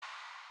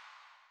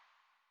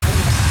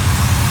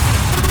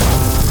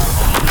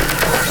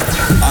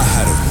I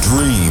had a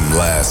dream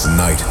last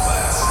night.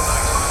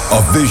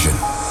 A vision.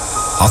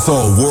 I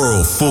saw a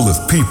world full of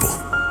people.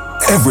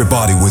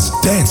 Everybody was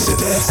dancing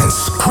and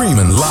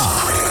screaming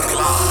loud.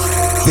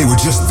 They were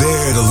just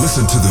there to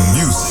listen to the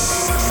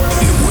music.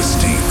 It was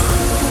deep.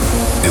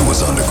 It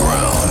was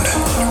underground.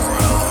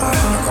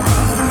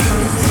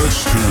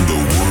 Let's turn the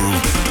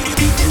world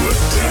into a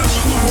dance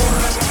floor.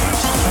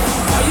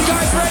 Are you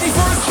guys ready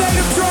for a state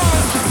of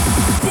trance?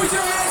 Put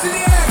your hands in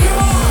the air, come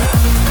on!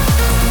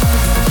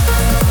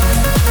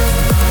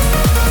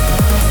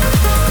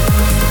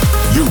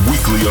 Your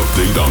weekly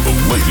update on the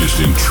latest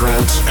in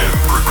trance and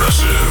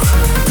progressive.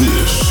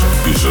 This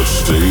is A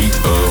State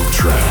of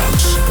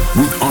Trance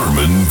with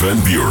Armin van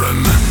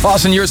Buuren.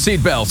 Fasten your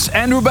seatbelts.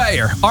 Andrew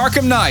Bayer,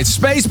 Arkham Knight,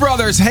 Space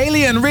Brothers,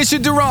 Haley and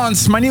Richard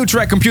Durant. My new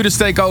track, Computers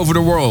Take Over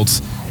the World.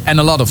 And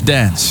a lot of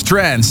dance,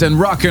 trance and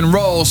rock and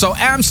roll. So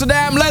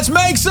Amsterdam, let's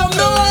make some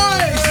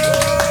noise!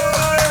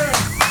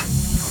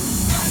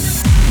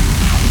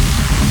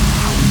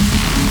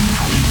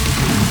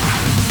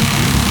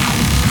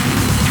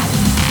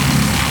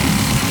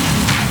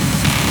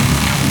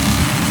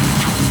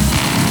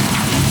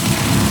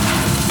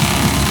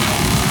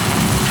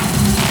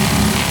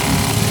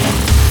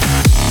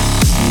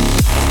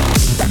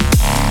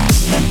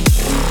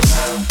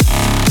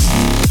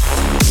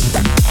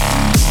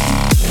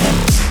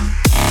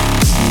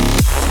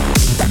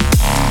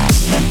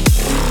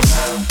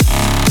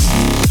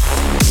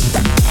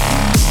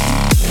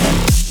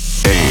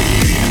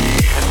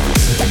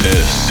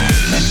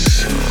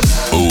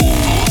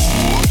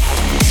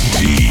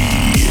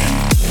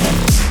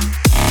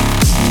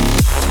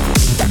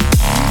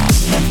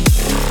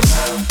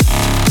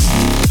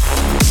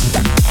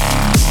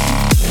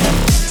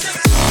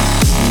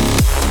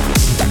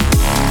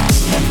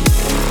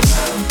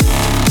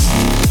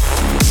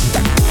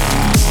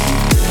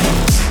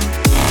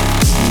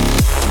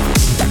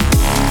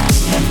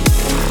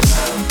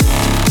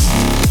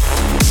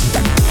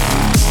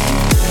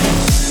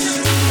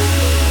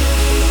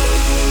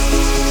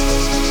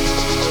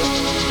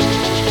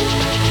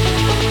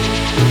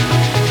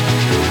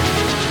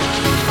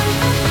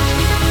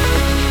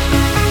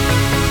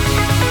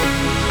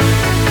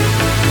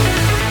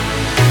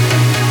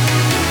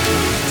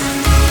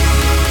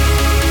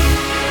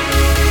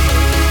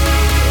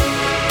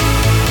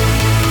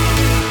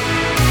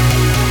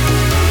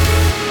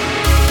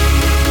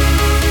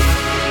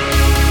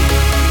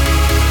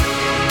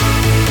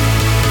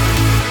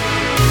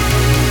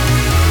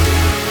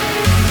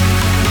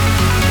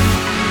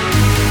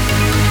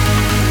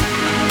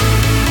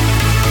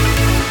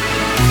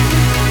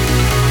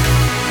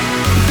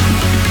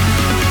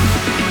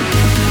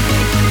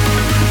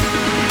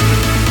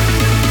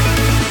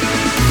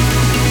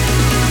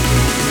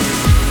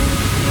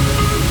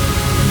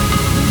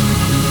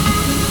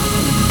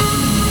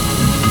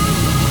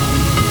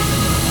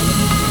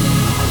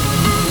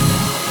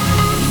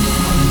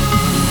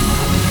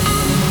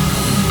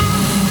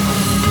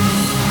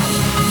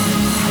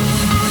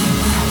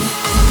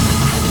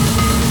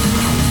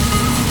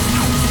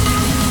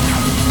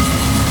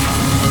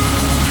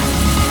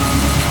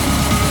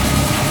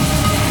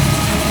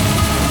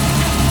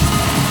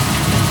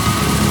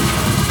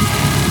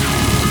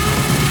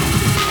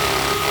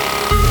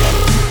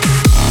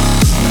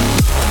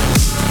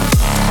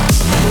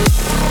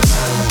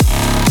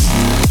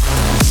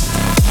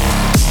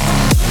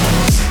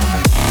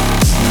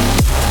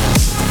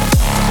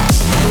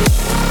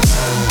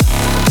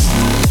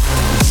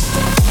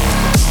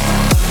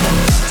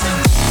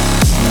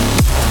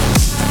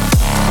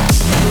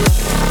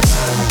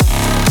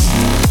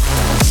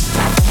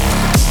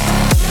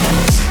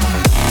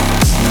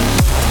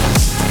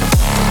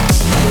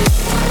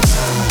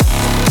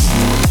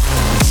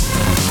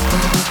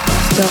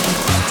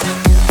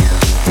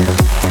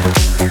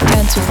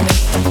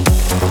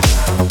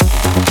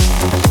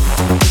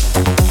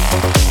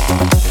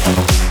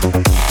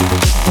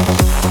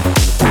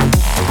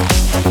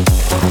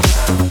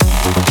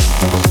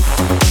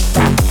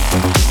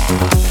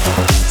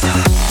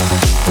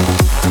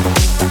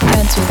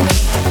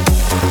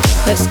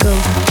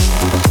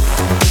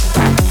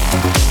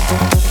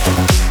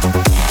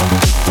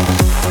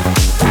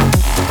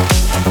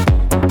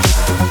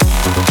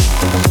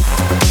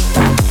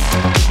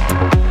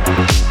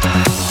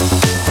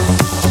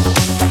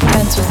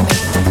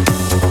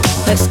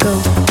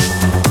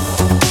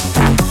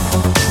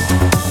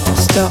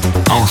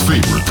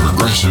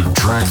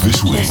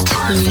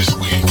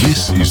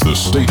 This is the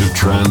State of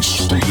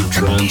Trance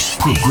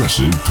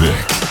Progressive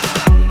Pick.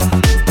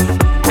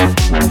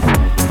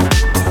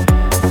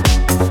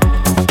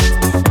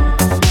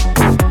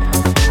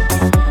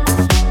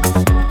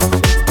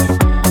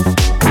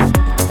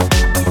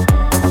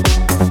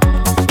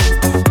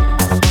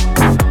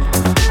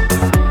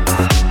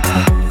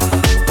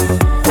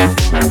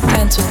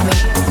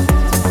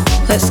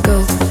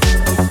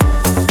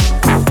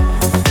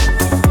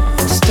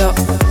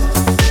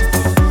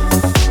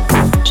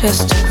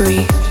 Just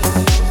breathe.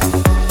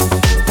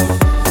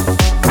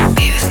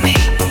 Be with me.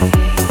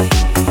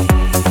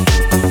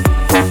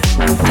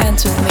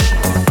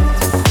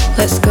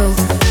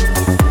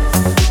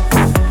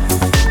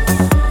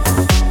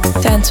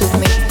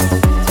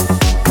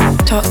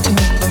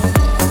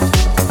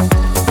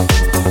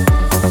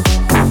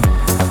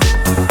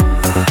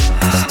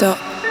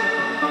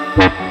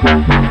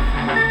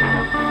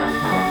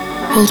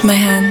 Hold my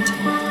hand.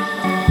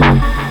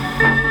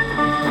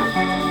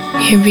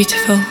 You're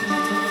beautiful.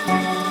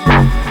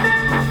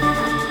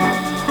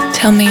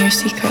 Tell me your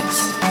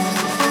secrets.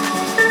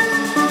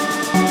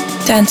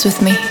 Dance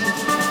with me.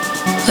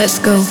 Let's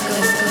go.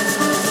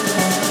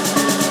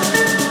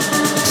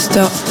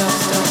 Stop.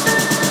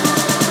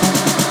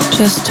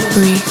 Just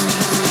breathe.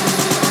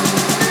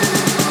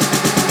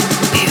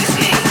 Be with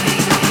me.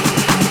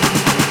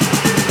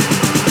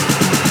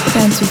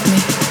 Dance with me.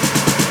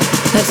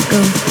 Let's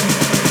go.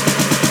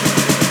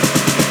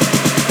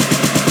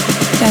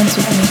 Dance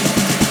with me.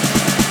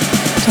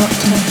 Talk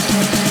to me.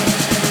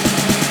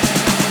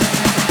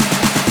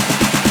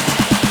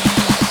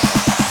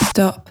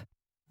 Stop.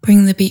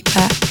 Bring the beat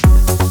back.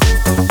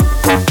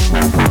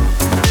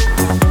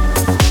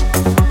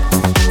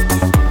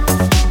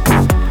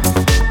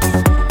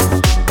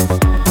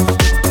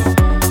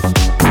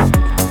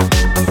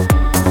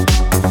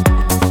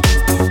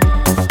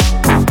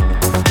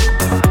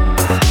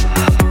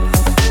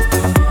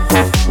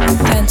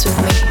 Dance with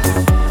me.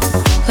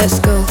 Let's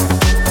go.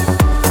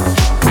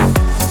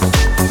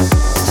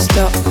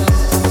 Stop.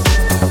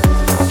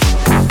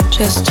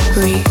 Just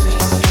breathe.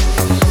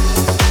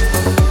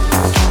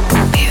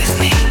 Be with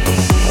me.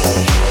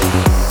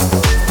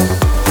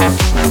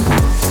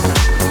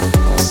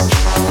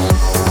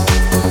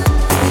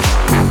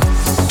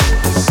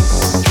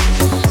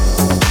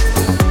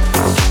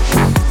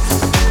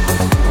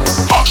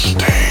 A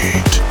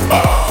state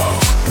of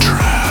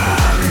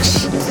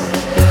trance.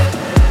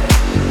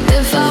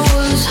 If I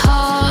was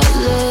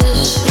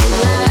heartless,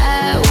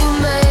 that would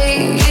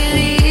make it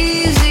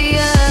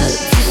easier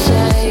to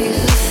say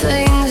the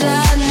things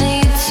I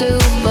need to,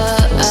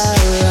 but I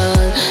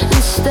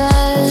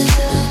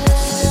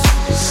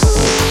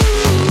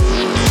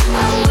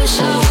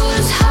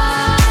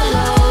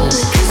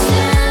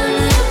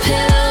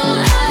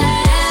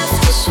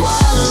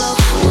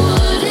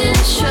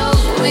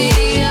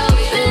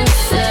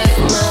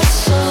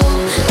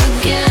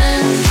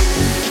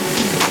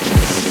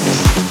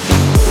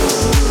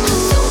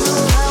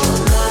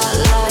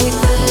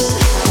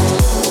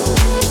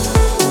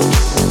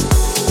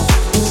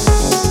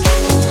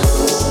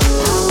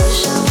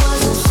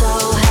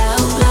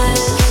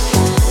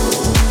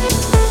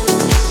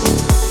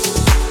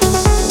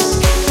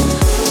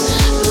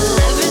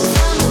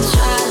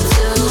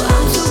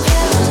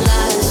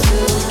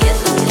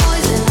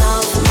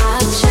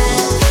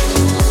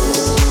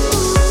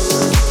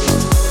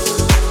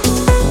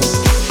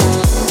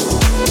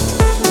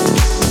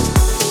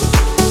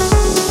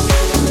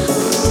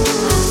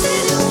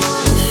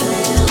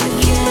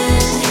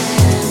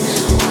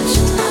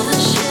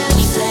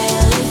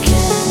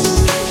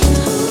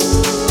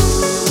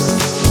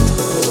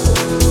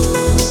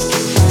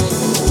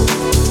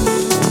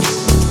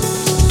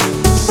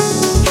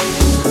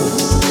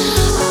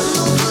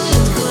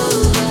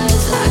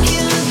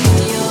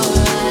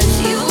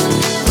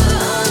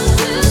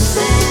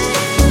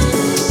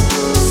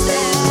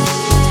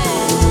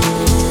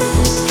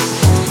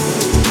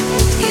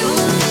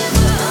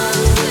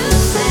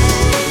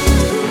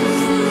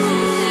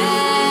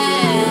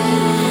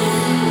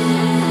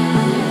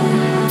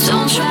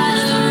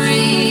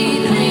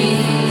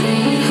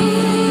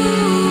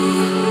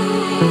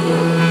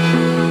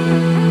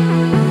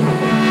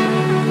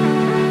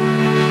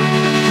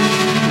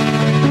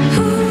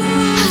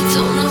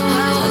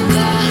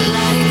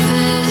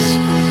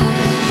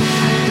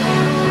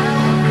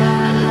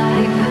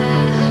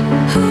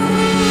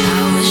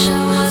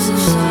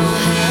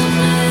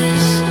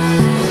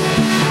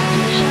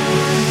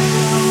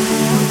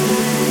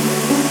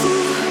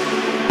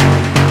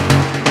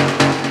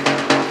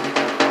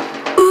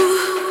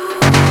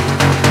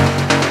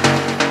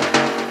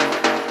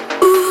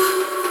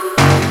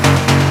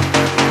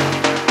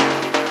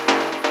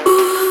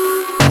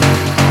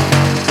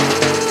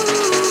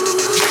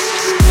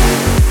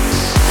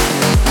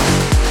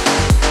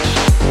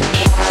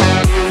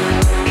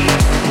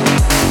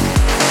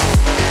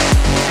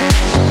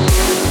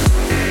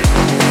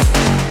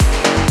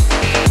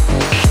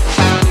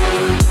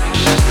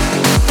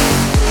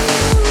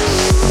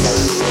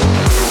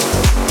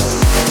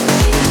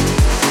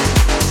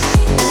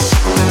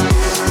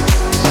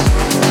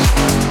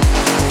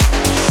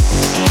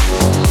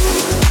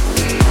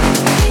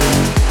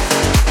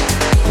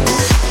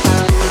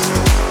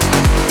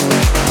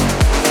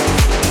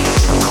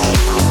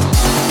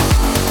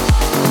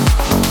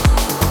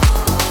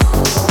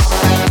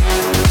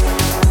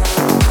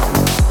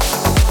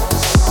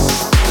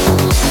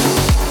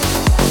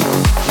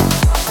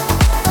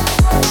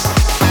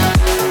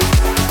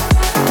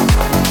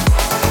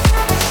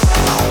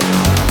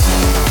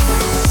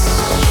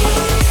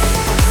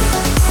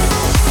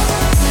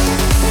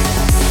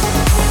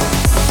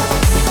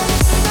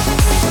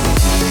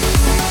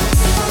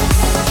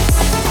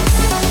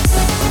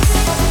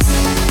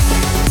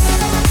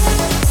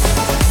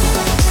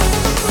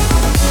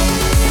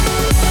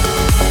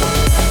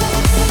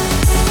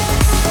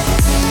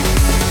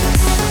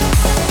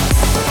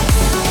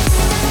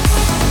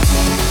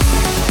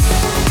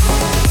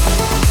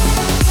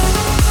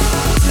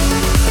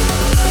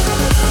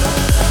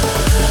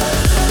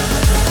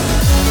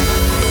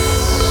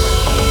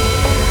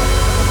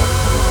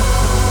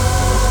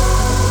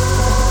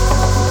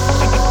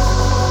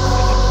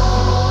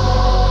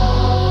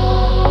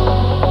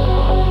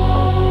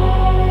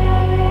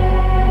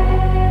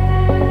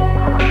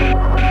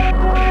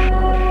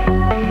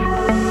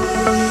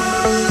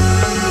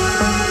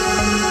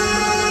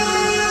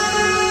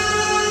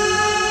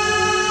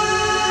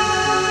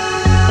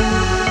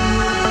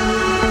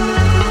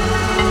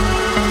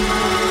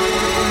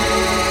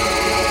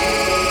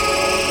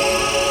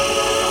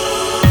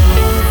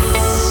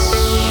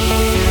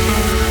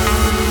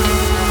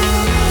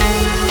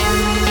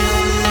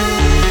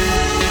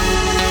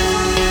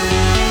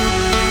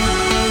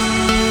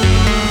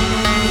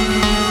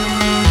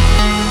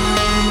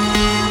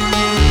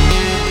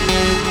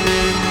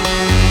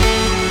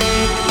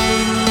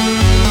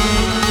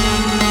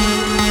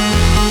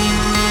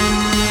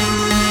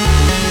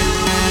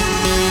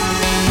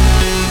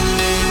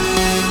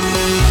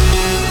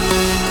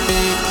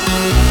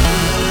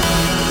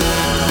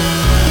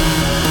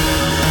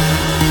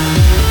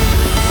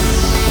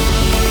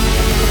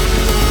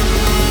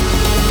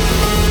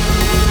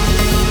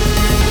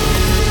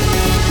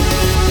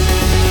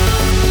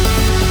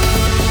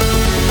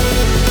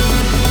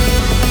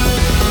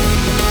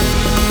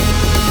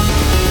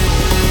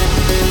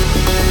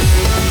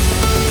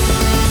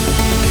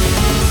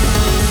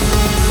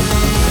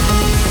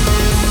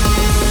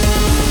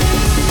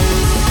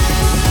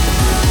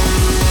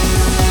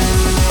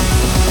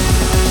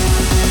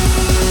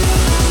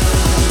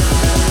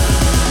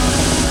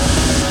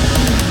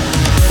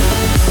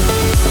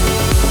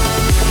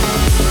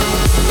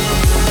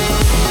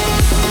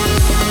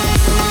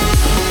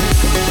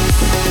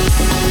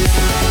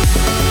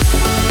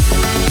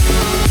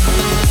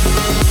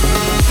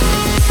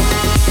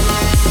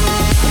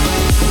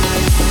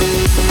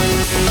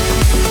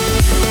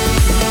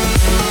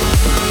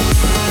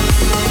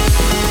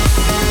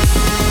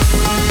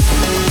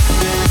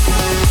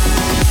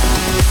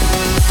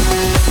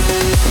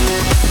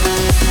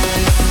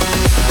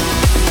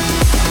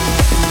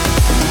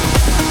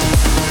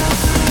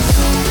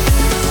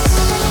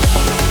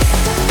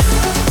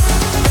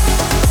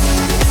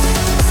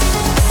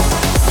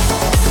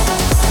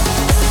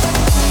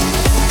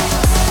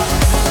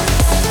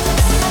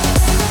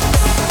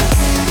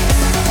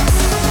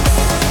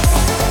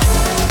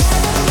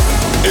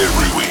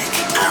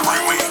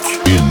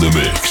the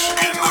mix.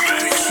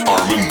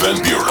 Armin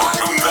van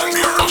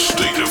Buuren. A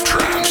State of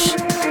Trance.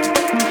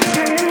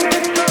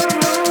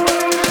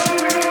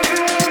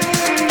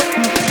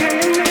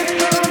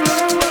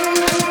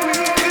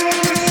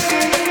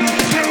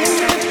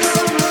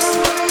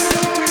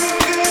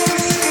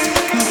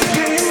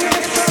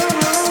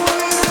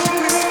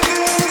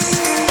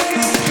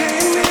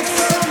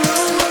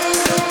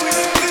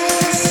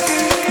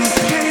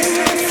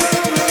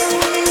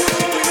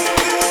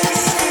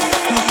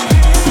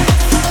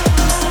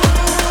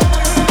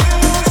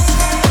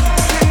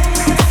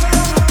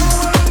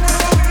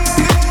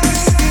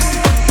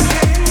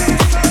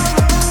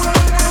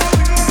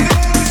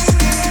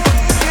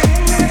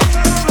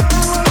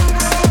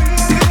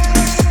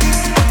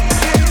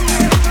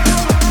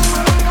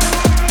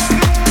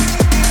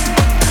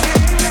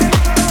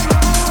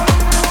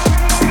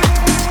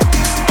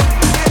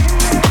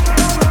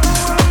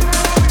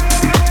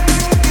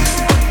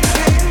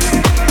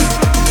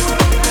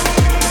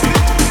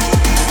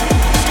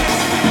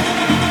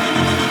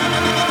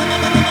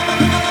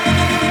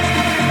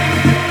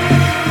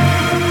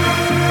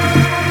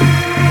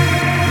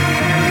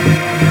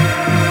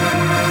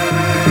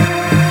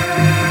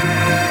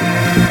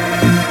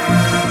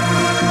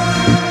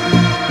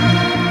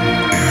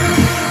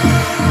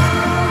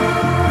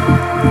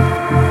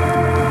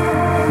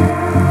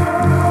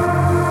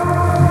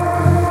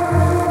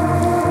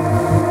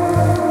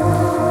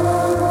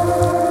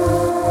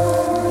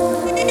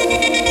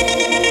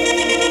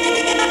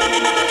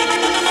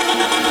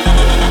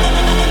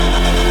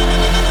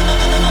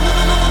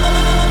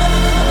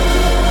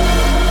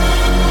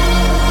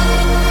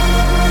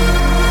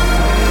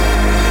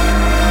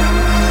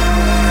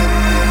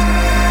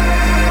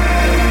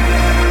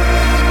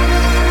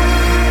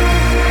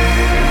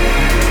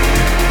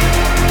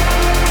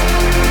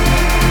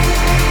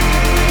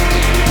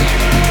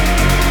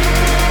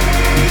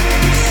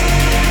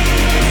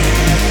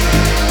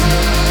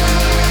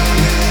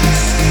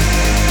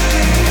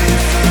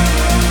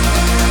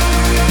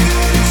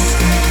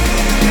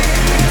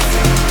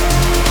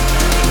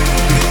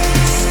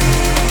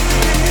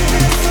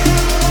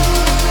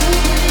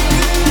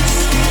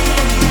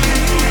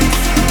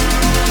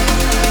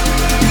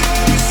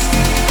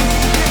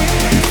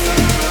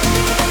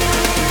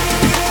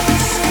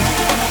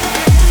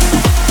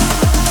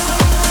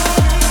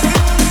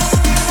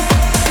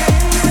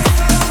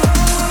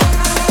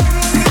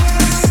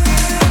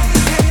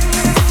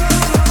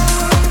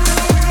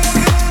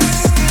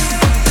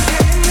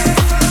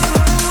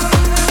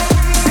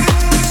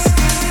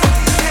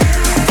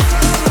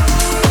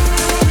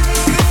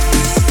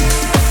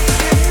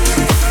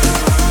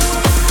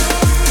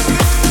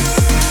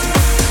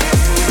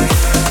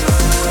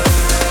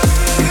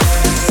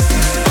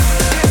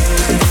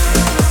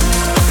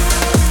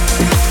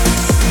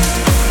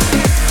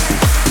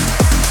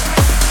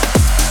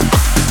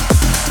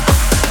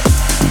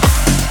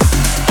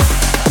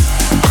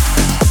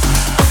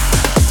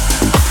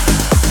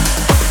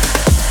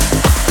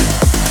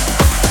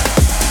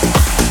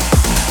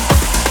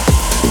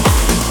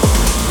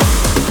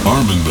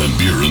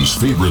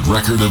 Favorite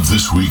record of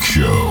this week's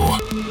show.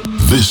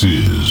 This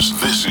is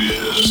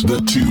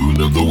the Tune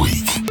of the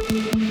Week.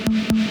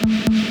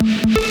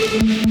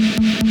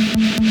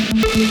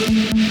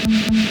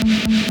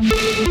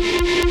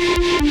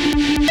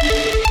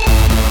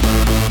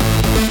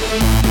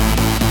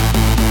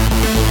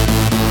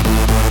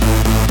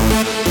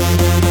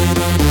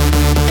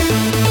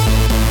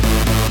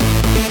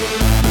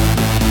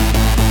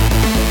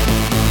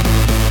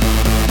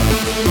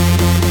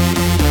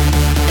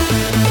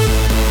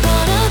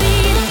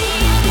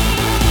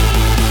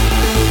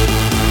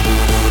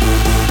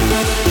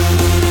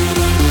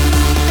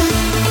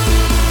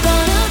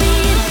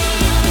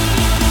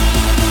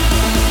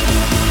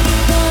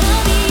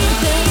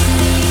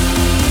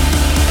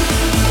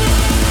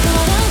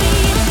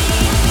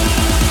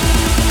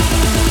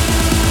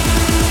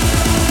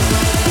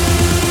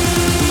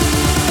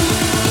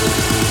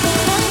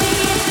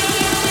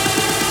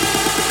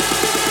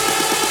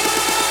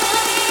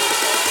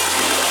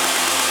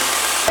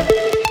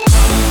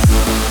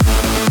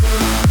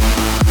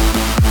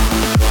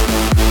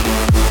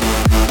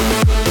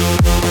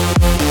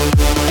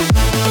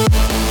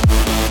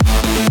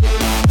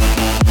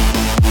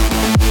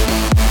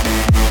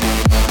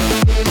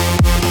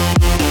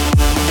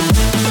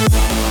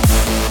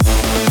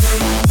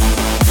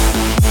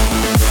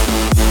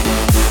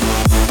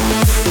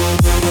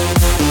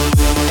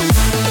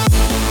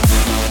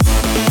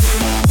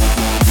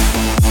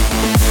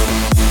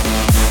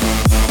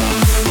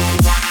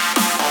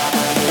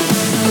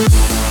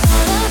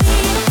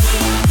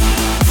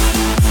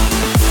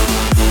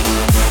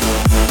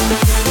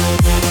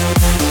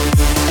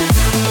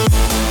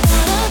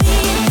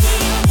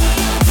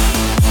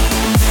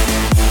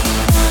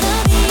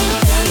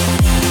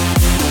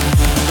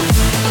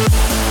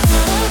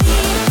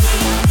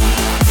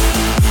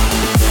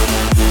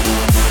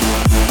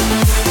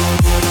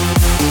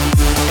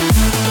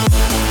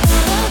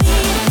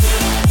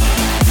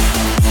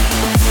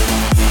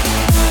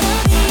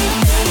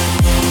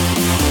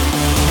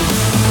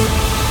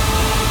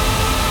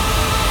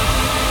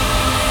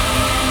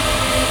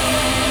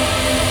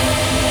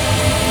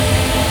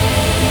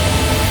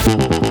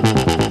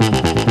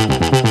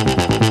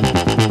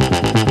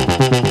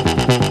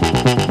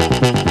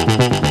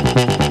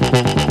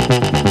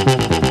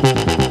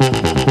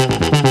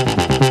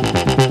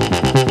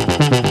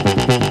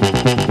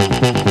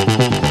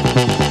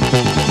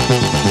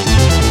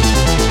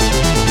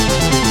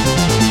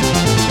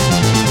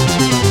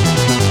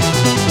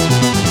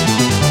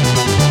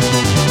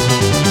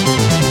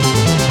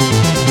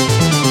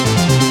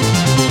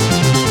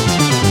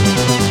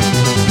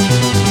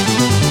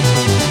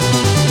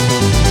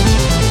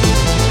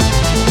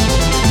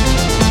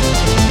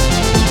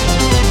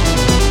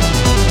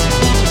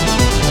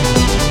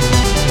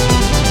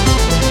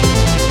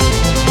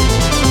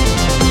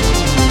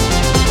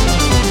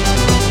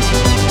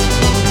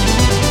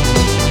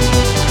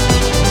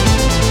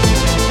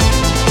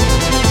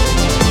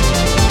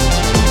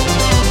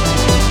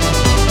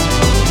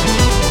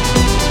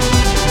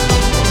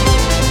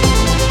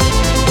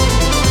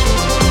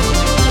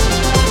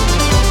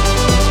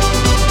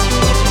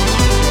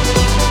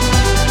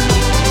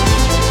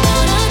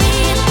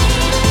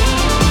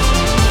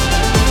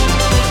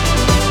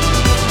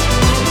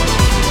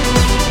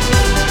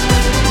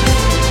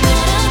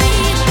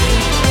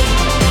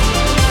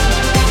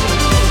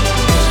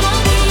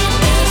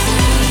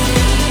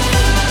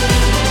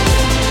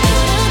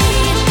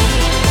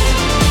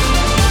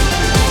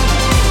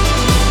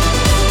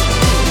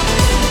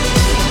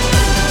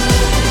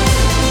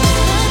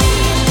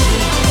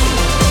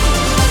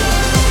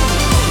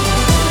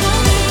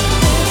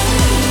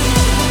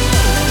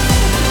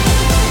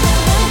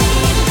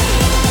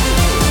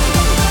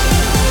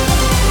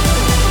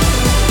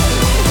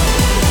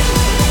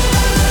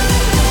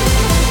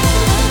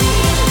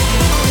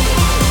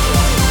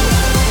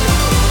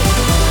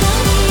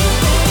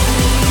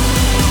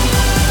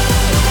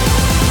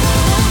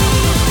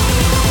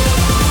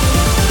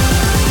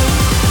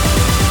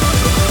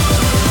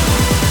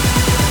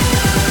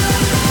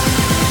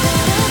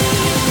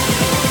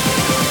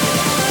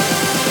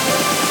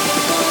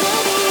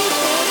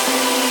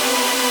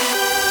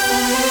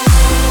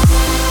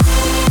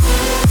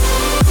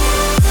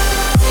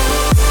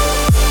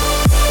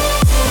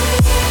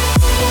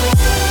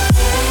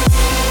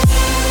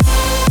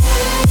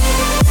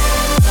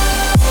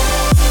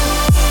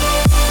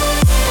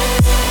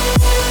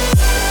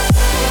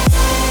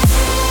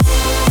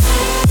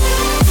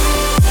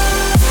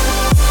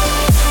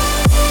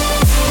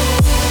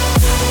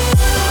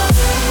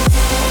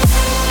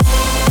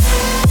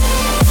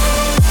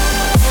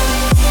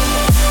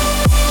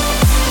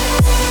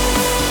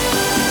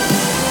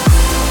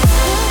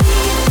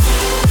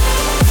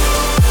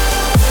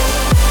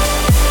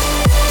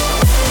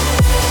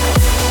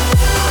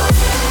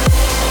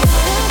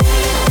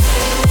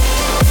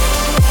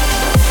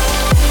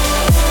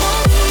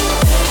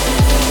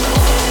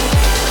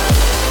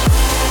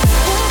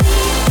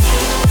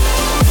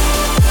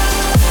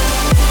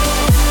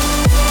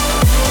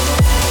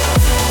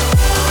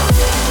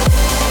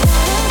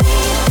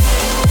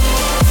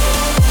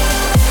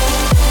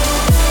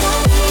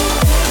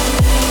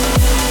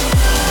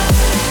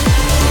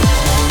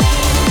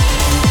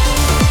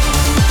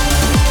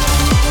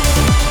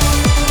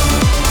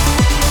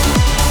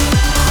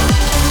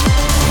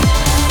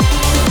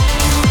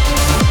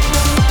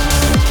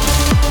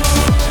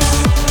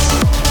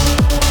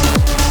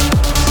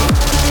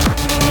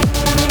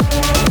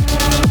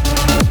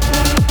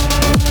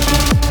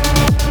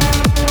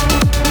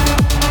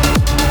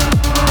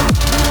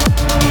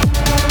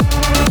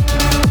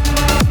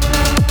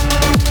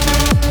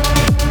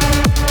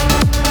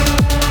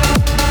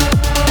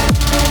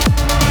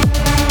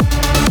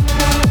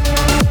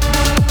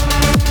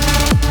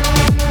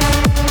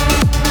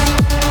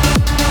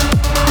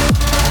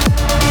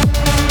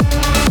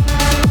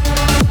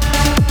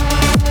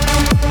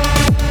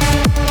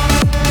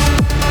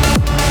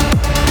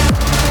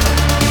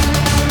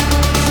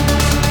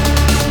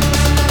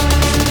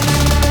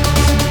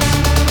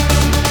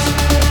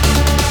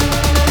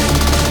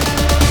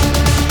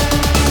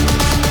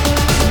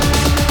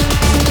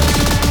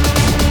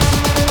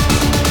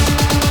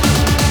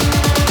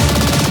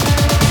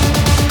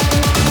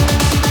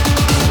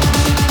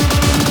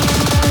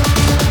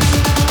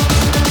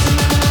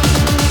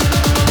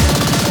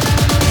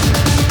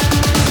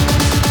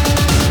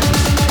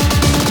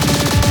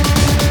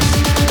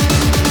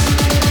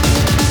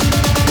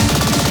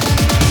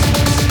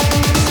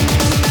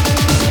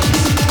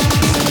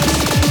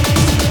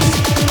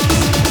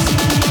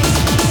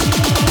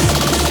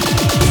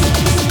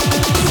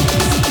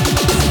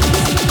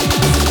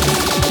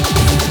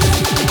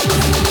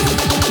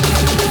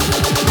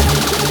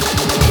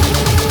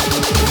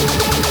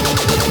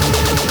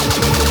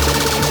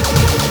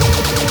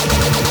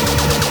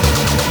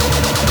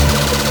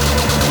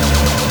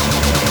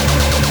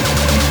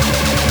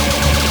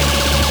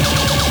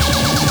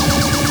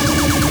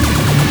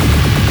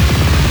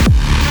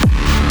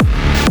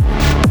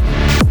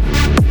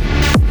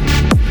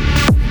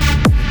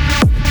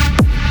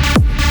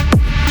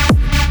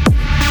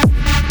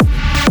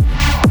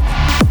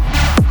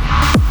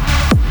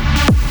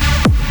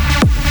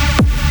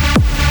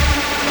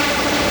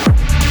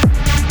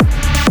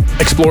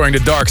 Exploring the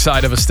dark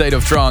side of A State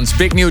of Trance.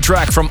 Big new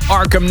track from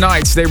Arkham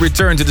Knights. They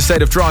return to the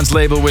State of Trance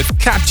label with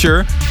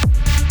Capture.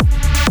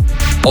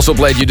 Also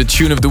played you the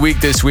tune of the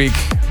week this week.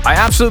 I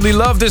absolutely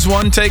love this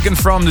one, taken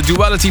from the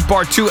Duality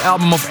Part 2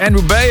 album of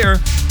Andrew Bayer.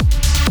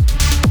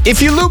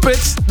 If you loop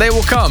it, they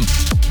will come.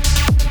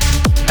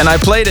 And I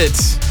played it.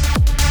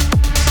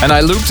 And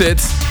I looped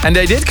it. And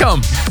they did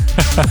come.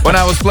 When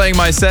I was playing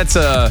my sets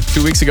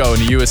 2 weeks ago in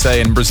the USA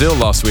and Brazil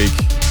last week.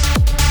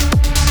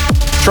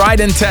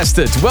 Tried and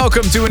tested.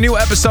 Welcome to a new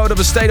episode of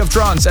A State of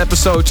Trance,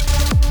 episode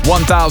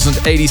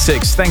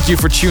 1086. Thank you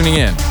for tuning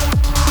in.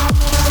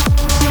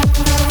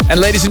 And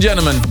ladies and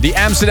gentlemen, the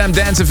Amsterdam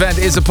Dance Event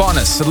is upon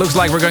us. It looks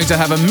like we're going to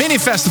have a mini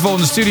festival in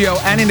the studio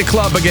and in the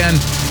club again.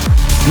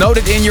 Note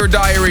it in your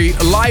diary.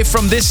 Live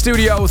from this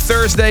studio,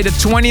 Thursday the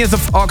 20th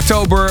of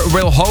October,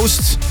 we'll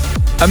host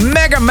a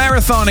mega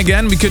marathon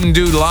again. We couldn't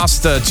do the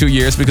last 2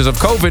 years because of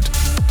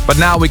COVID. But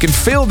now we can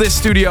fill this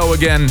studio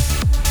again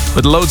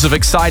with loads of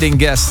exciting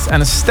guests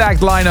and a stacked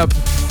lineup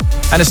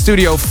and a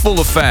studio full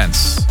of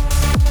fans.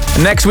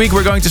 And next week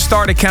we're going to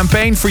start a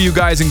campaign for you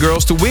guys and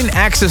girls to win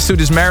access to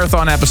this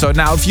marathon episode.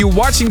 Now, if you're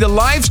watching the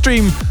live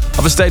stream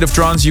of A State of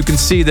Trance, you can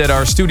see that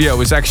our studio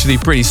is actually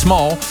pretty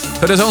small.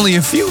 So there's only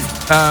a few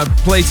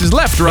places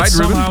left, right, but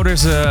somehow Ruben?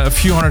 there's a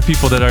few hundred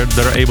people that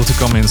are able to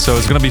come in, so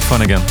it's gonna be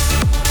fun again.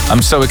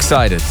 I'm so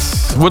excited.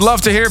 Would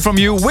love to hear from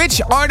you.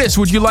 Which artists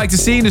would you like to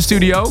see in the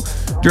studio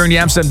during the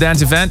Amsterdam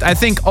Dance Event? I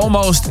think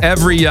almost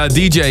every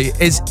DJ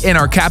is in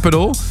our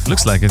capital.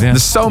 Looks like it, yeah.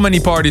 There's so many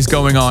parties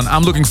going on.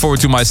 I'm looking forward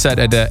to my set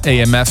at the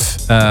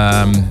AMF.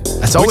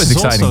 That's always Which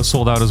is exciting. also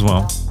sold out as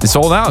well. It's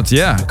sold out,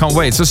 yeah. Can't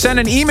wait. So send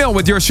an email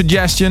with your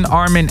suggestion,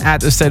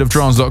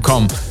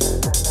 armin@astateoftrance.com.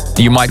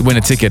 You might win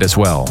a ticket as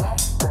well.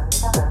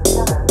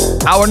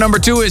 Our number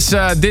 2 is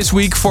this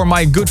week for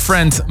my good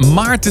friend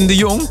Maarten de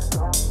Jong.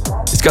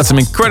 He's got some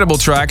incredible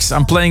tracks.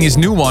 I'm playing his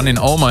new one in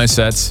all my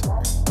sets.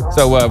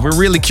 So we're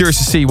really curious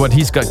to see what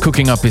he's got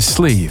cooking up his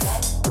sleeve.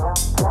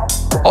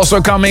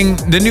 Also coming,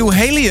 the new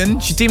Halion.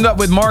 She teamed up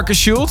with Marcus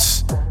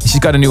Schultz. She's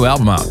got a new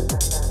album out.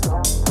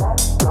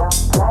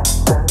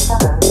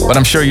 But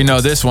I'm sure you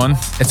know this one.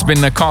 It's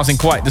been causing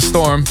quite the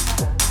storm.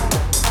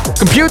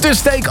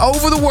 Computers take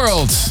over the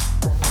world.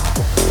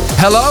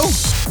 Hello?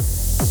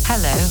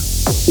 Hello.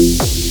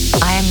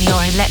 I am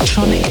your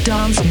electronic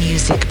dance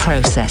music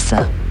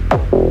processor.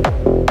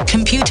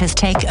 Computers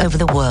take over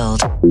the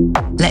world.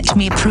 Let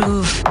me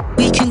prove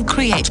we can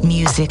create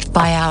music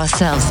by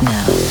ourselves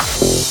now.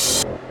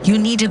 You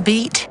need a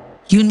beat,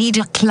 you need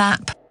a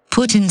clap,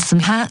 put in some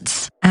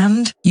hats,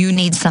 and you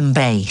need some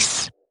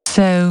bass.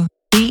 So,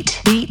 beat,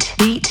 beat,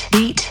 beat,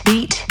 beat,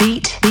 beat,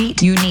 beat,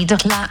 beat. You need a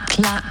clap,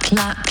 clap,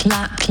 clap,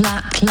 clap,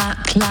 clap,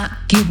 clap, clap.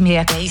 Give me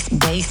a bass,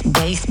 bass,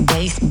 bass,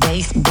 bass,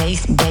 bass,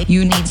 bass, bass.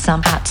 You need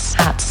some hats,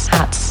 hats,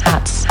 hats,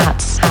 hats,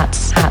 hats,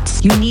 hats,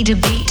 hats. You need a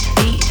beat,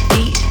 beat,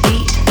 beat,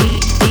 beat,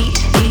 beat, beat,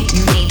 beat.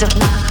 You need a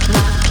clap,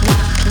 clap,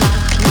 clap,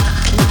 clap, clap,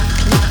 clap,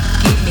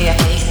 clap. Give me a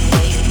bass,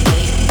 bass,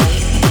 bass,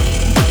 bass,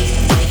 bass, bass,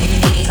 bass. You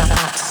need some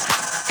hats.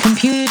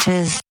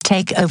 Computers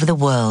take over the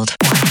world.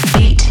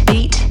 Beat,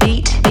 beat,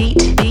 beat,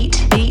 beat,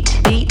 beat, beat,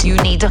 beat. You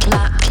need a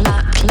clap,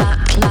 clap, clap,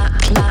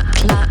 clap, clap,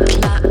 clap,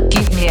 clap.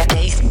 Give me a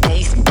bass,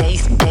 bass,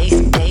 bass, bass,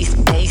 bass,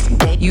 bass,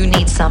 bass. You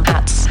need some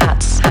hats,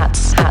 hats,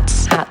 hats,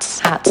 hats, hats,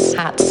 hats,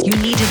 hats. You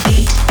need a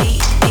beat,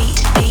 beat, beat,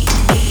 beat,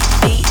 beat,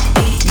 beat,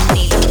 beat. You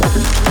need a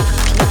clap,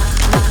 clap,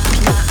 clap,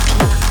 clap, clap,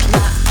 clap,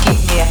 clap.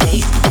 Give me a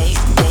bass, bass,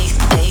 bass,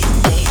 bass,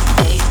 bass,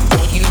 bass,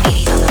 bass. You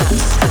need some hats,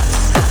 hats, hats, hats.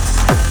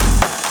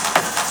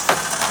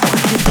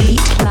 The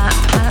beat, clap,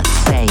 hats,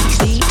 bass.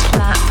 Beat,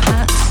 clap,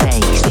 hats,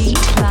 bass. Beat,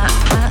 clap,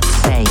 hats,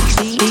 bass.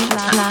 Beat,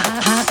 clap,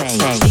 hats,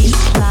 bass. Beat,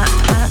 clap,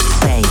 hats,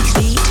 bass.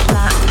 Beat,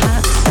 clap,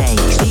 hats,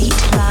 bass. Beat,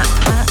 clap,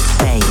 hats,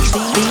 bass.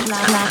 Beat,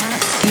 clap,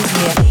 hats. Give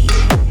me a beat.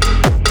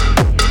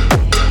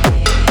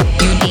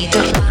 You need a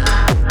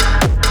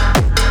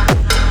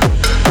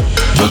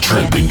The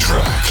trending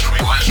track.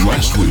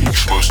 Last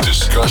week's most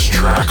discussed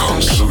track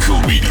on social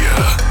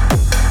media.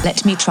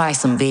 Let me try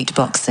some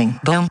beatboxing.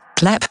 Boom,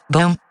 clap,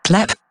 boomzika,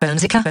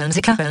 boomzika,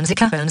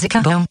 boomzika,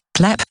 boomzika, boom,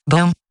 clap,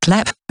 boomzika,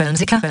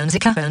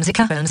 boomzika,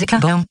 boomzika, boomzika,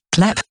 boom,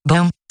 clap,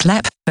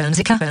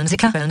 boomzika,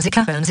 boomzika,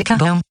 boomzika, boomzika,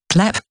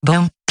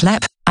 boom,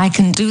 clap. I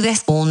can do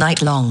this all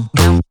night long.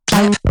 Boom,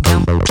 clap,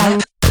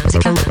 boomzika,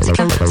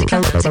 boomzika,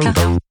 boomzika, boomzika,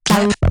 boom,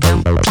 clap,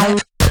 boomzika,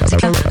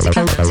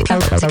 boomzika, boomzika,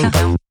 boomzika,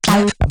 boom,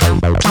 clap,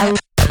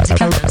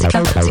 boomzika, boomzika,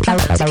 boomzika,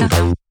 boomzika,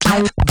 boom,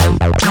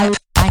 clap.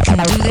 I can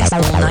do this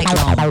all night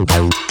long.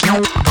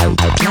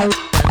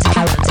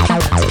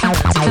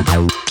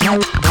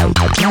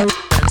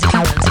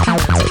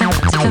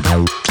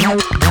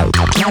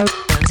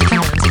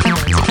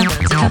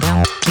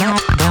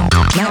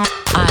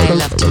 I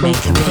love to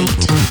make a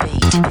beat.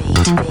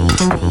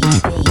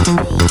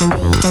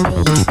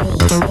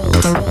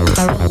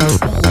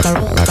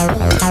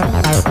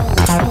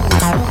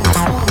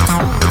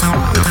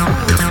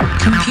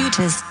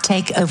 Computers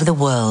take over the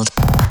world.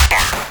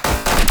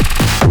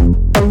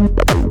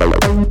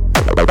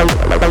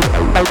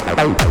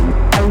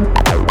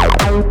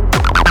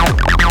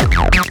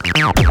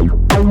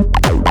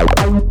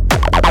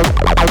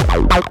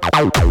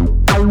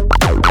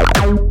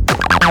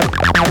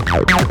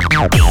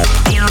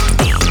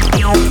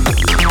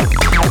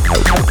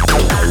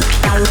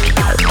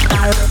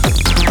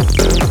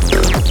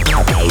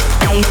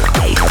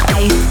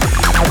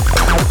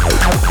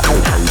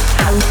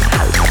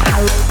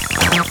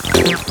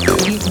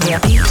 me a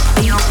beat,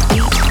 beat,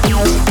 beat,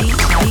 beat, beat,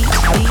 beat,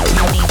 beat.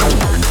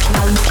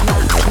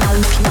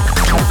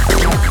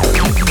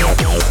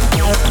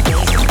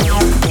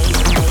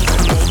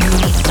 You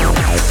need a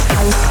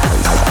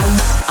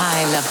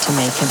I love to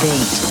make a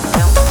beat.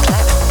 Don't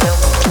clap,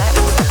 don't clap.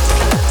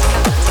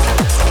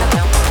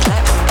 Don't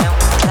clap,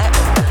 don't clap.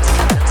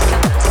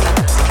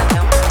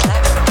 Don't clap,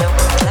 don't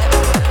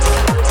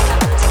clap.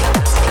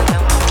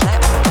 Don't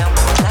clap, don't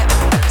clap.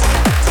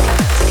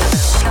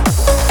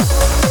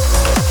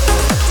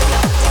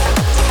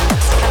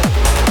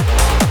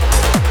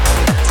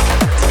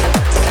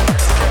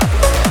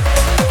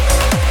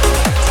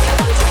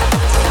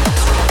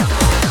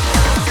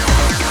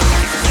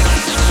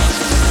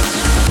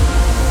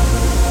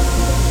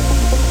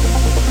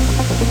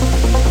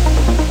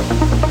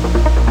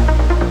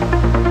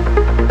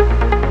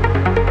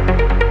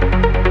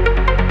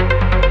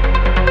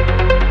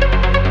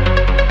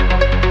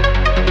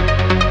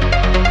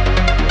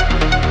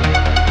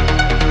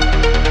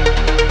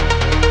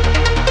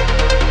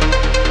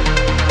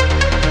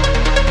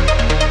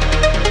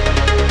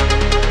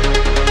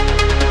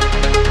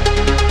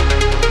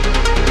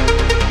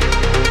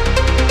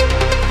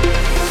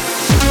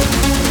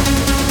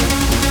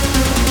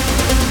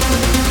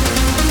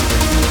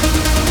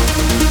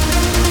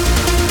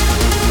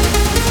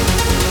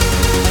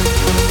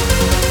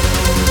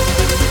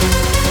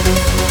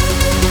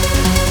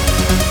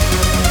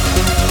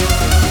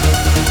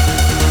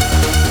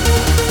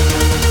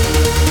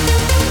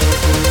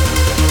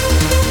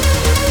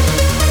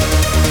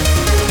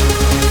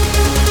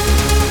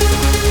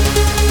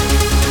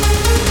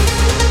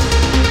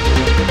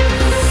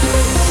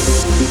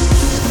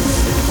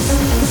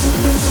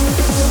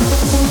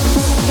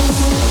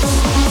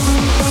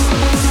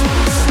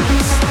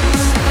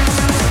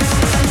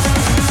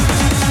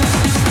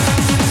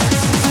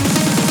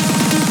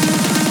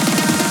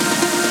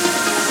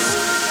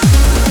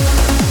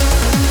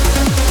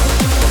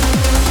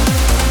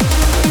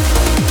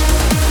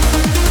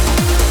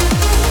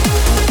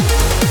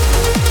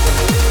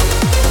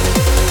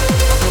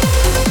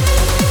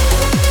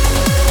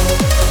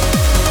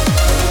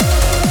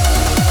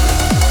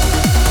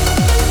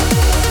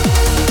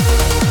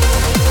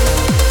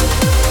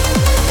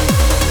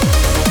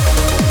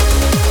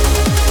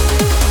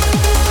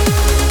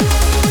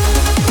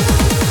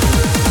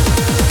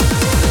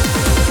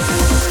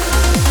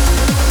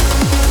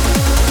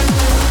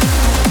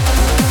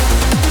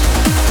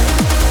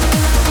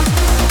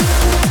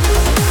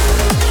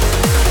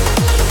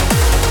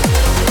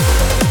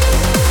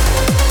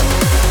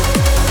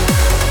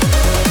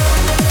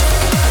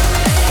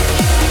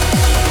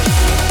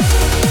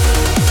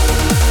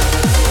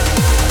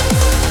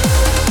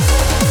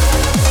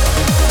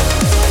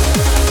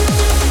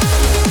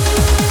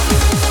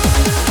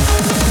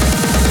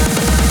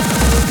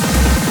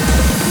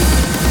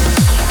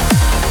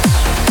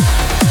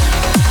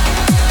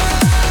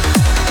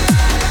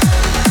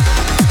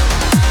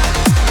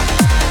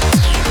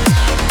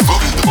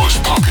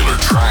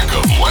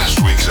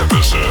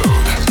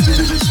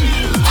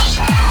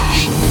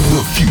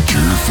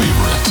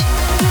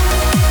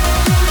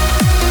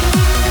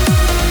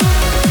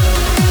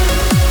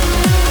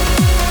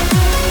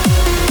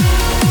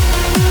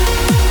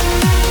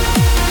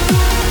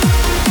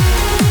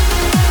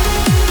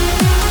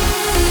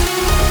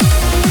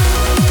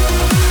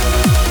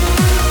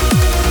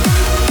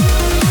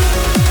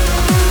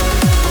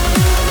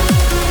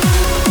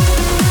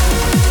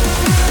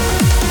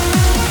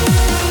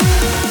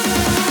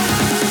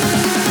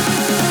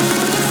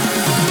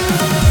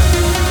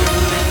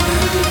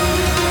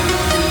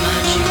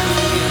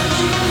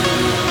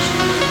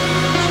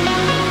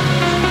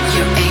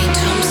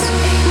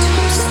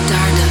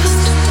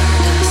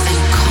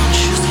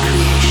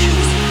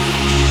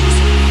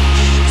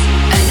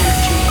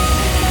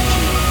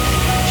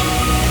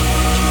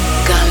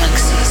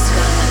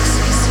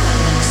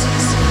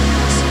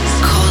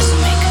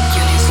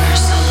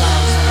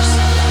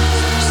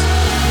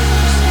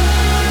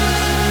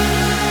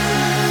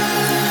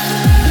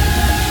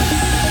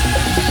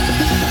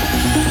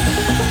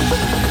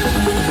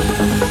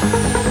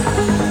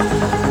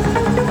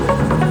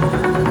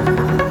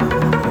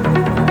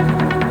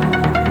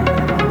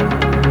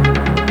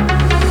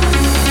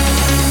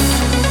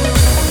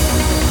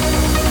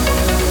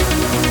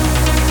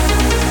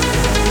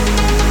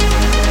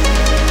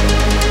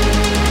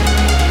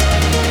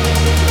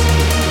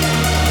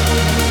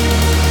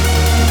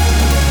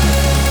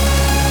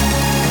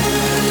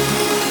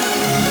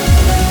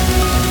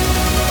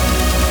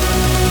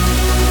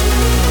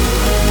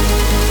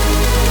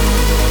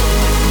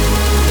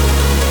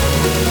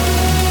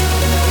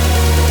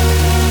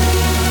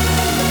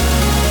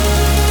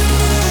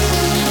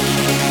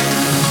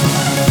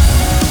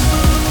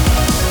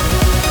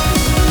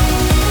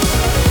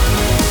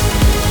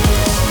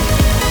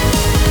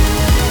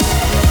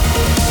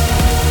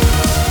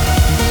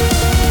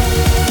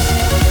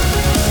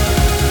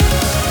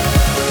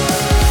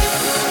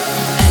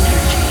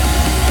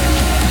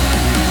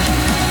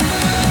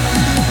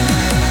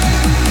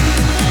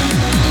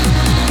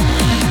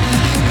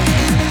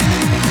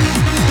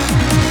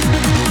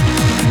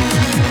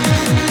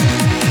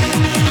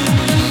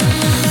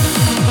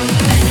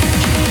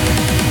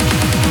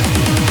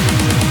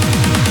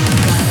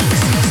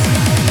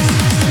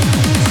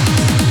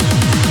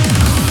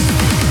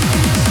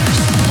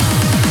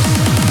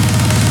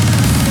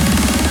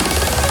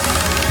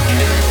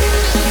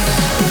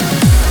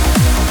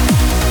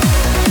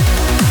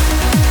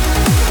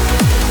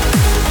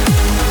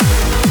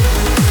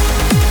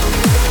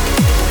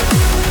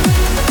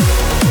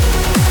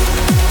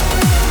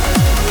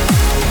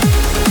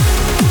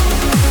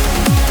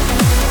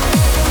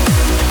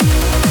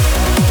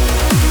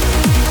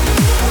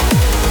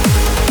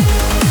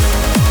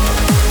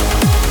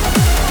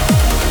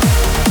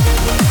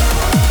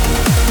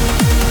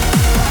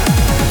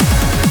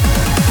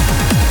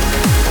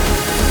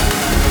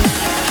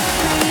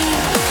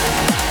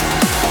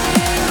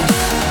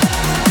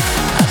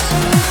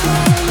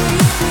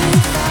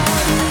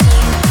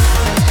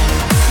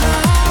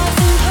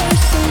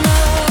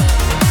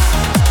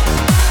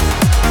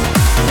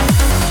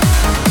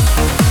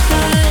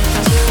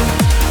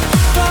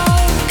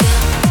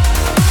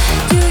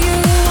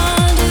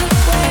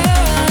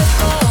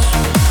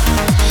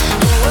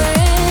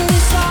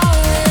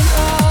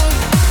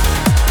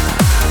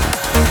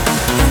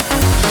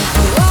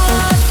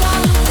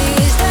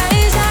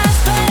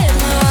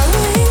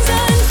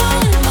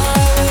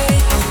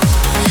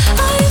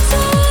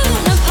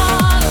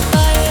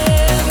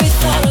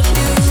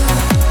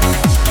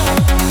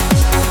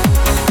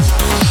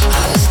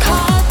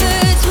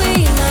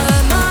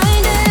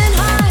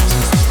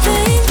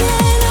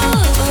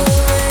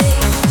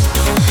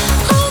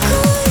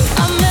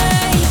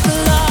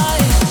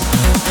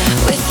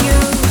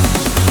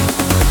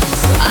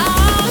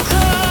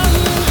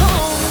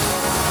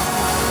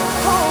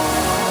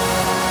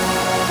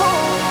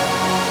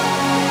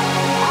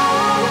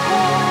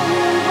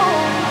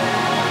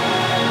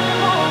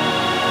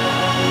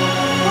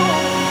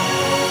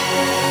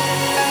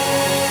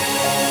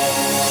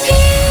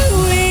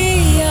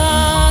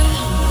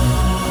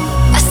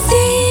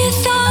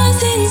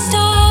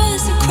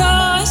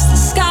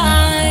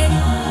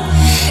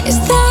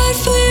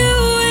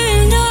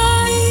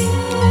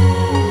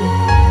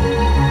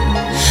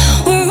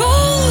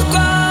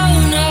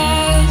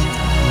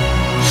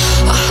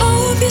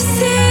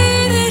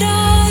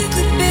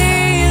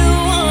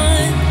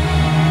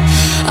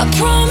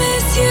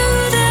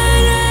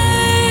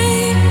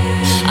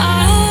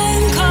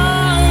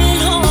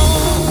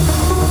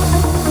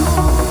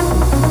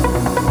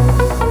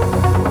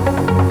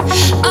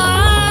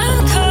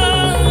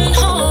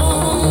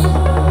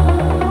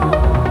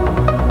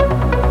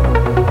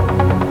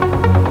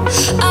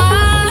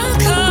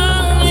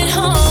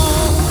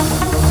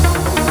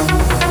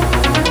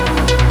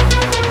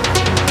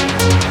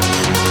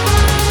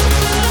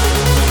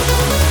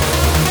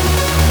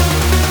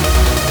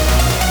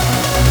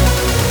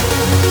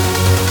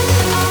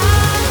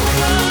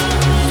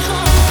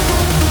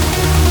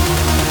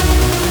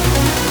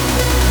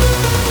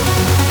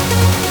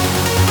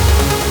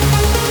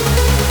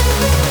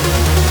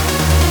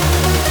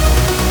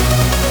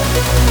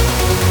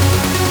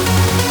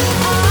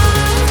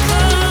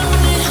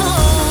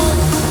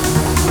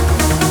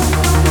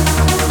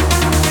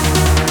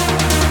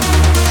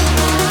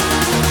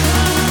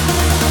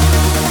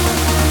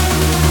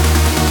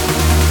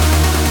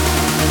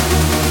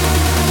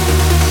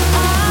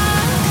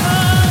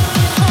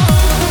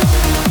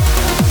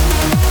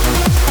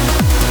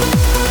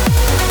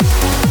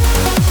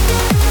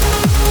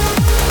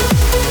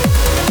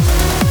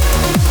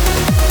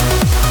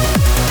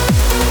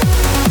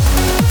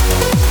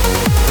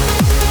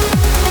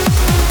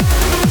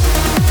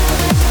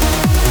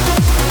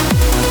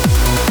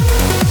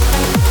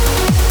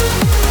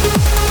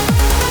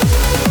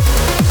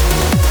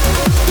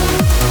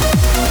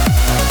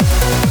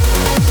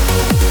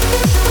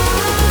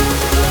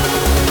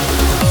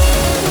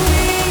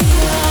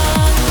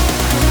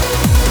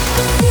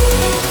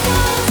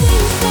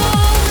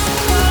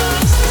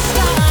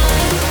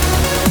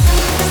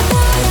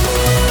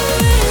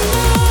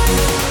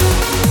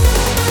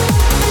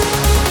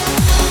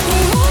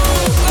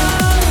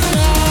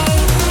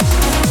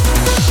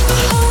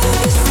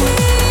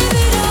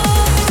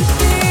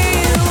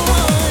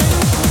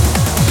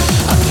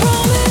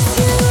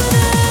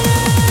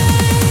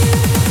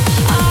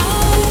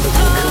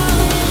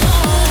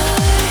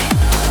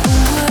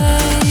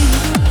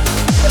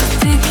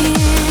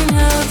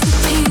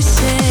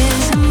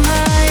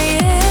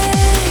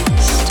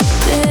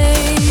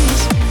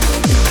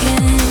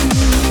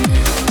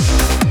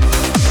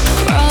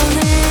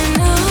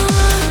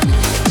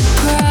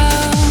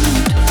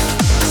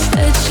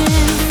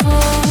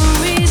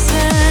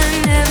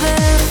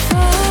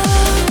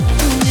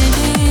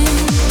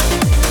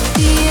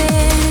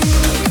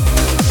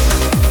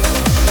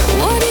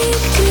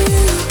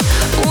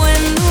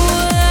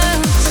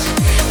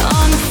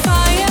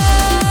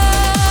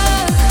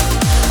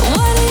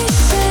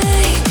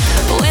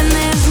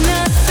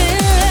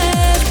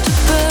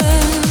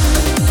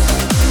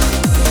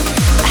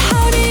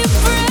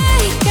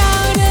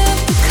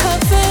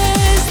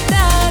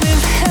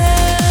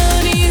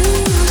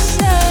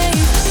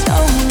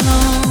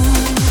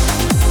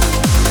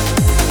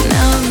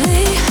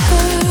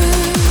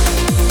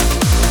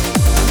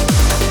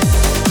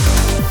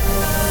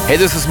 Hey,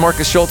 this is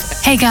Marcus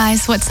Schultz. Hey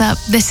guys, what's up?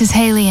 This is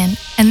Halion,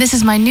 and this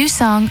is my new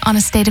song on A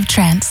State of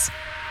Trance.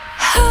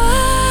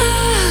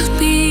 I'll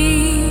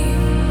be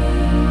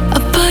a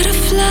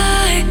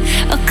butterfly,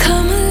 I'll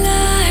come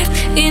alive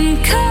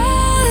in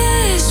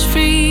colors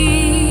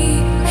free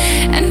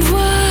and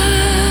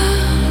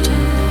wild.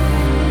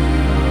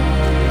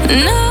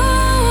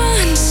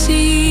 No one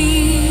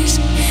sees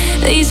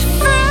these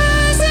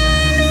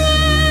frozen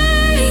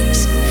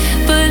wings,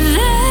 but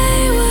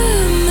they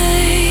were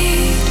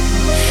made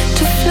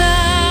to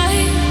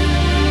fly.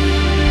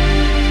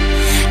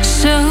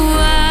 So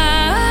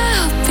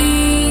I'll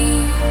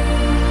be,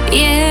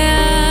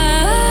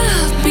 yeah,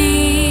 I'll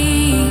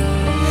be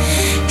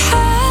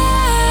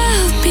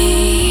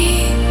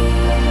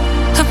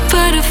a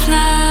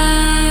butterfly.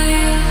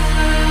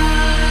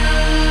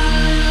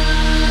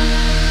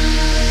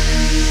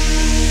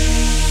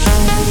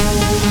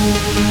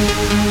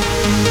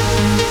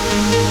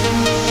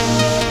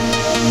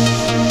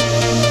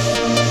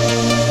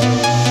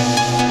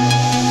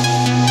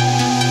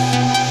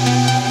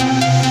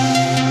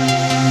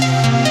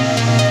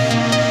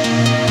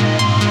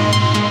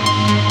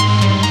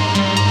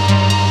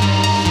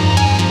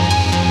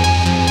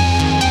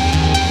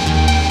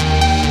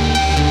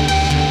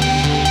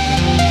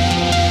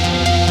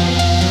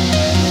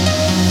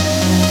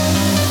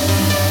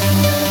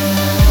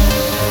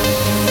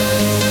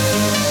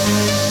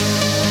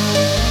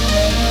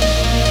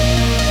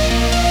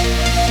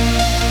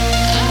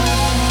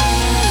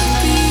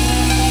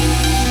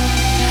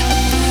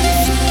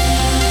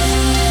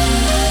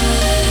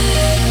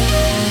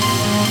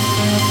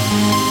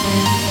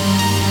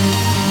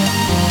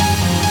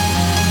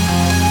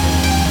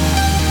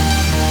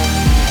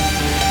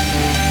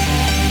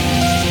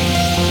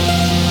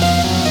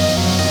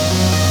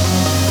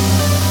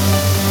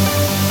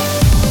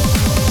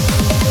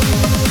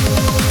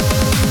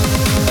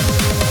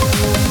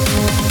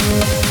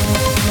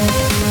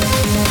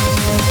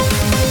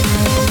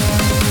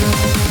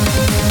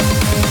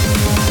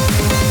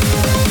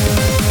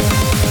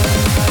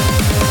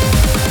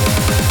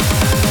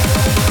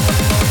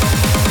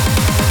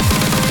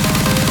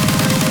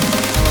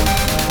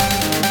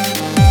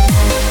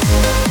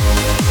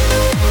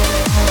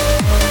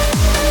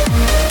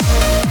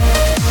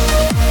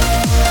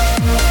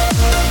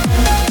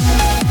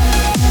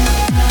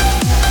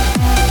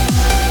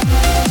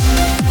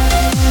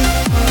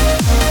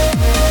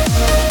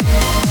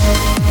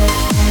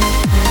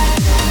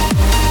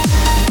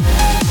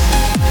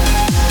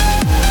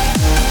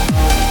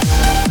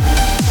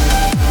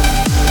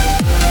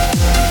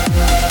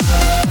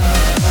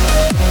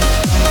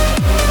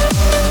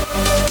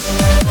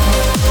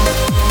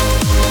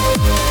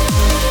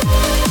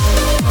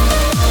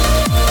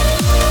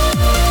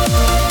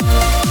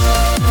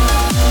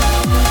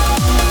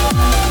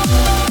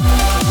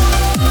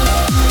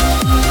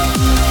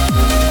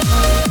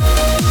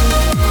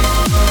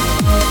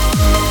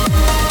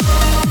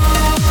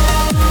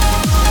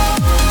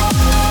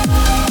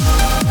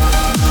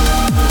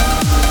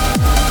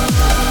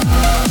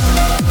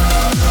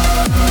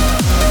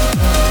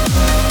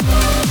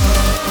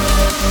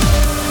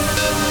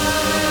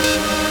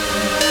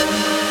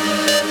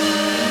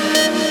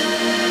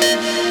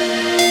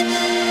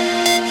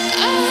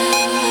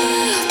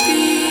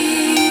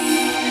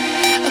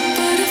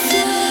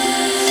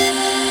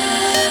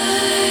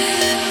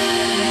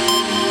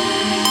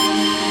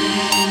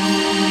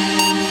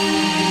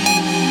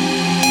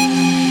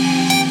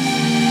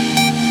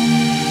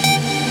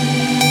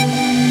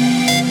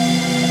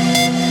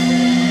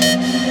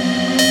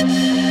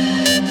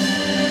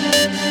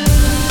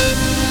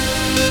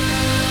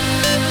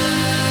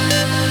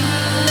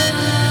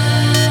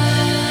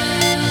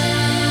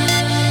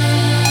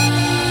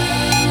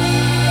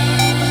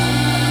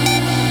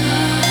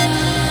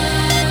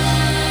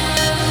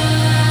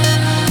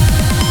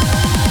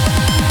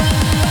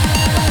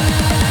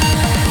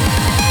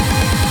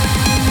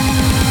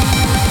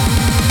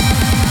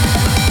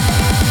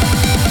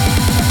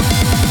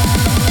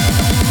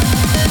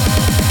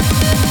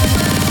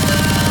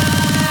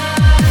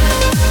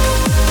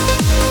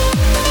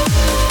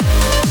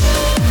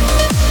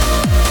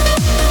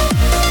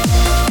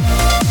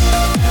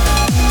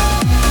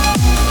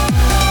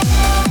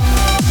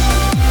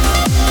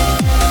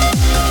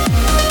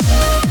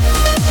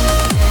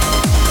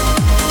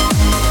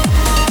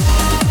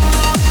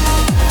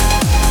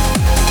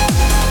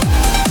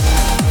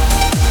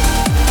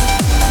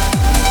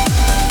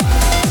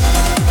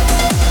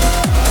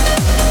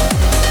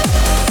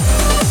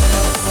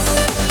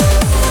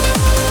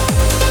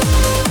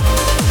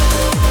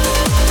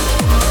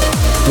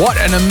 What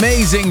an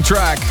amazing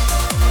track.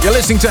 You're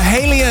listening to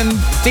Halion,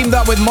 teamed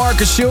up with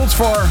Marcus Schultz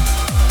for...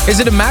 Is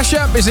it a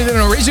mashup? Is it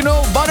an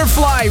original?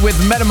 Butterfly with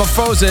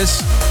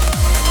Metamorphosis.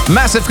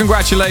 Massive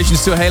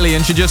congratulations to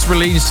Halion. She just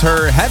released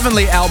her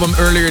Heavenly album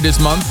earlier this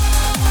month.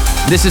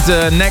 This is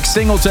the next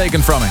single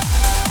taken from it.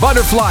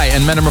 Butterfly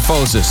and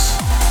Metamorphosis.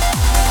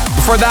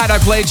 Before that, I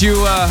played you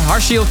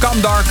Harshil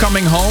Kamdar,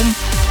 Coming Home,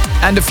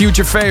 and the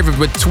future favorite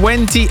with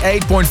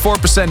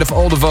 28.4% of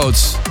all the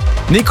votes.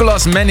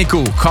 Nicolas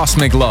Menikou,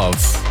 Cosmic Love.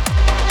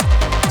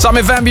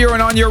 Armin van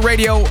Buuren on your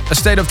radio, A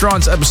State of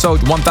Trance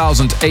episode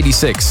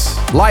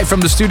 1086. Live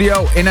from the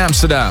studio in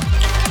Amsterdam.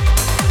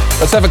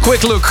 Let's have a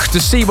quick look to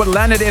see what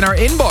landed in our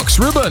inbox.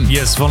 Ruben.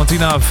 Yes,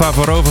 Valentina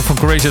Favorova from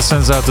Croatia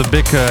sends out a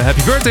big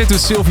happy birthday to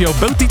Silvio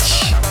Botic.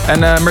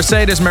 And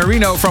Mercedes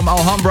Marino from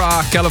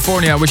Alhambra,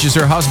 California wishes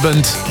her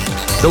husband,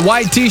 the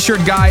white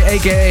t-shirt guy,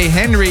 aka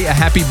Henry, a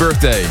happy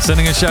birthday.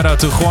 Sending a shout out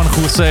to Juan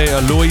Jose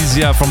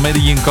Loizia from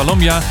Medellin,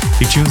 Colombia.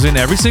 He tunes in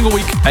every single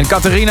week. And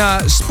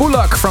Katerina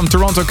Spulak from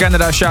Toronto,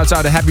 Canada shouts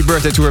out a happy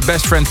birthday to her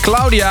best friend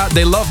Claudia.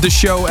 They love the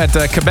show at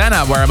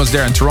Cabana, where I was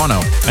there in Toronto.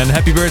 And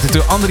happy birthday to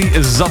Andriy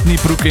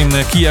Zatnipruk in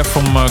Kiev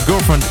from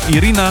girlfriend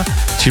Irina.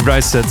 She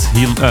writes that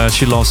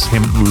she loves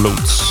him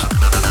loads.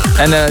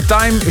 And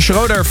Time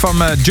Schroeder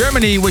from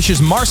Germany wishes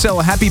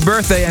Marcel a happy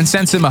birthday and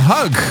sends him a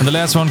hug. And the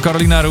last one,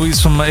 Carolina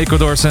Ruiz from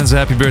Ecuador sends a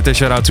happy birthday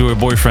shout out to her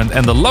boyfriend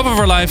and the love of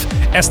her life,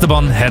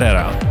 Esteban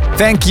Herrera.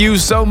 Thank you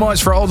so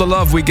much for all the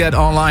love we get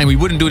online. We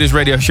wouldn't do this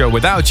radio show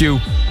without you.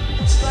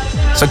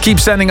 So keep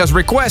sending us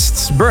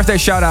requests, birthday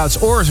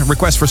shout-outs, or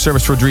requests for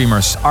service for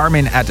dreamers.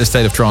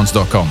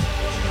 Armin@thestateoftrance.com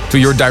to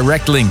your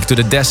direct link to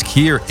the desk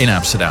here in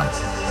Amsterdam.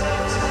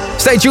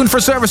 Stay tuned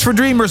for service for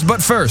dreamers,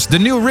 but first, the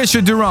new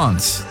Richard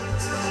Durand.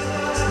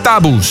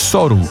 Tabu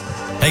Soru.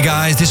 Hey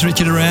guys, this is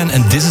Richard Durand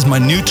and this is my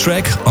new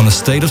track on A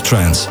State of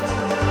Trance.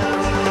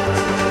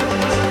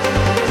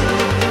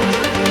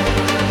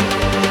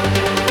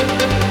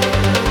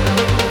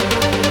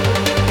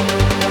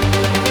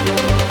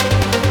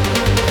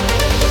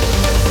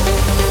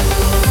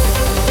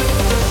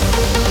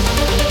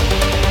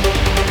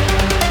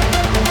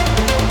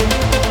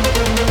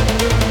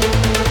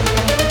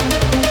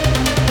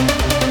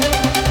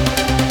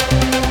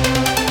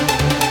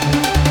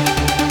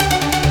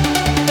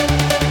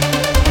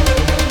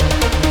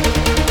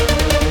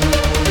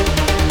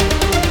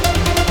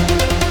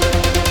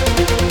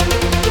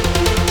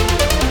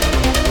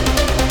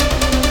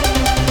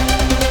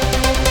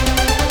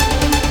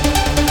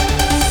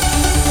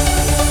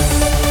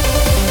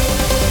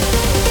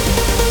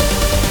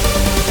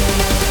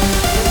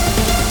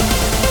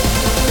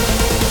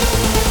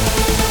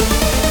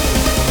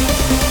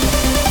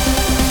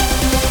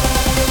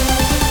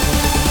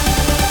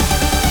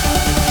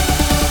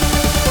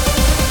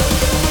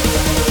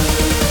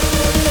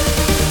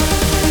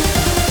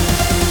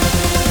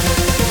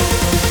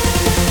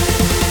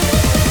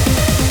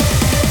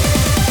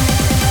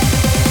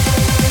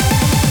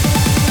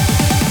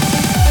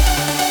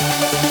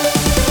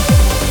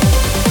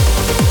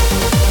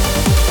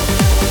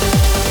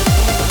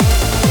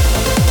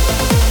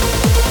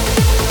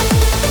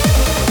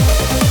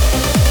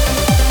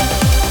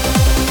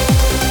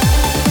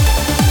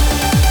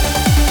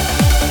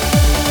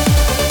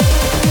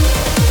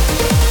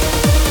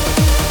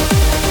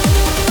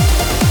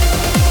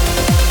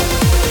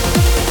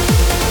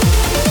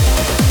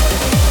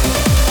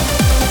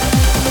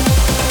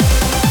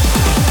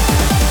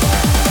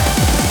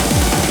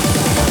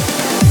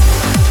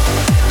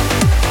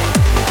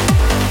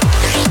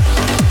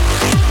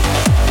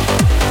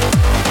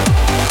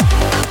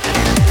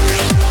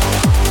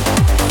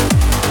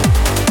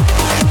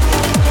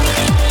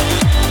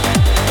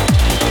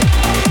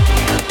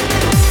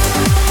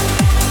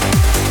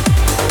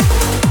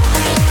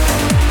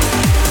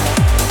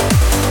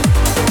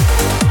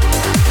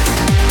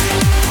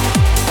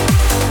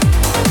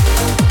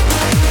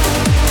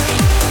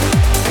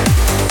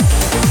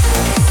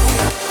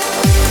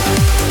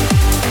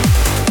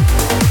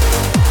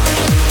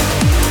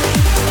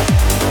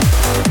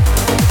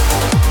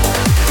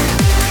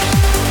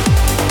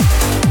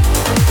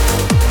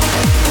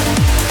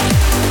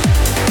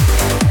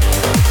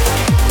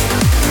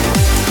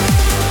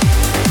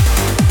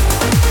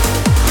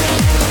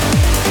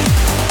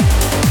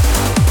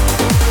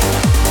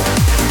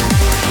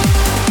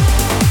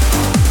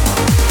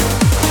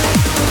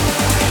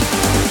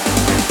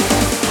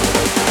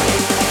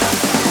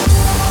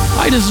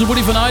 This is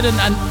Woody Van Eyden,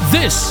 and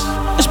this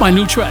is my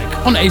new track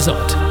on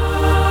Azot.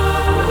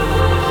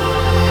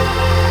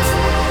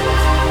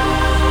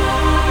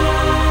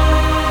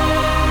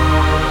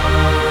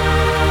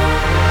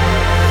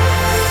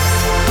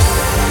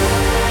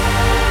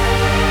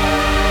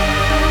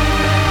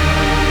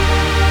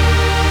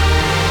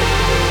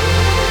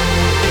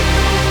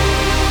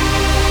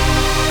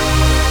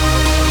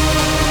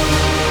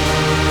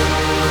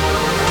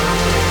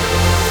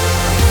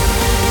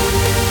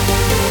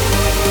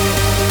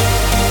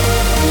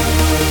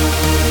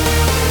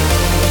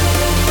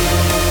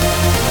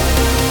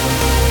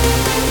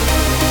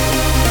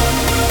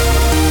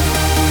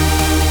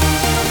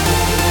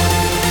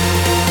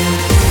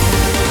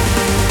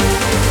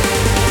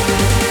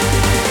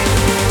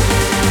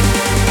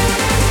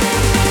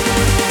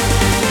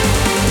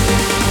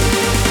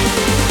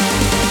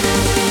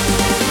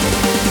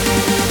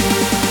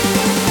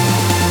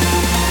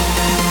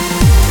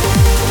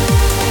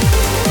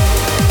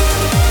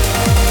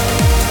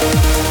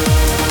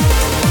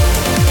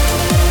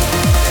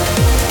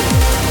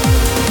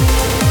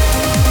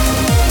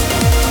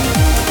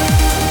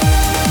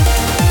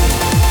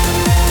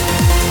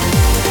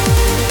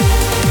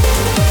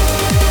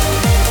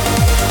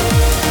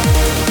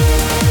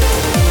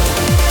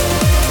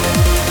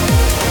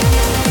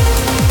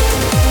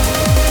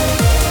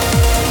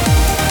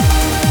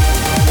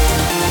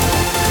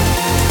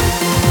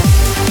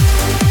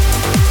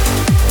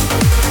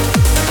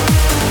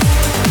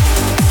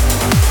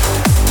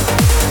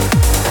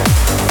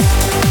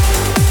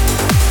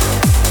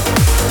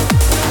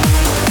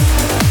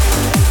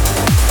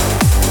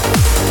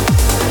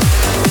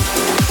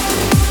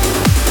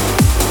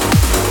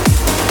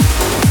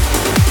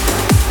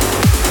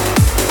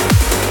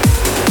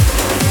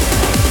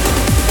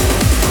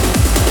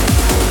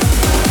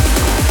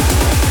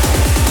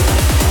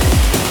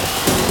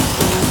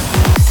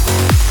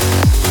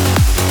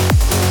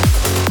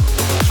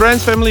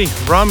 Trance family,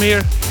 Ram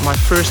here. My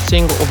first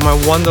single of my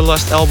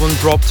Wanderlust album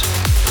dropped.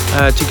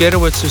 Together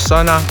with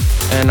Susanna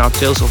and our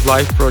Tales of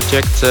Life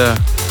project,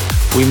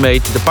 we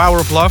made The Power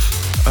of Love,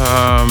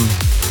 a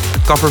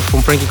cover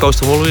from Frankie Goes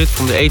to Hollywood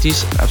from the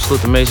 80s.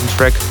 Absolute amazing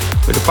track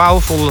with a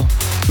powerful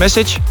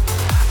message.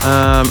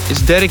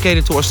 It's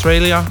dedicated to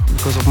Australia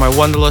because of my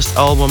Wanderlust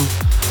album.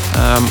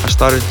 I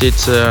started it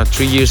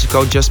 3 years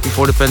ago, just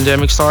before the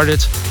pandemic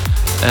started.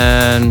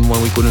 And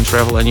when we couldn't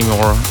travel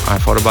anymore, I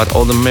thought about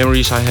all the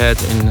memories I had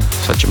in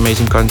such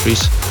amazing countries.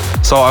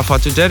 So I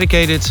thought to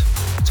dedicate it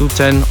to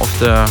 10 of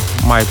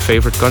my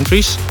favorite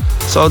countries.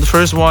 So the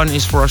first one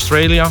is for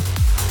Australia.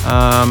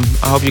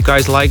 I hope you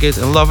guys like it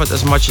and love it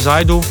as much as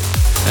I do.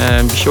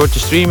 And be sure to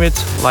stream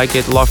it, like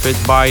it, love it,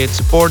 buy it,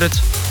 support it.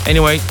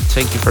 Anyway,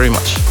 thank you very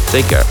much.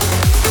 Take care.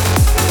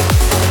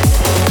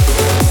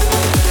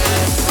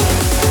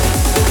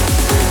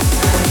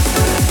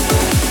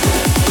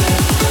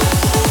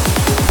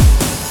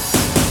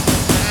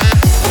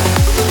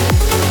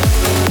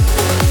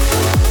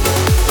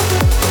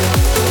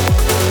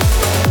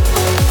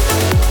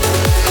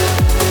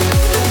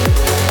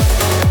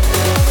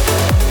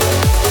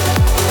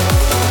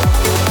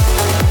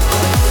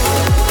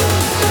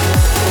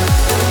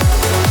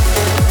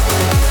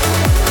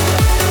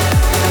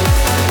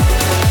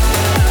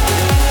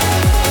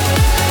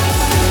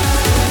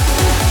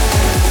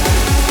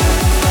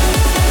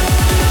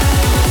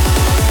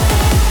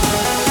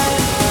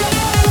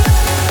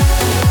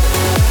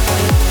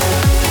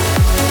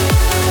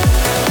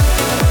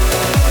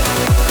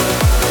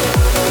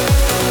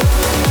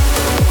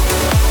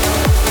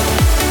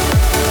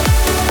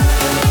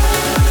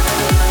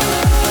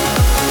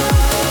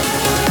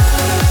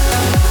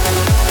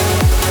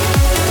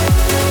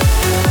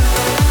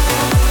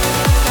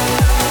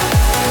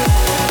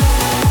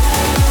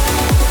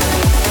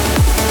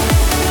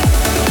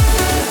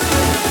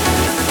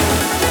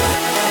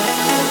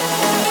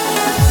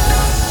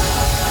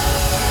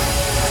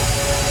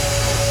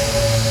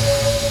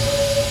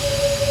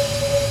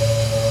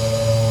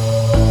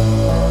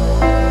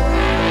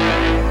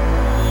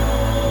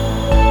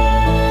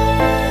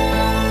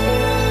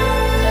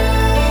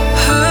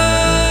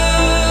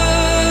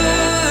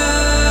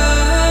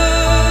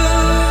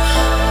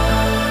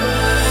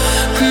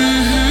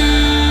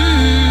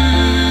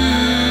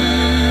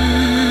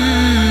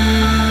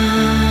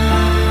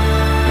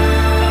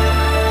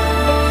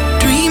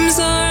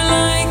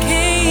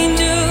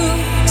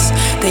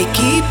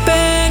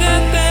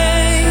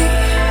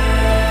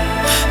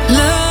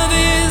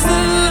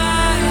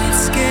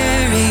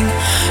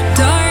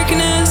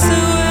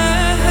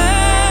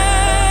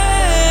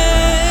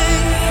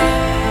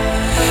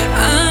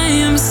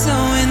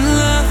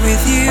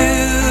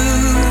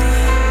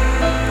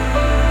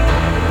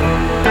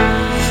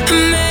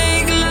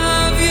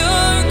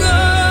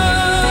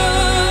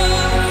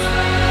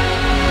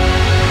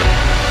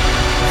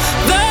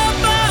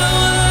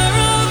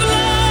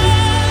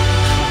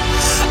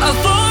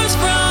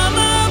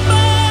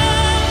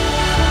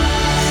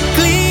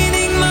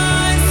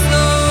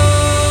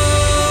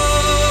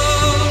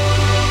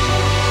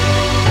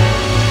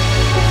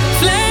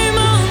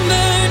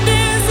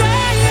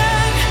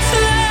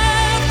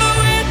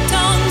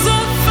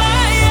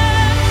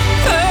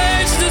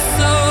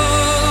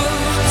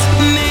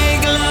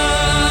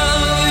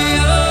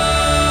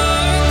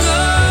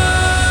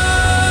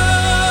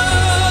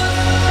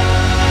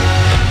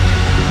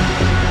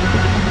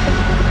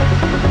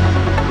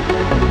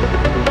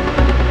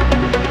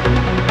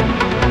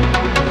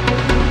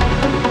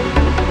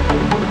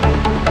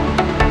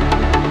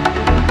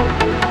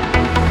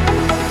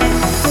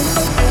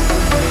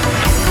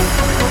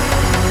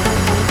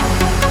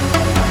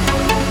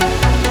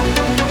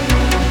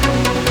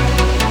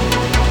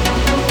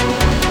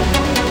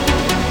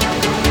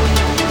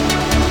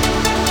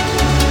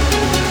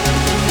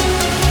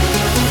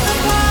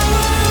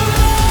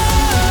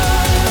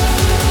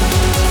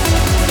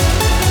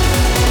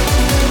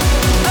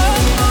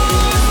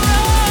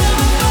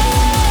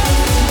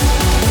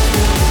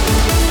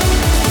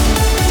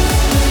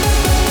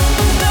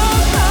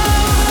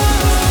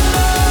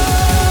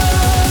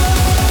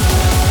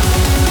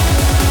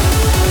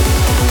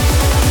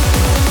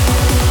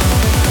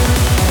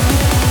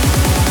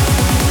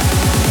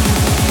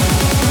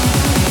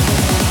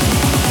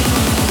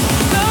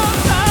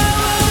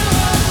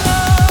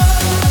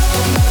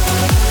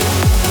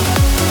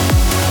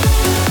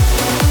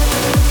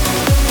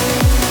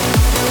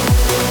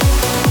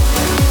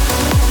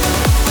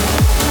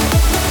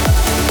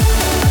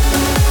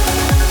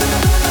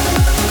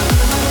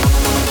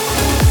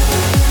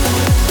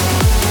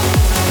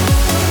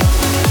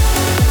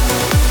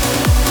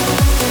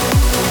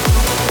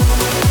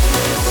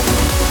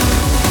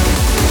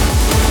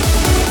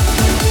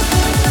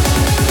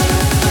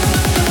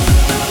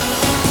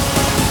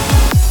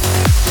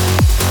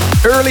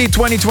 Early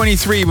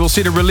 2023, we'll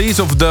see the release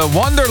of the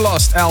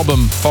Wanderlust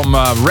album from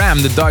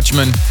Ram, the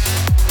Dutchman.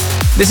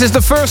 This is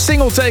the first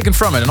single taken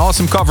from it, an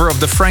awesome cover of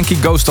the Frankie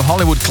Goes to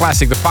Hollywood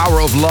classic, The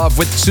Power of Love,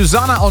 with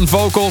Susanna on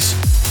vocals.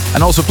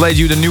 And also played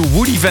you the new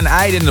Woody Van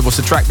Eyden, that was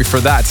the track before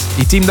that.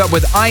 He teamed up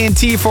with INT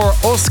for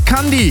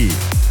Oskandi.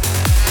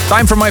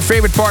 Time for my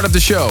favorite part of the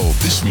show.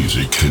 This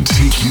music can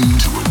take you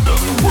to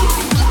another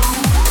world.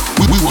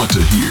 We want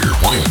to hear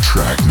why a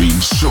track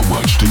means so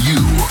much to you.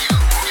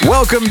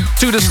 Welcome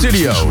to the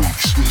studio.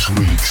 This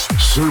week's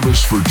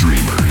Service for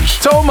Dreamers.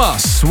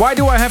 Thomas, why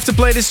do I have to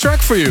play this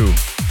track for you?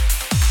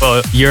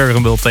 Well,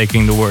 Jurgen will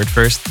taking the word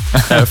first.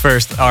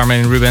 First, Armin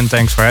and Ruben,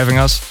 thanks for having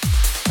us.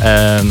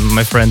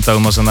 My friend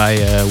Thomas and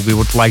I, we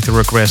would like to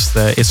request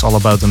It's All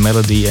About the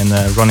Melody and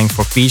Running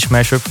for Peace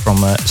mashup from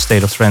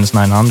State of Trance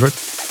 900.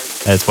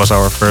 It was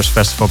our first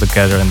festival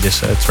together, and this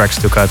track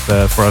stood out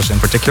for us in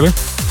particular.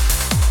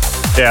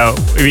 Yeah,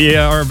 we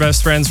are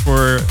best friends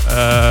for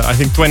I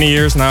think 20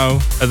 years now,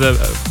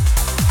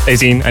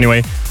 18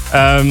 anyway.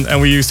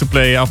 And we used to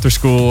play after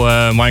school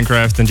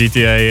Minecraft and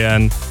GTA,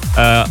 and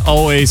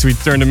always we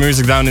turn the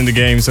music down in the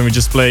games and we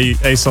just play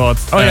ASOT.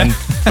 Oh, and yeah.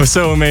 It was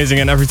so amazing.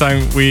 And every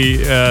time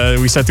we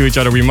said to each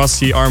other, we must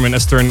see Armin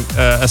as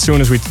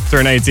soon as we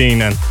turn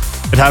 18. And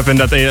it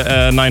happened at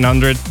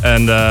 900,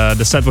 and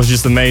the set was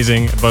just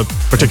amazing. But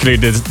particularly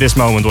this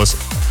moment was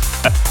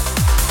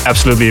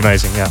absolutely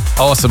amazing. Yeah.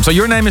 Awesome. So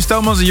your name is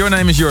Thomas and your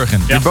name is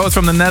Jurgen. Yeah. You're both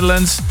from the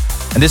Netherlands,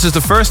 and this is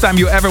the first time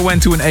you ever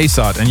went to an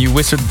ASOT and you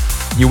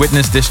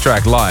witnessed this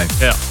track live.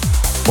 Yeah.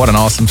 What an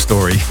awesome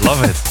story.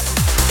 Love it.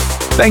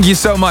 Thank you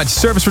so much.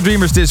 Service for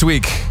Dreamers this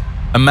week,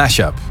 a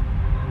mashup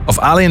of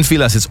Ali and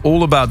Vilas, It's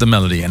All About the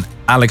Melody, and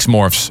Alex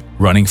Morph's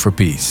Running for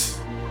Peace.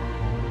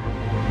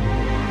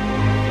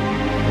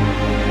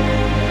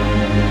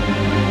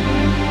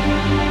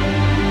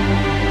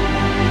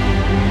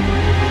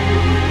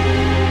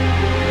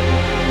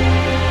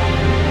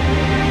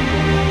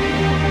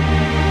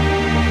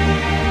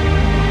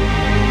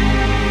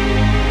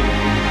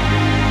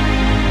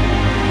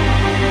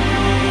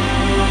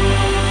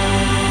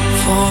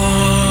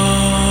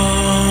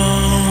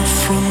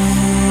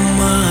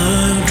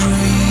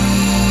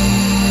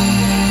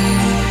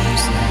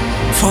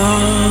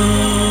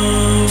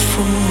 Far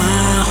from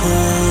my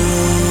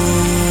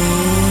home,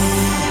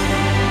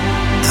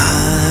 I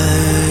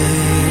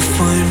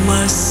find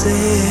myself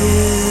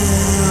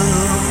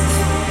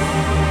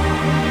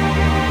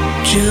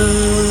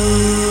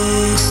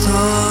just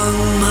on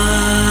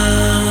my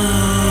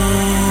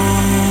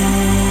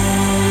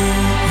own.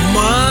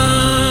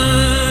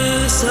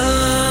 My solitude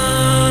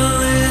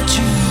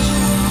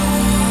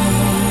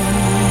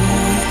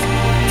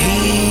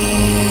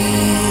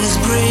is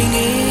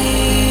bringing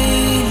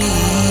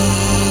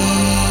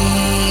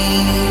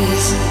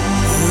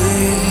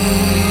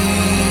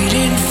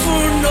waiting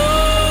for no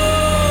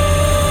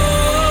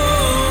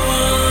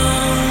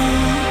one,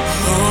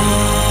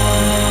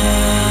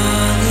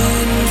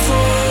 longing for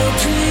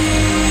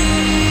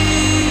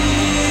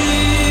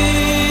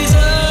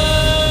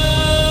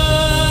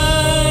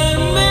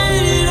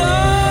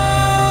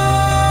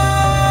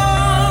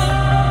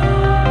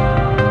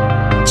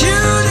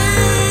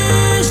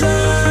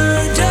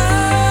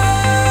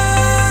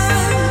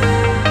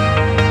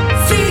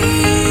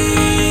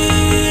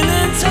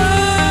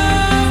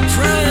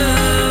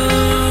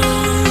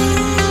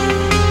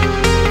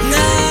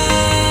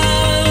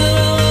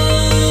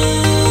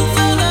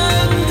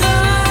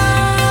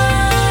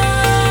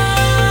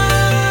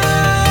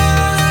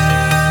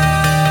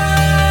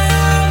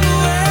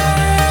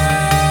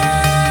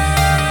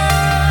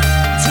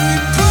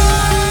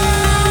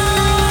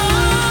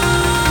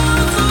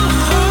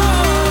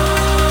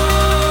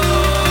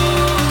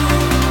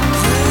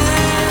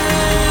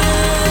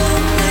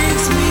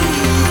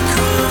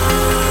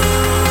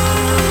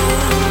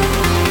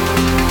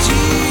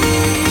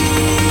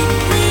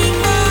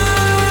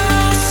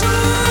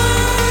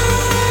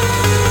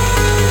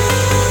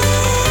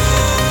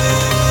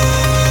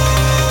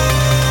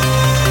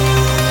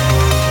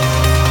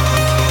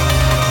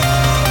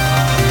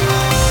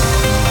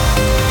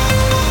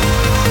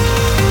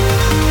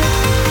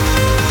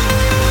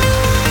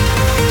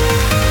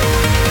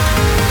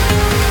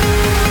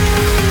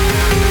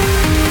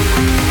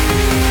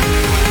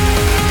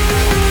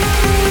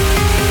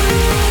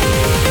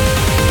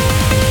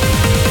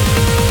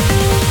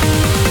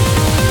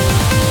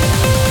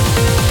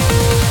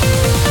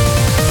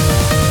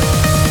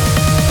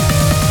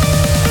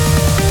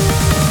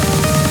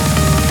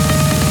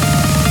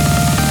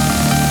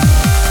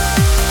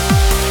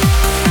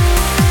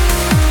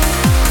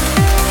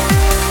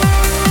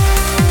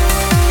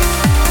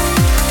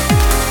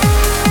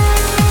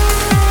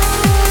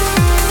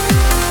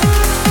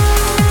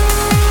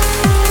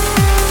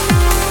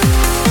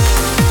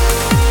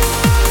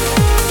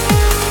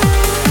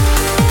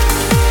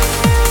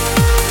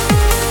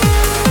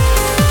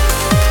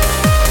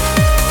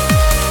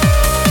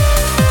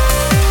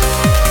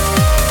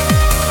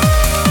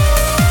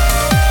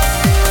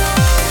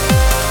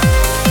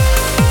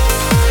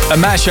A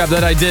mashup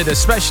that I did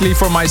especially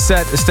for my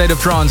set State of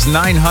Trance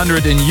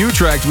 900 in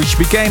Utrecht, which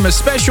became a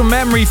special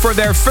memory for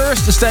their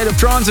first State of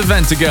Trance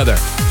event together,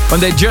 when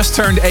they just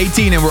turned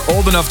 18 and were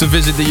old enough to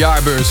visit the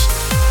Jaarbeurs.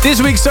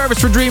 This week's Service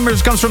for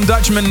Dreamers comes from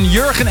Dutchmen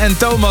Jurgen and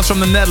Thomas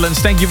from the Netherlands.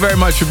 Thank you very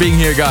much for being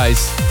here,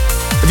 guys.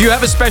 If you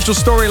have a special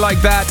story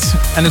like that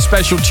and a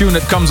special tune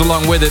that comes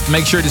along with it,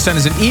 make sure to send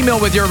us an email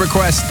with your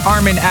request,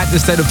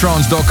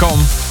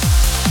 armin@thestateoftrance.com.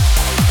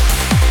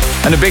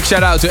 And a big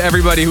shout out to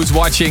everybody who's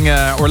watching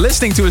or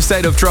listening to A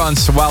State of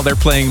Trance while they're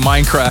playing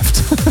Minecraft.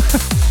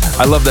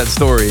 I love that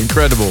story.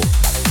 Incredible.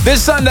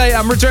 This Sunday,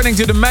 I'm returning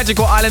to the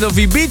magical island of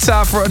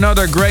Ibiza for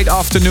another great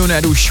afternoon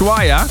at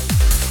Ushuaia.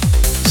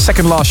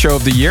 Second last show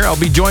of the year. I'll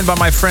be joined by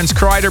my friends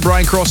Kreider,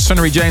 Brian Cross,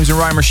 Sunnery James, and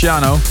Ryan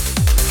Marciano.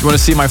 If you want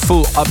to see my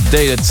full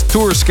updated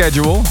tour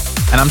schedule,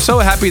 and I'm so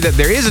happy that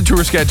there is a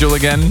tour schedule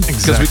again,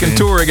 because we can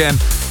tour again.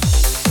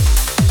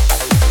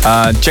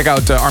 Check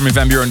out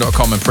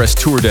arminvanburen.com and press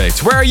tour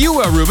dates. Where are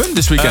you, Ruben,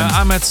 this weekend?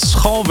 I'm at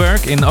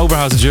Schalberg in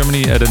Oberhausen,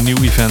 Germany at a new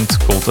event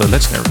called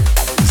Legendary.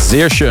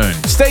 Zeer schön.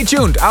 Stay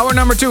tuned. Hour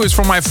number 2 is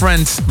from my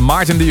friend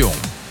Maarten de Jong.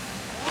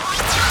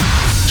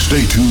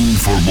 Stay tuned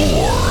for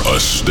more A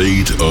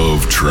State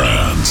of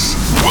Trance.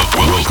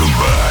 Welcome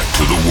back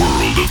to the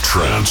world of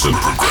trance and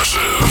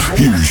progressive.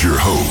 Here's your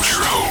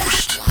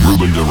host,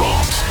 Ruben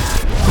Durant.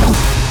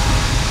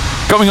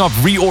 Coming up,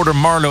 Reorder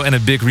Marlow and a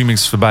big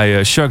remix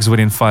by Shugs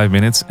within 5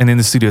 minutes. And in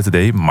the studio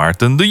today,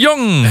 Maarten de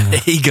Jong.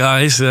 Hey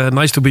guys,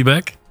 nice to be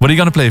back. What are you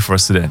going to play for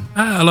us today?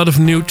 A lot of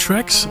new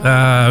tracks,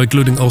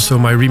 including also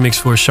my remix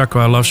for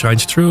Chakra Love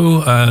Shines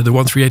Through, the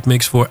 138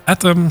 mix for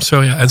Atom,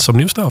 so yeah, and some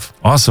new stuff.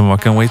 Awesome, I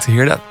can't wait to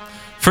hear that.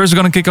 First,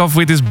 we're going to kick off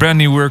with this brand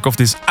new work of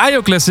this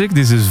IO classic.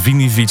 This is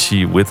Vini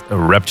Vici with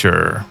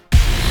Rapture.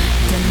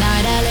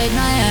 Tonight I laid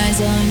my eyes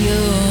on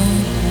you,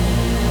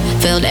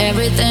 felt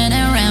everything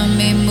around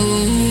me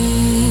move.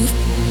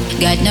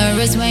 Got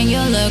nervous when you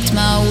looked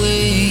my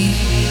way,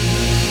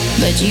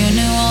 but you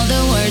knew all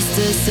the words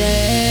to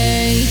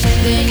say.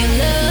 Then your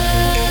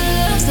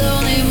love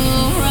slowly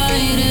moved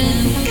right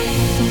in.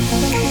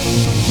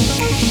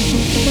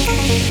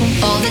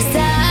 All this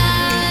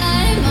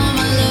time, oh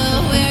my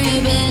love, where you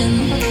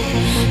been?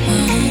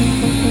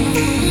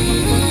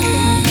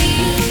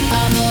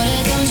 I'm on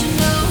it, don't you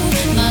know?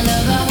 My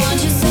love, I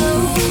want you so.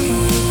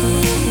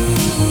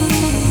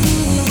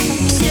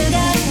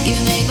 Sugar, you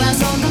make my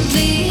soul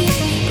complete.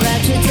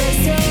 Rapture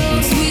tastes so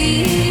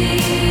sweet.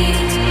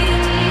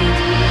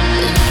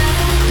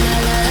 La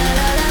la la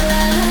la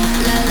la la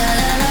la la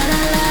la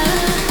la.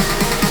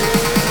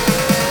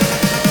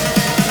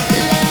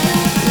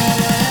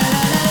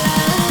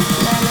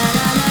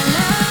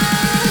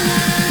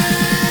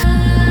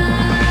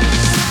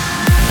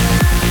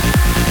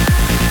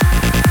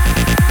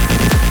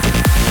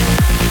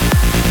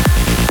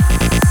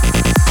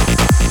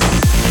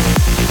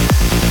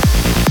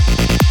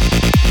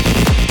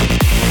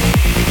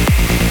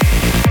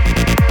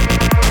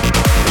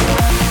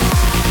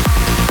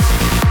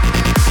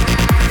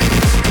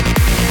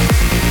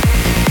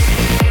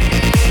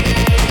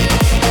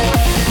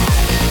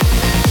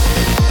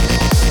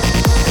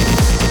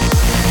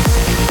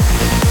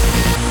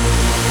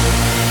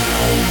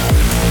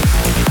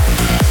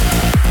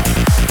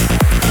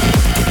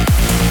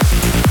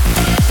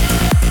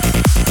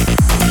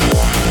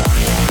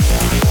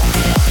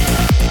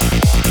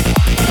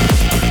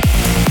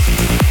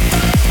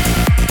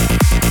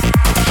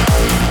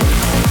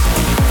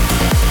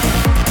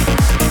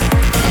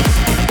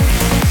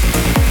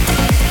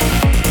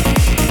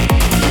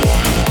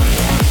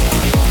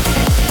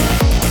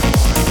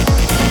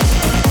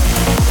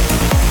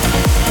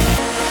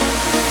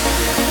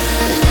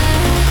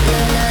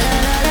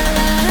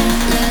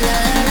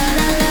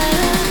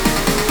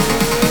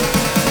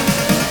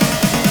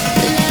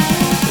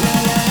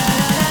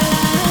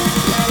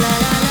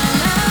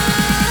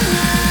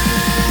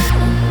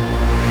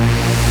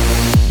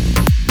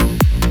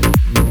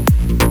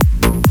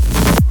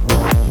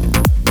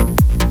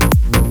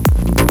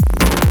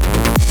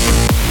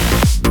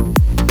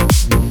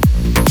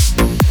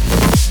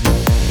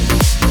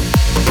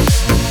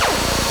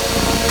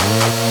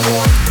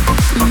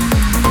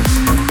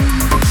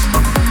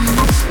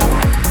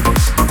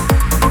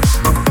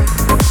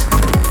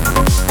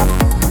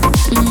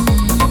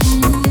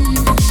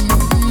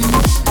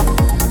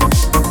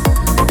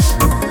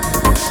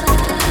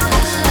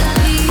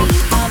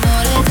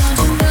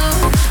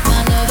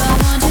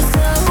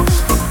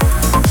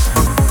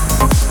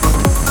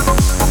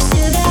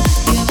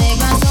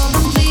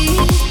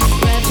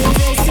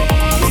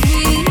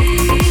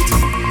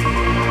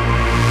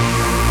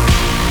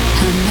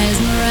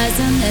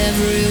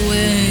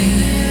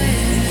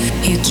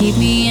 keep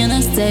me in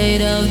a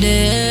state of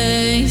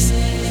daze.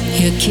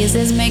 Your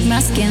kisses make my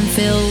skin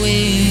feel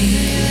weak.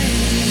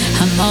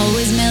 I'm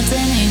always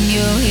melting in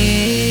your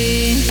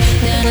heat.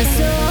 Then I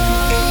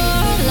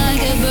soar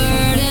like a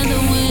bird in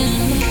the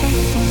wind.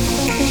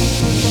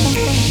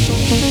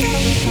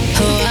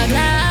 Oh, I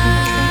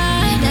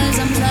glide as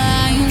I'm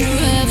flying through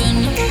heaven.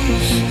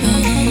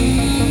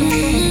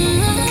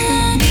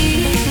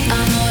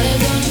 Amore,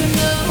 don't you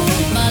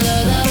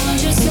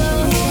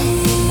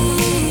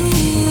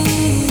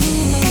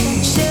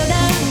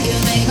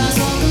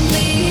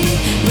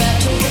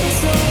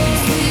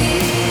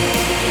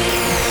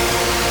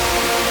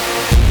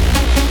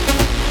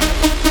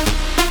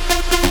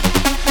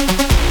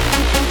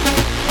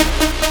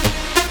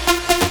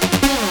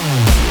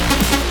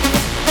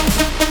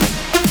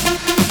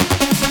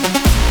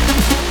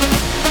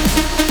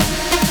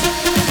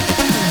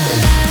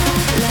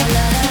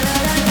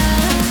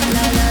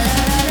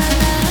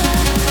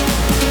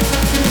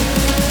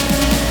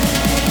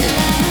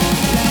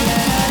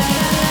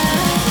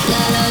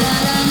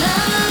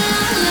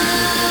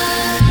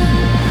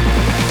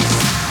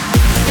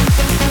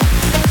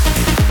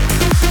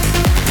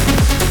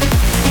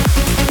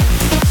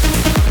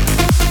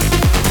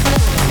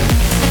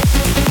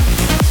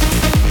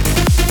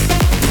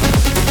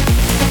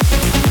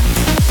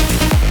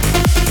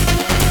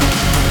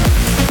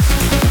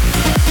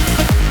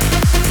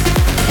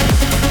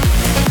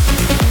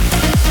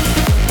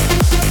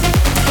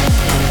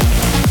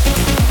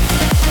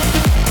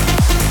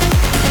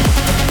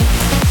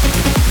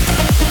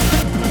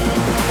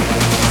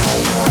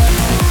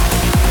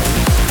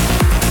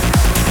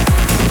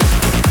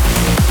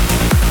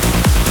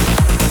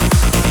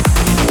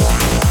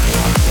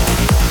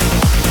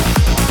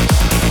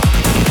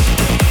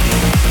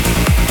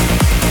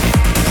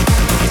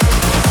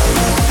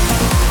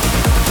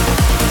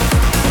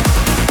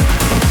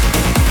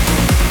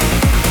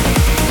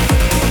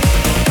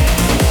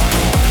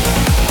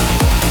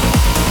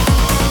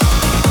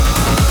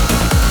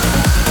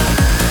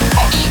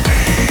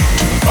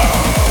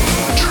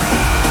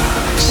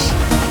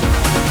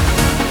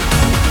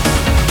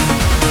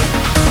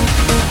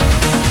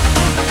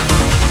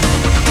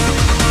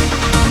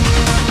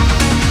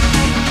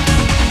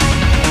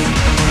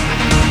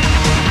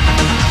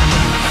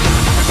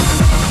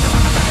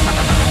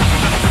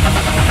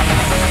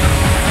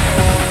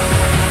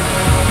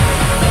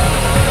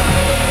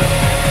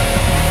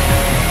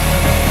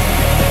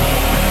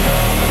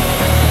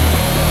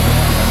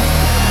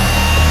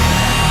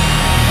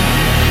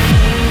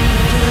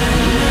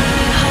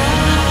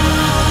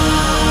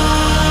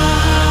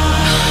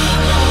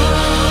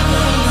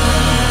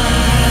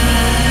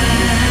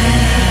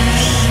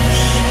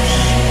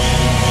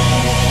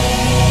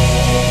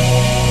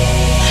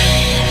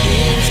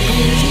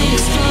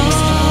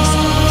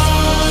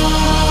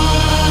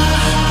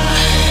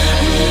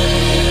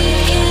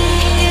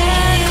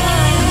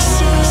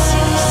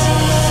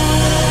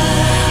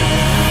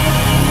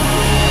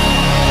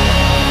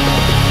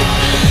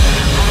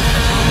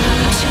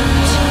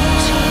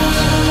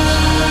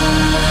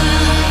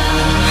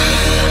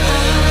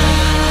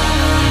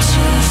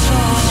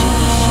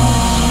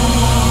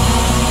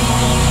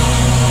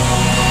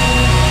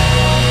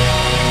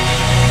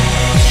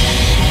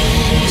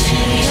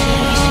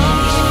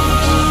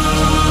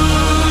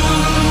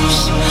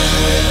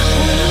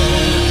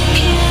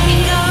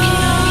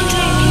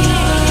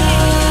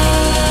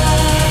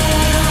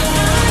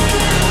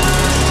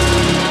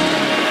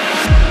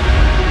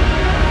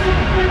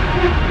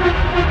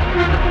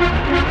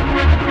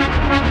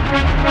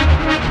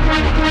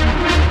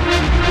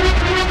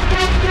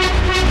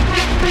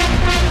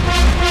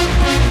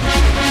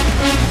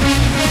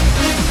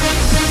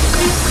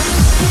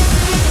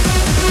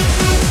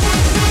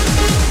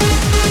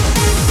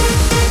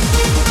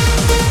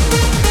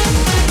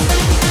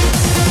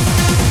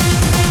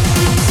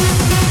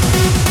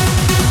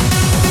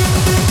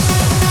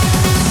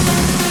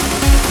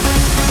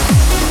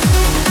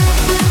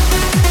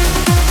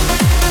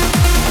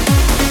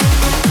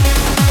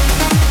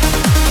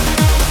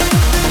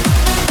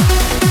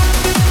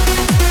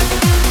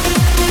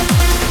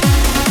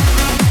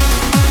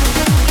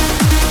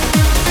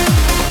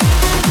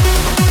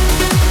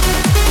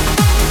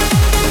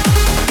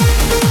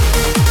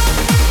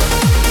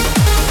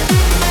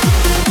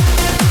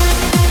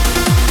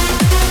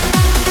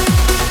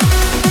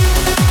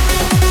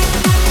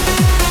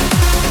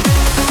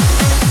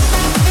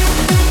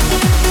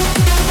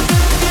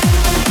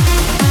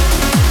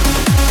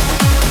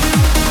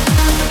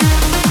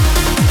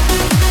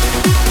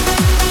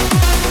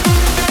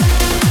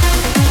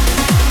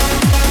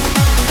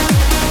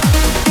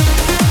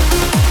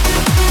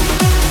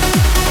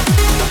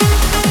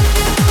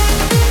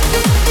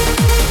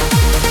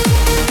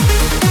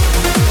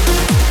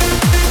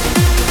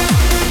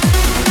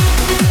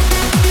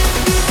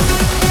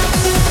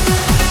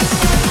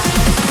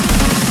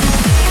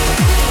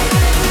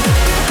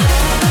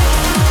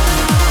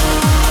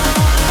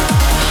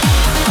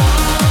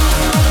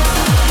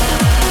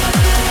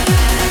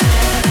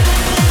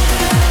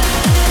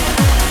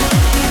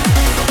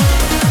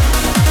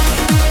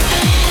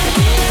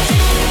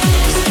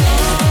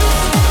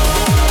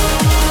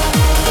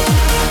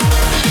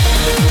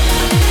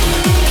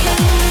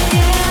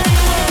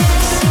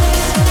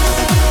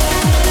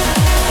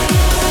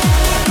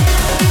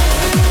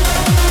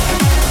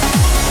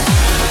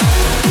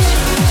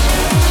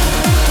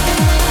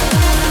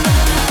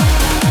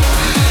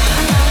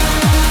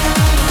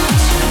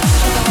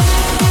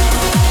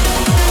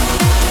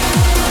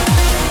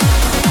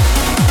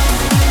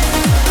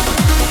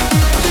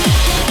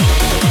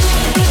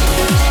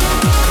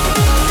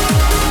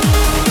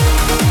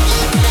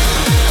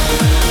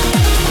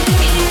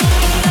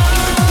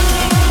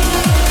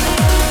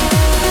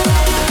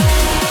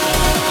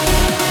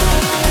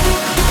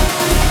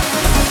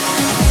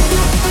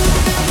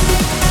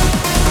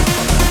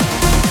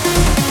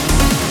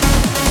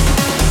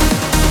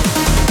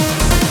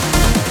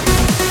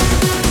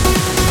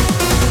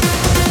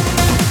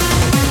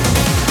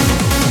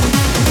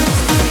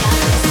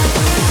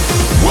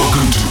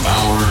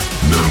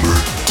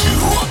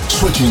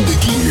Taking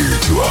the gear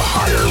to a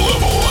higher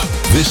level.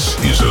 This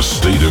is a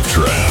state of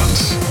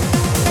trance.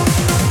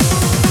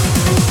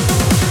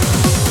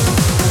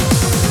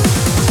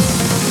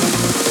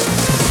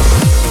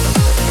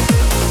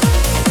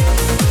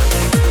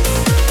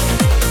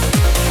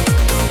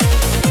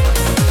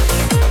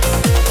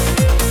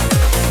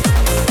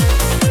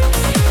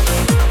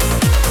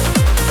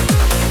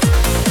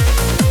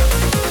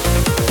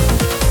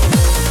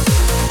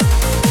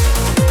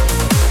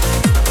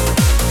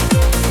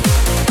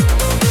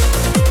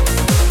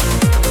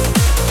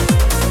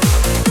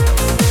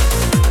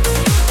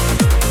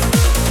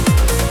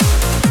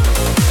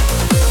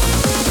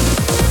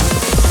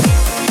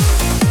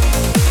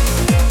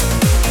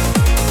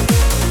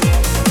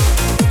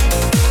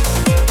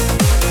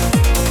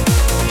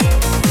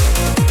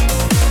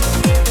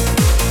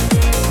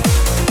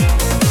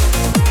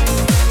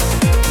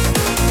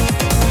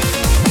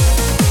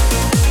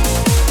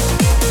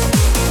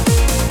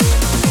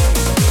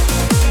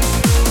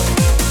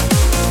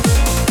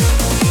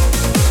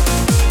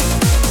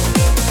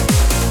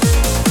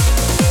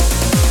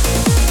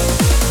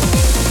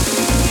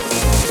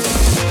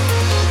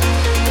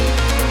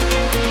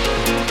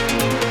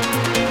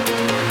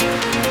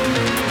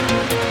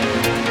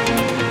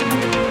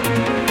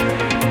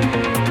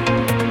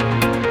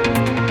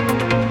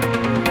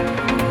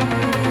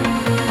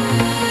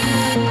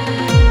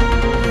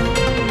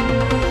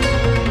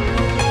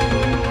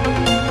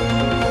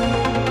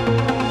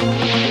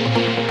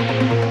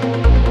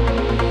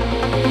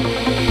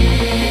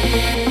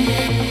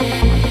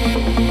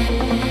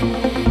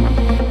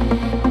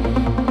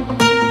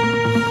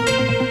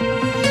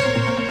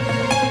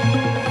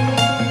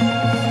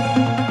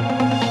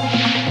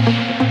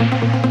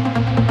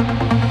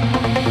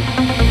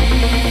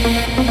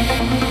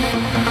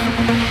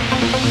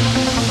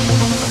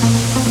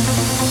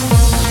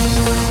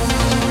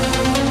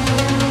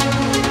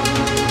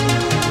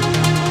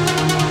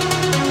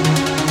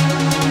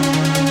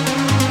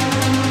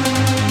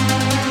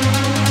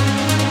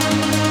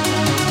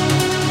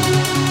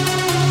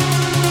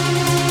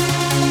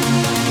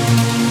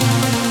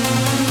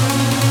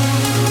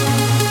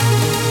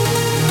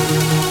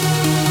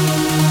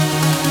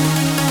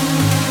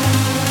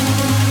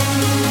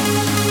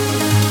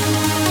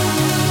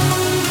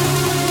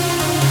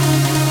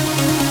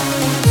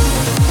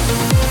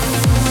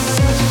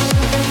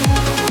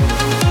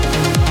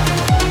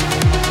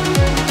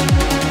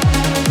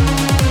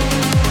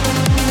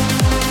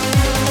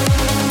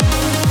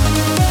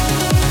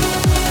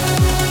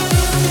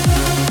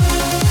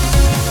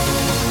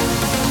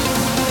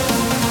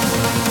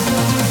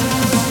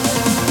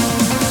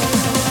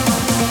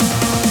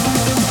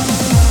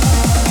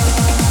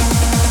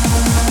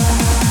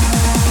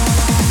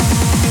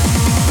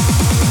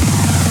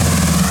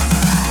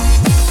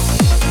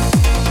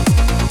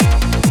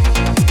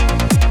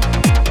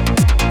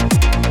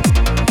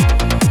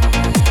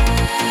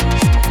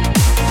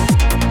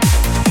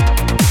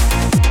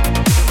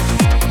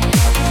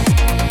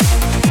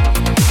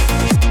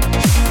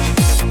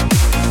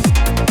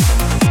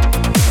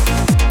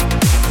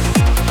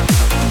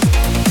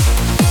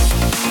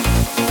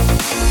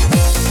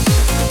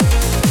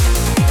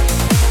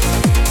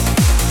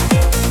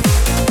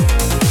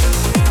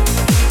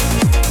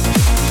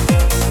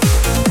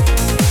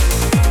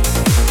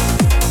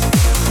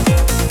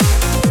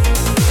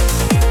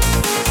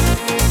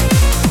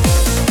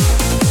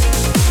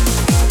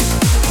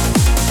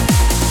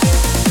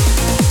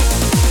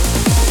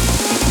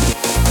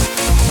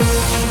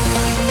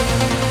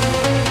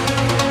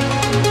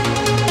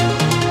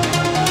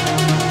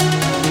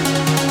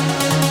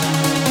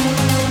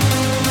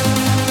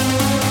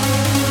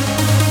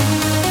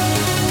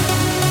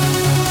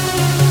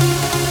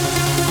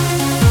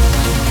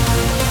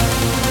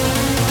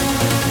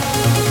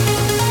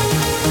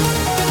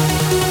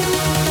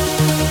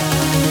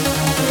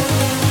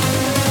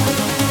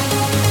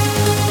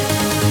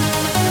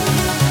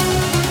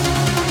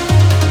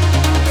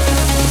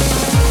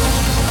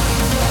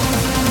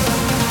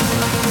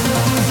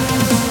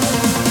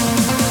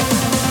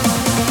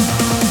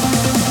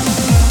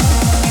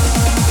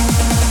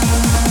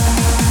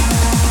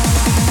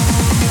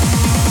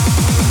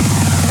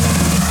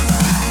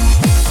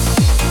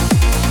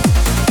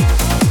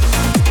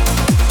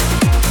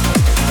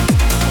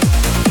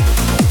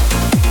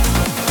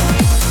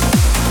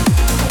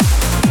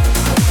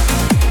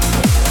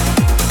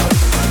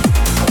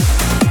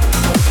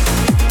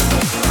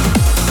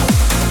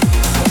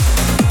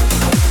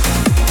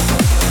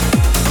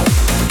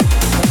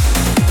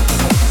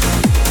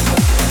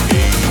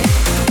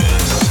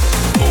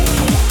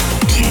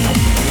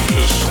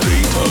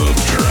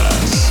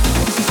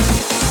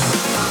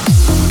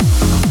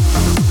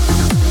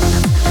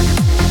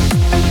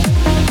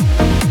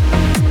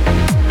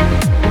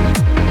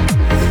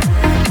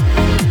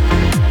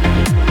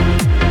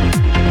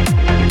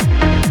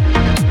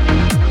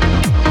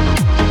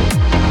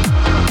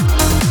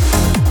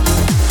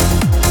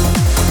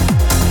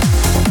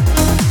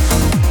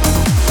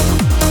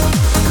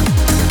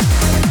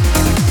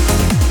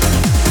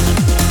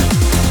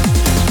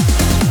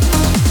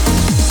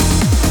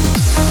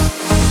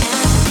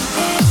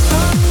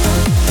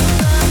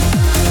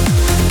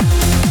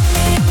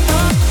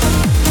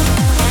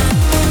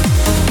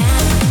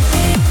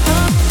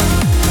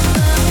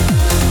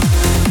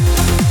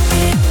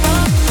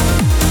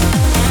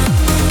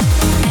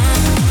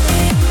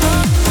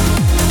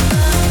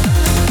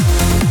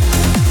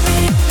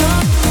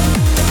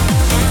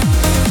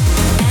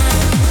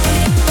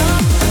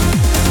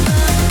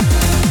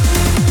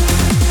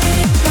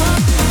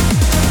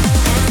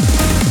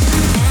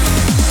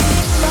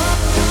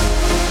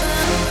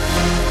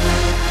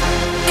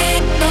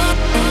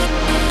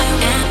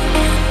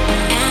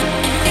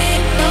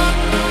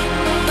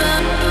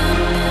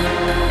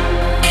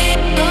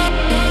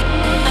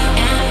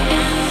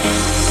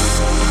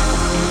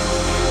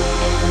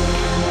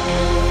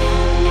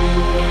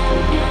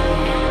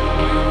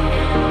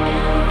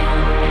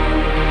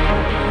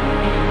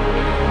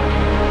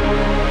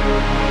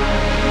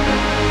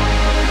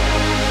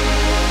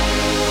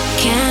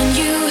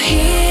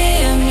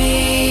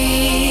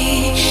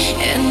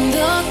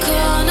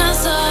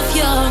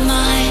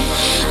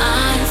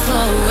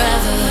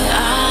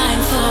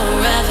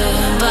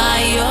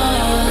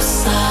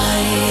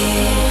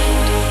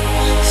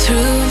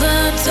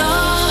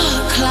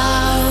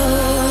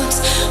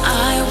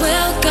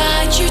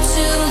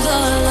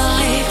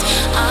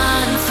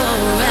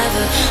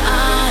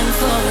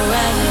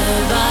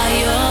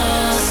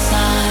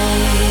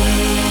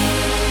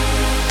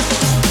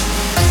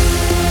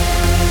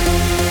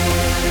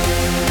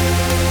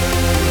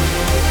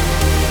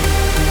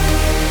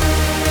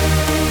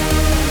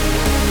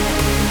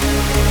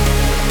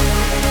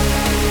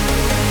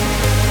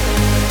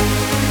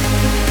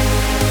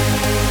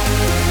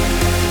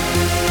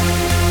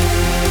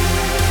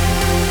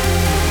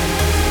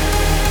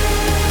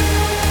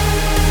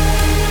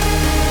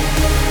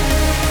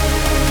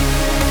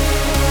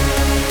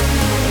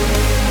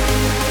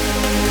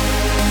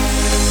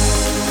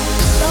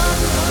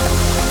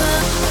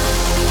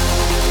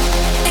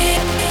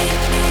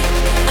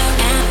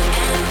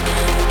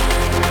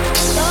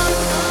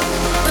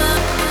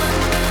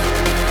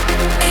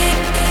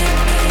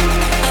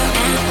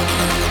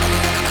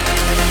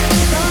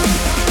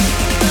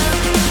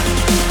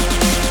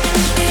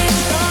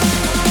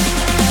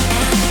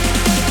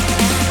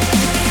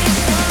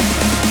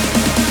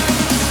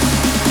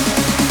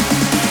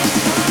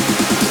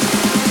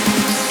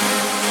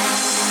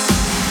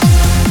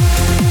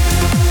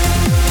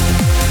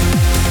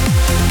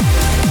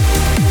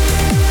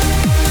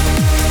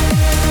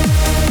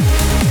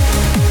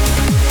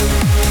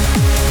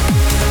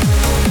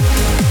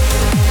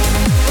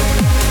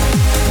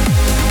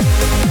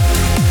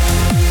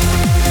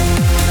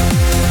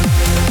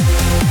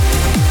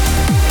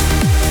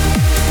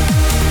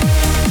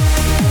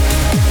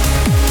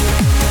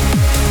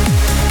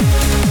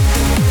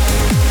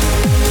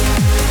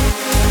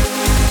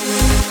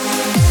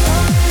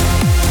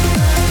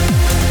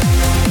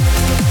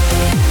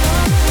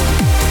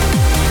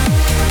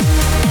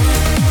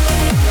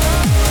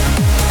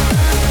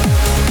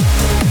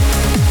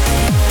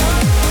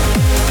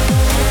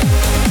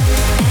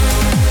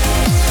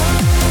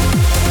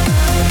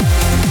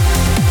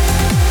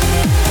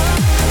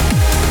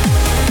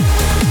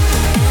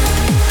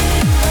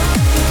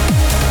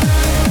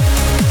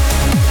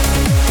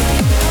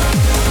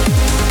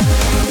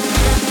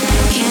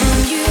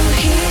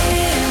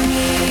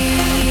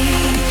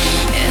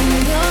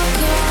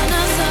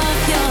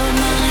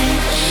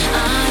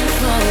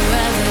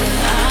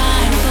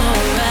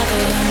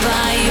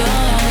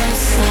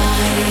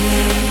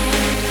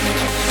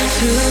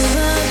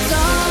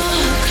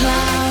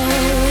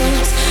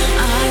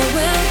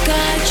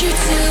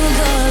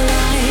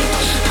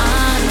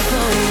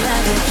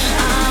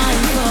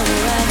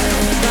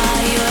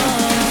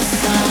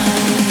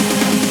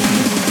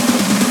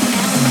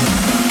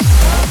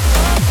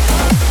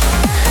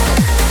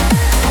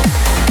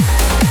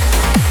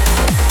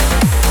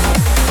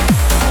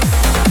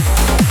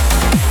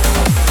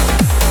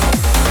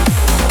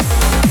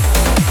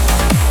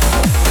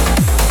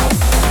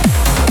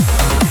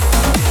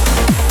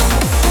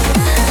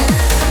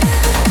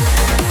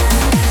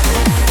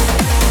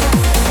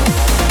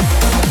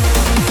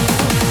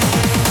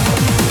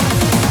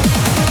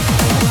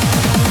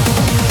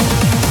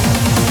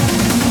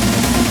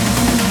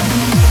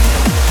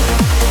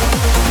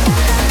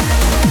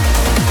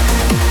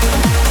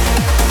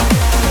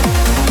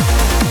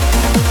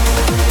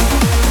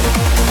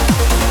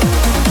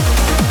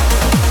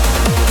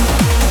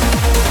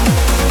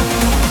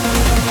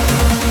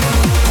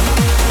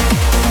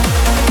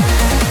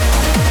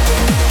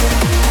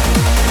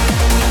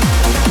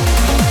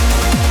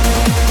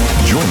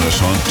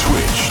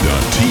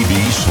 twitch.tv/ASOT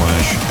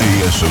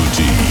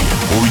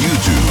or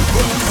YouTube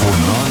for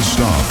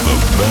non-stop the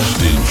best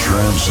in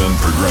trance and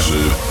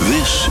progressive.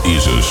 This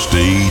is a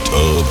state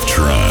of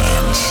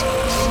trance.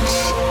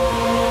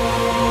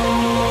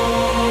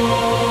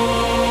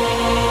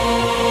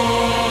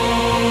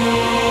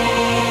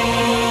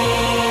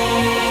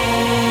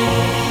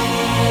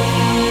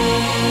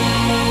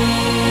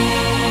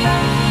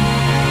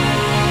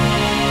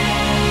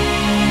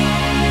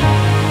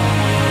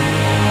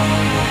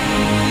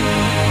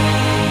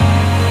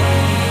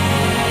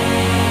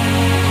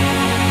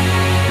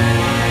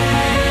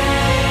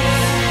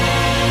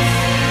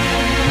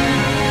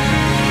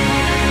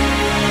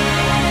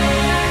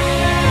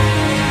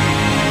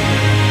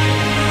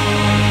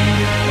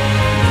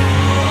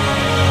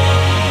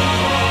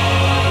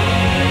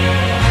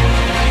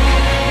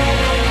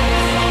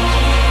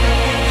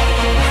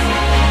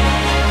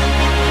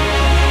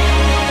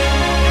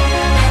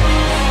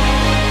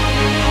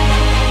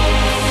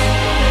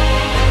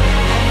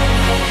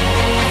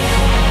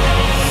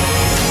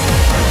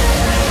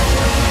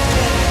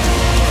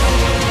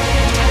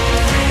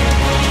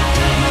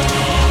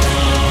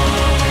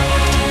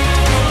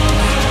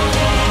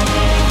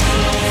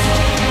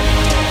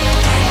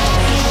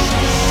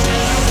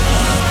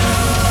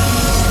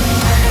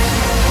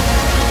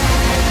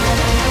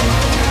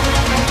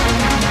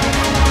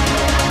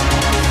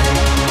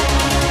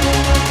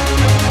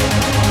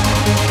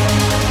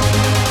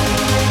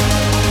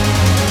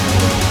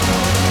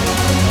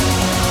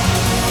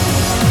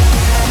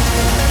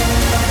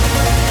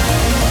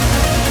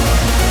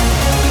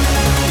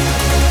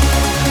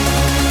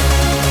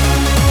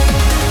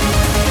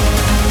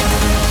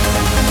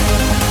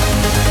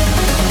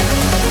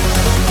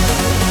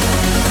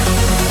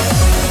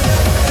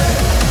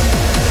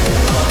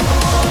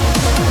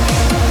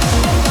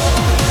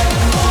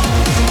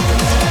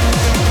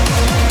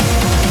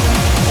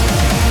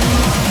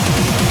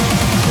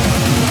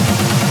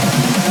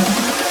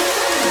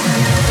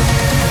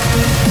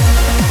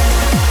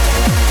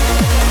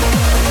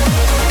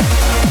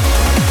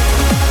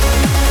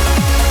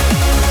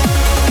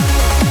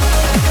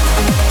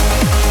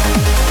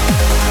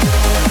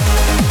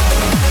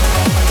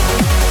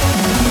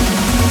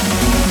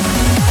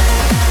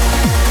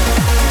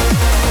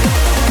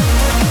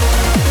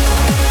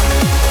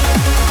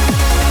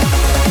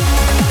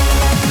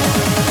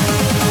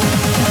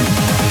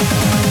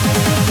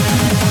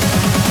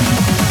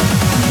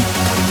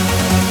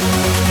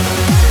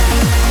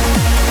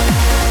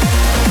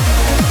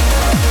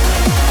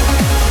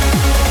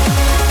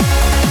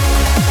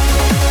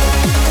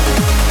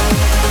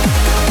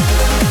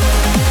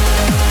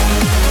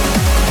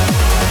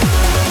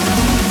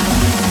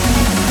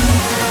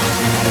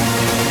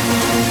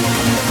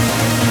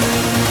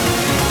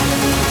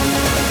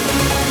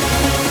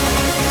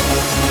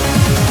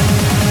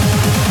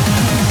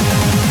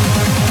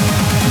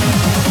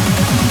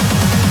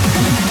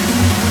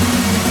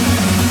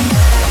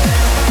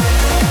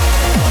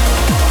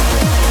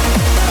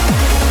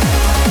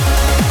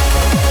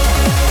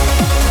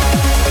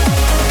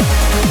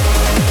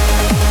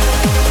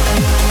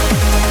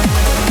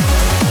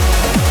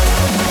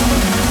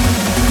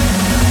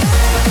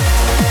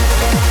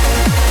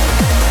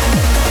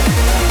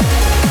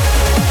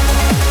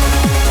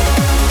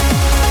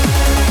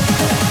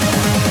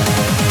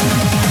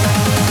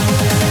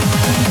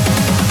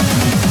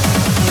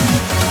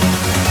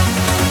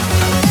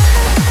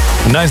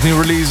 Nice new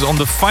release on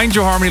the Find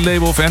Your Harmony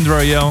label of Andrew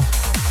Rayel.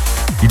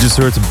 You just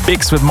heard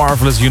Bix with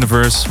Marvelous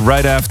Universe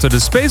right after the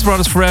Space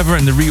Brothers Forever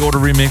and the Reorder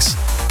remix,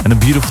 and a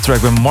beautiful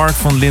track by Mark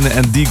van Linden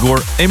and Digor,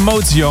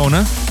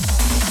 Emotione.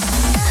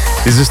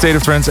 This is State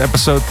of Trance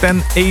episode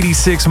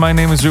 1086. My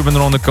name is Ruben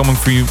Ronde, coming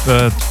to you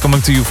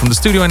from the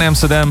studio in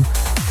Amsterdam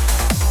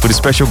with a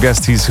special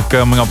guest. He's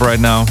coming up right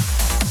now.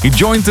 He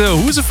joined the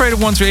Who's Afraid of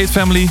 138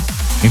 family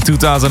in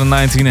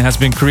 2019 and has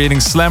been creating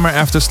slammer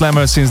after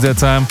slammer since that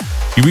time.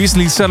 He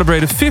recently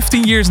celebrated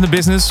 15 years in the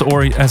business,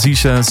 or as he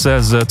says,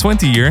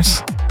 20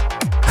 years.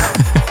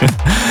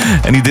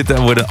 And he did that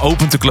with an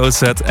open to close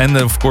set and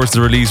of course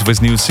the release of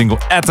his new single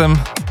Atom.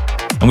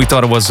 And we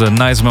thought it was a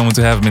nice moment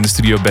to have him in the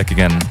studio back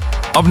again.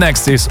 Up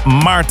next is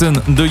Maarten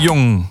de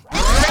Jong.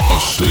 A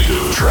State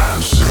of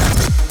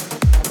Trance.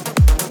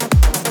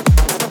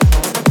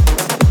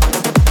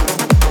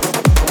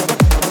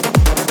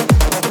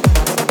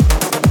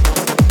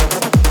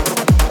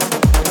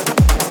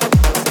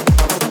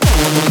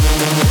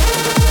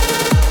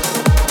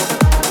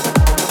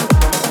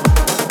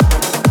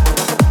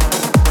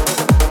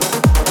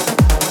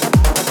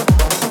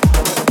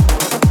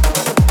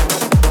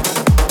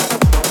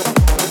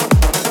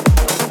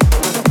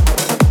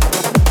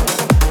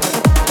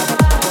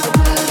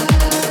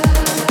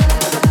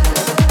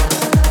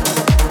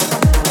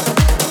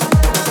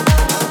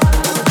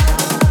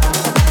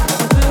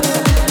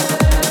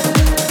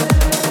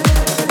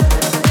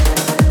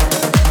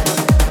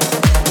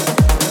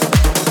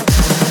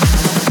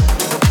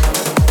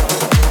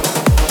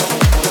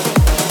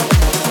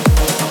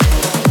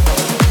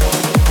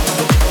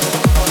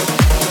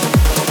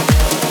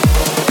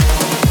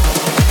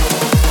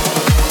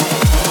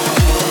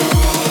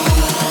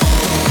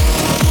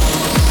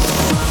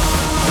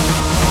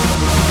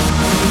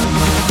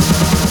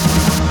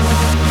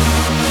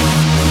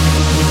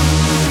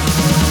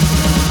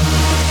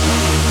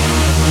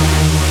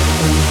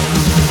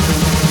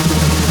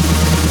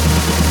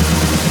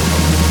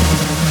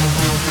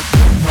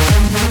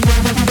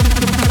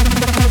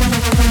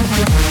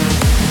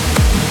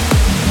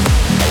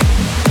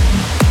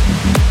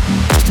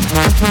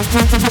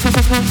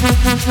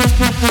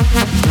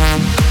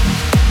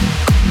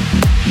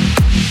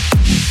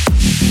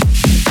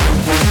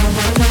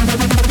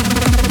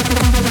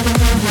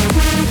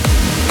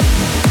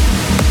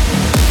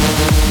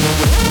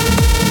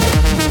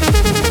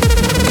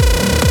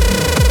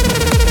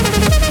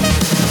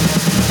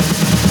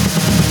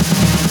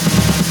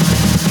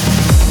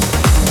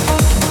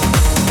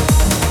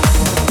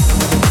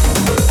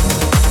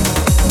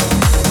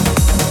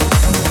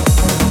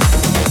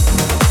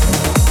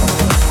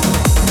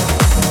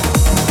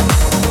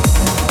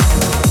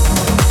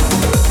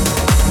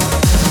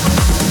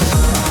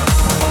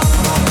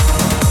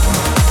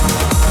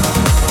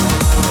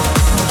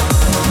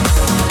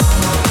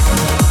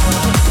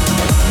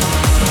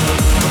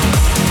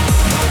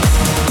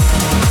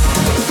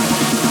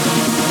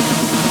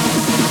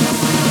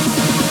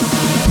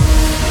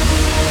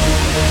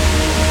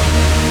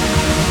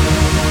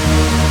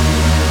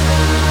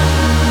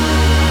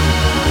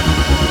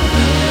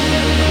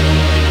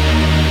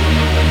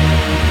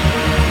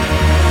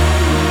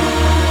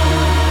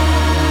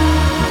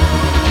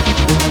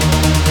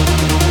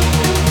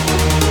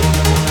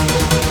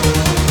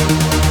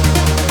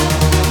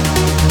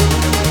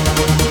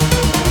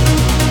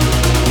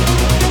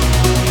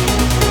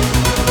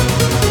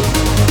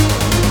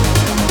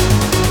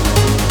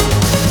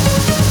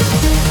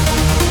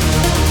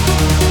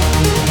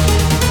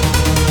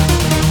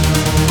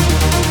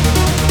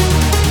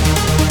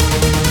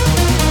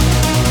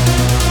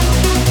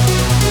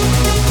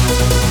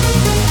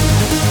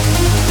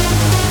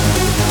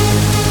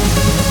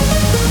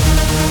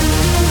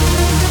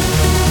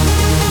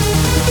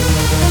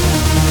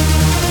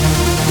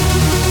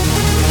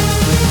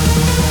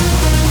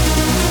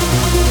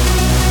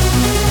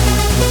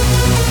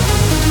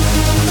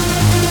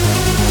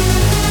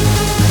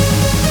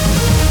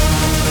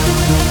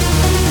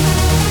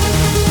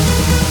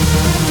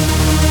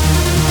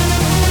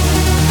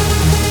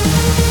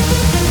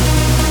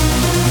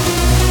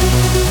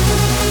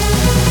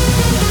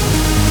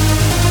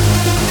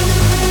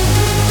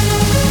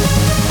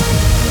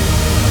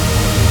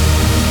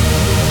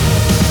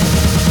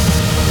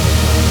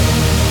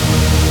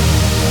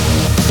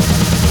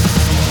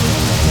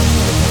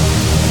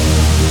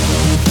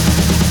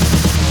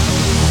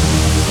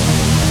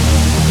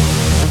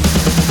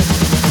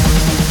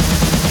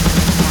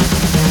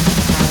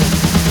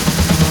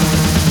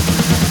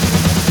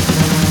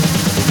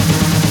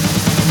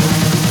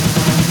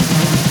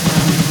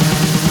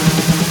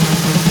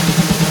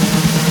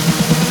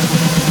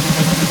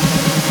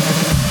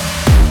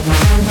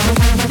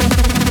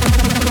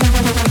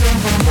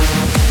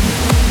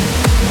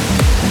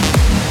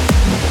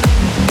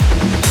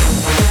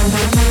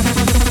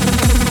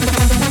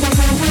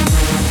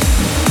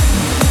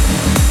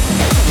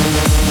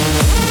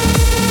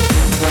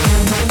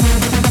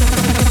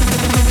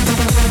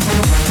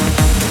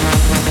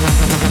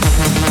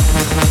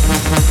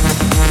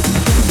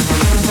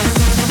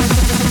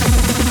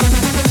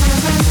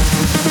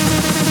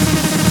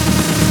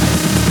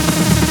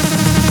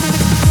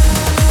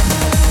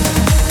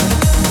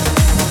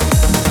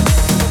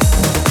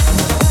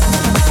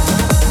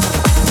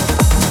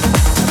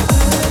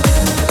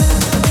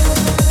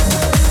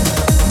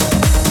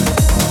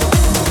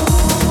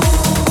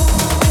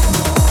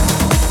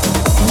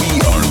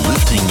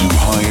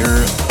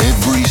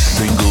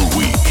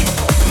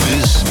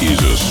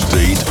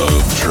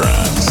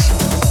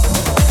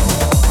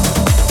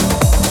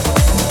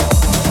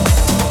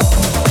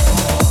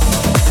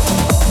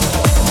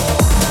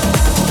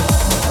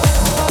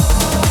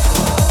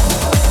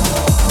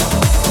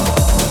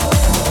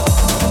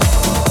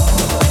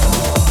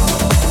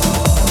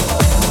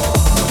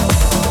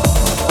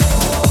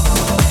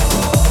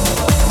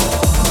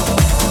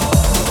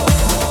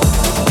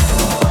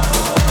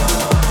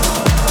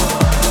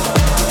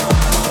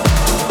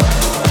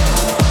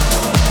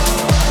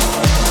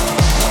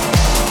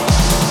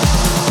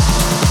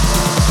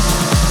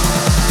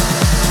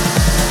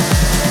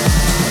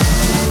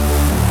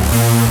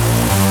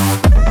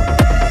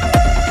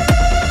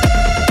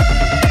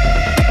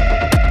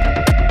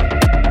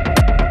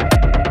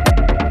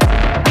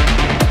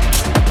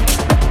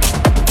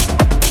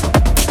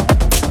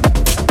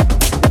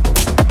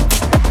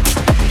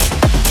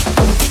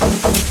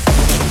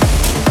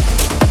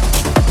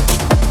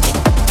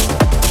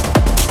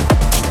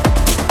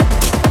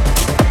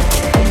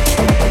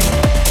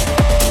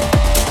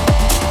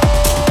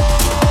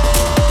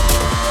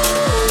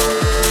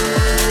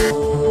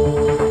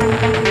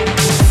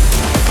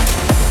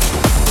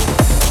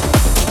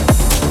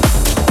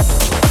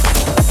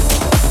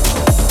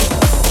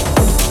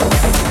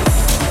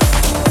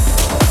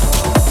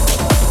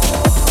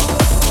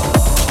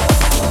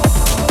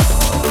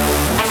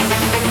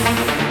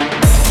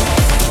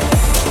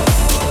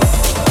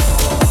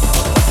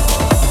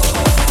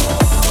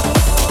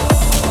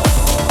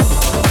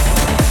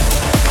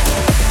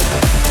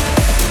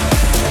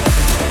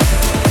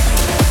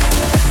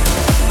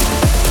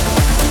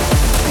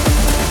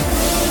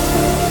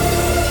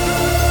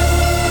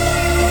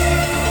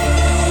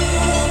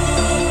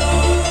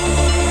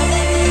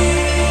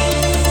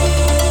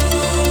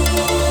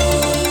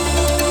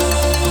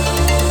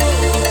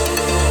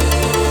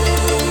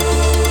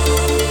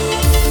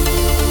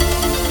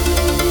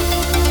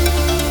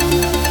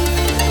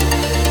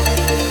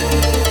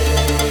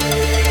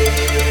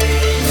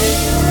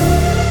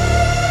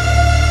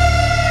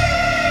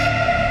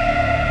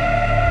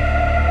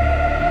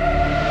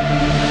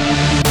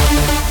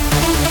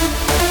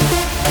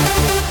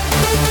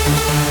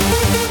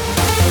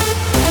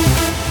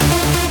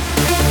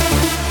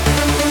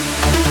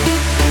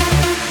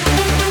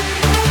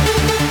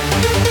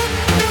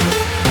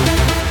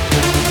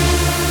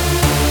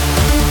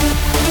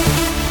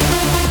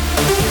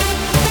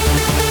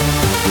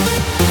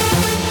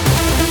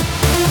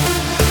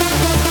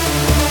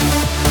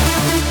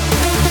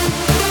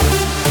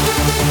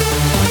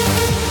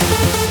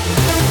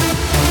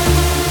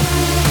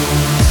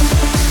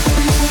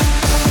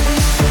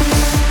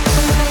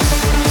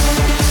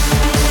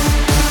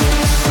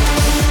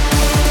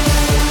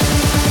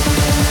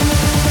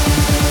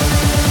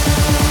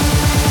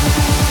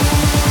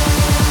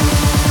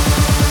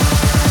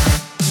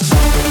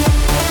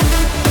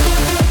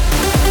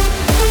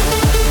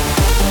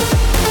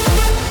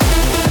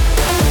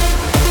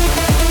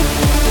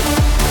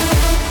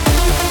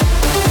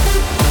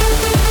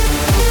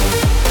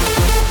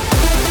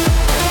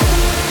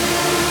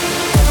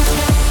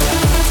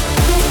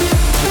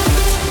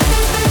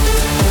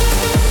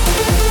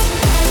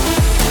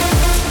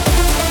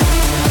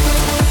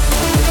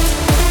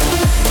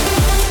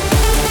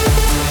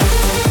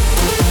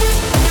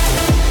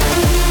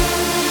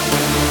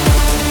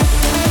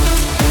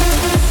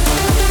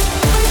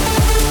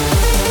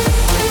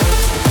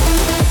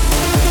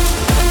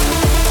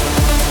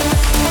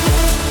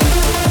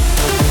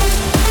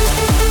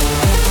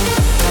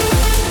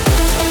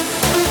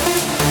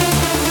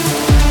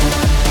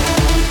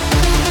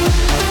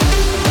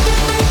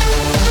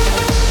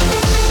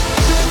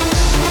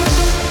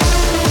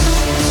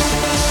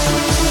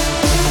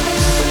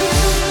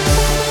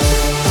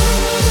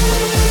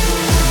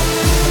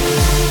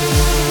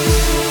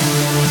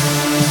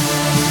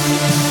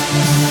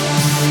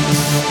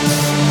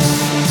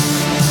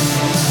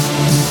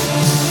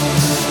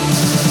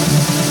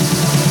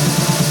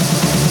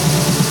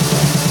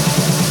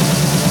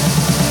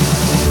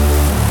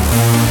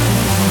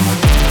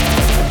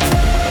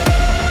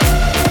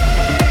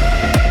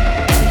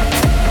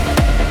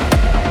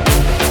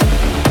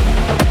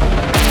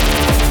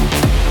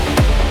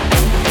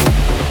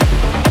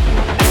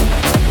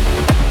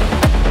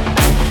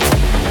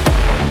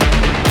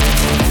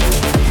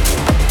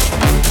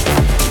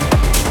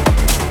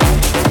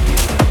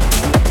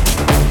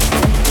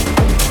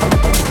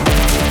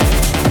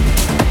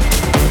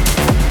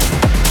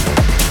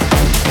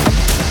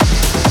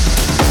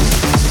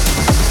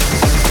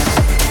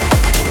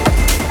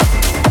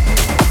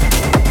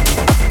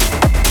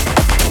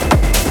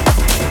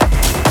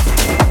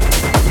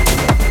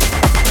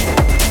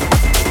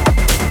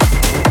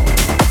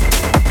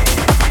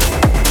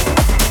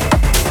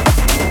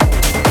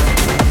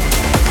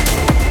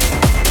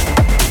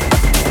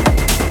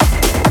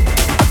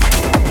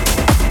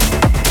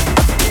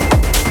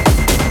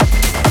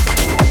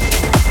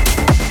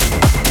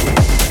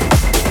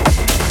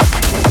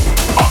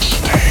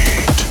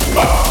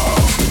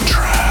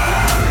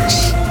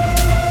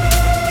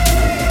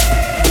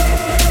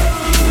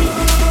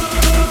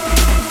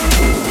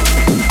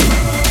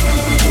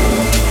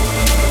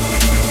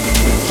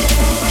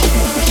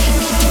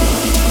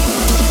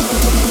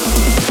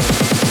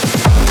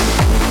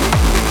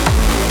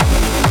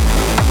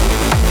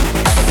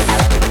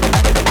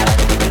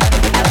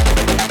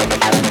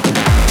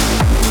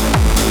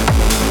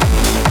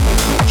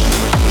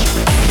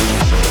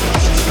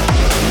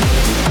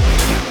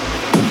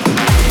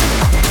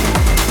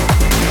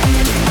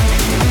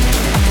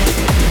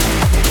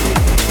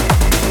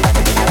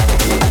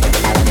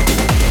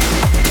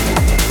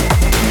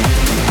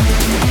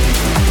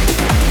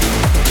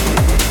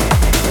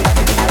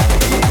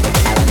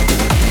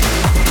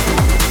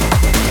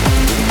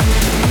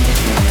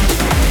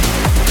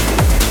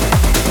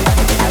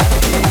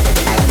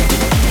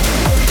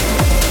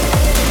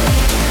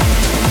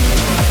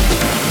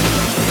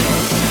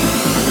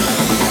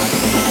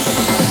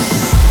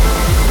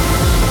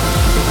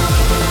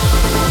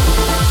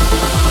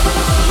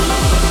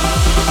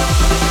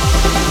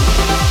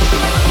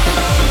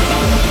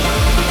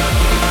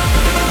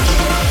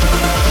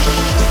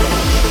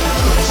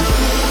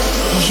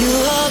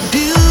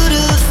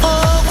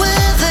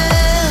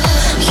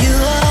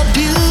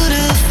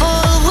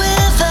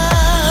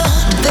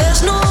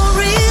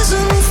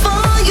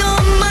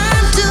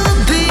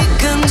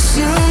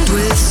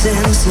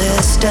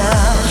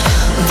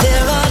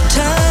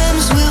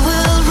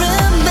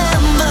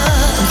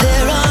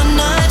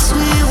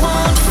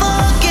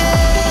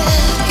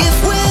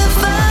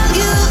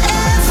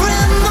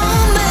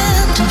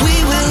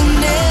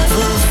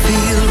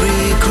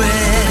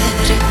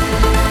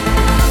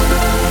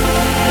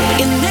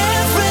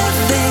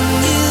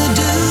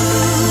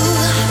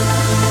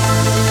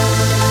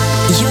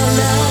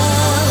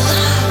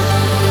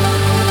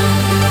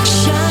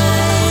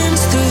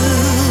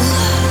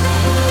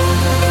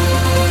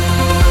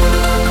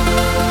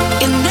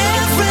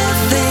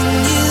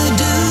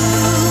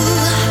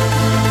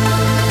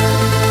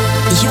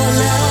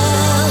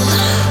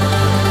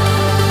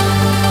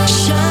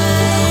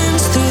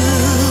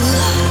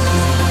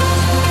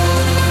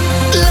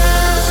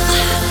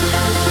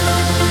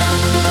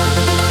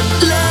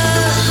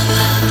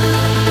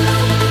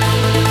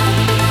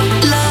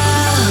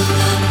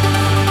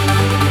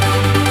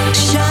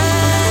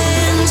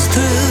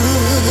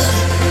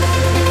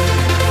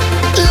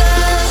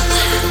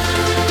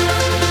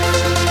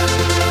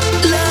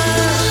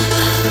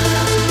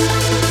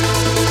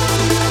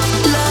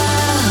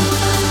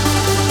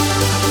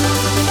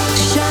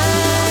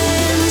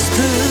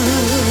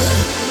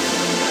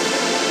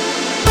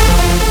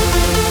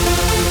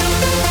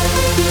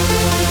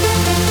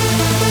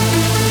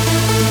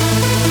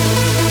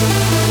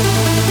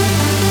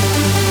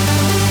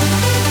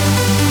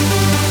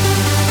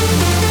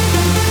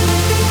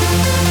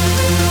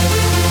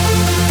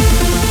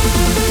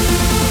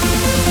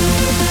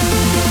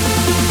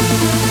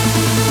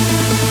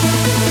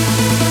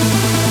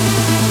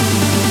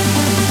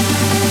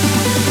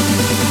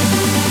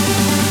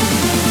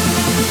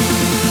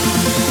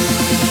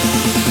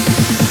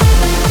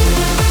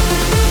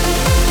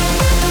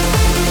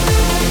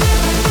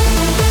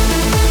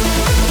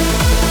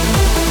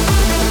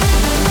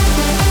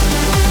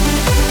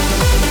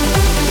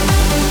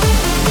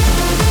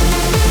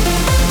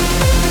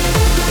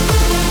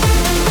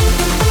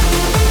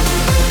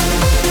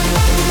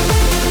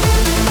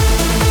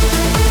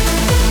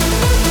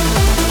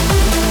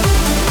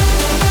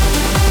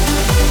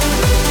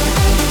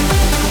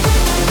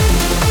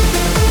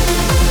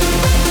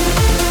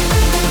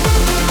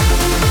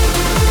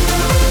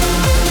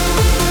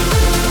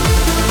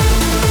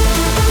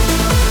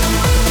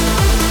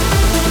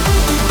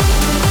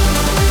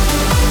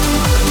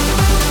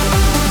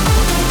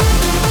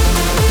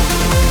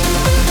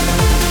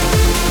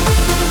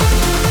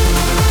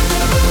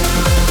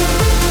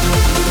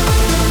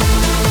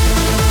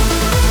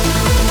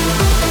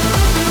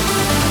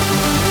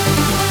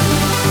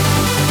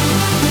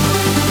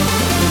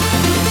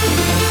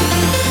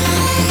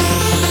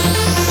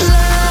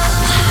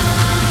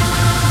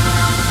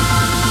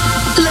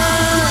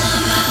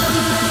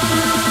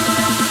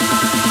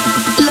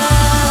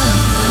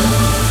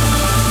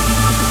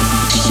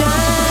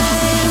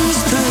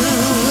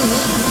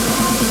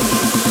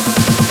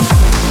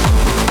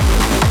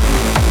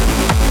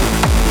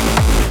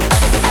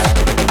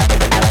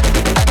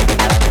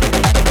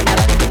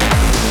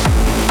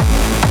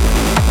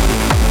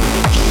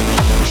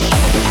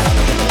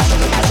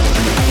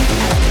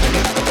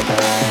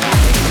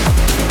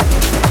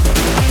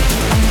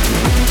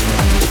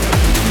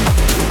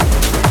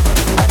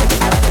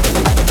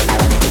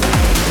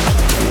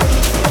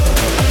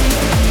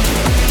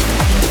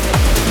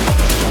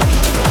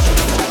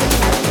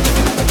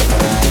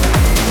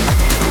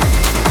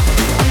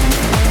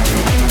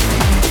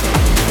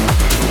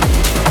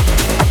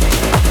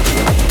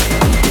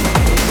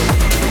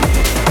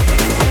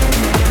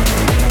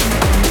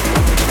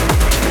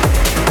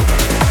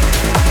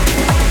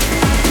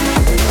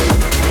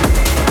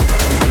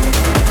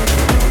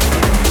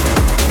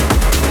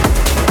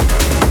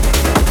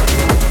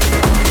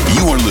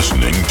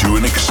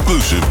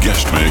 exclusive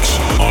guest mix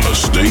on A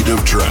State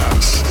of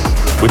Trance.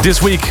 With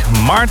this week,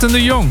 Maarten de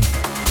Jong.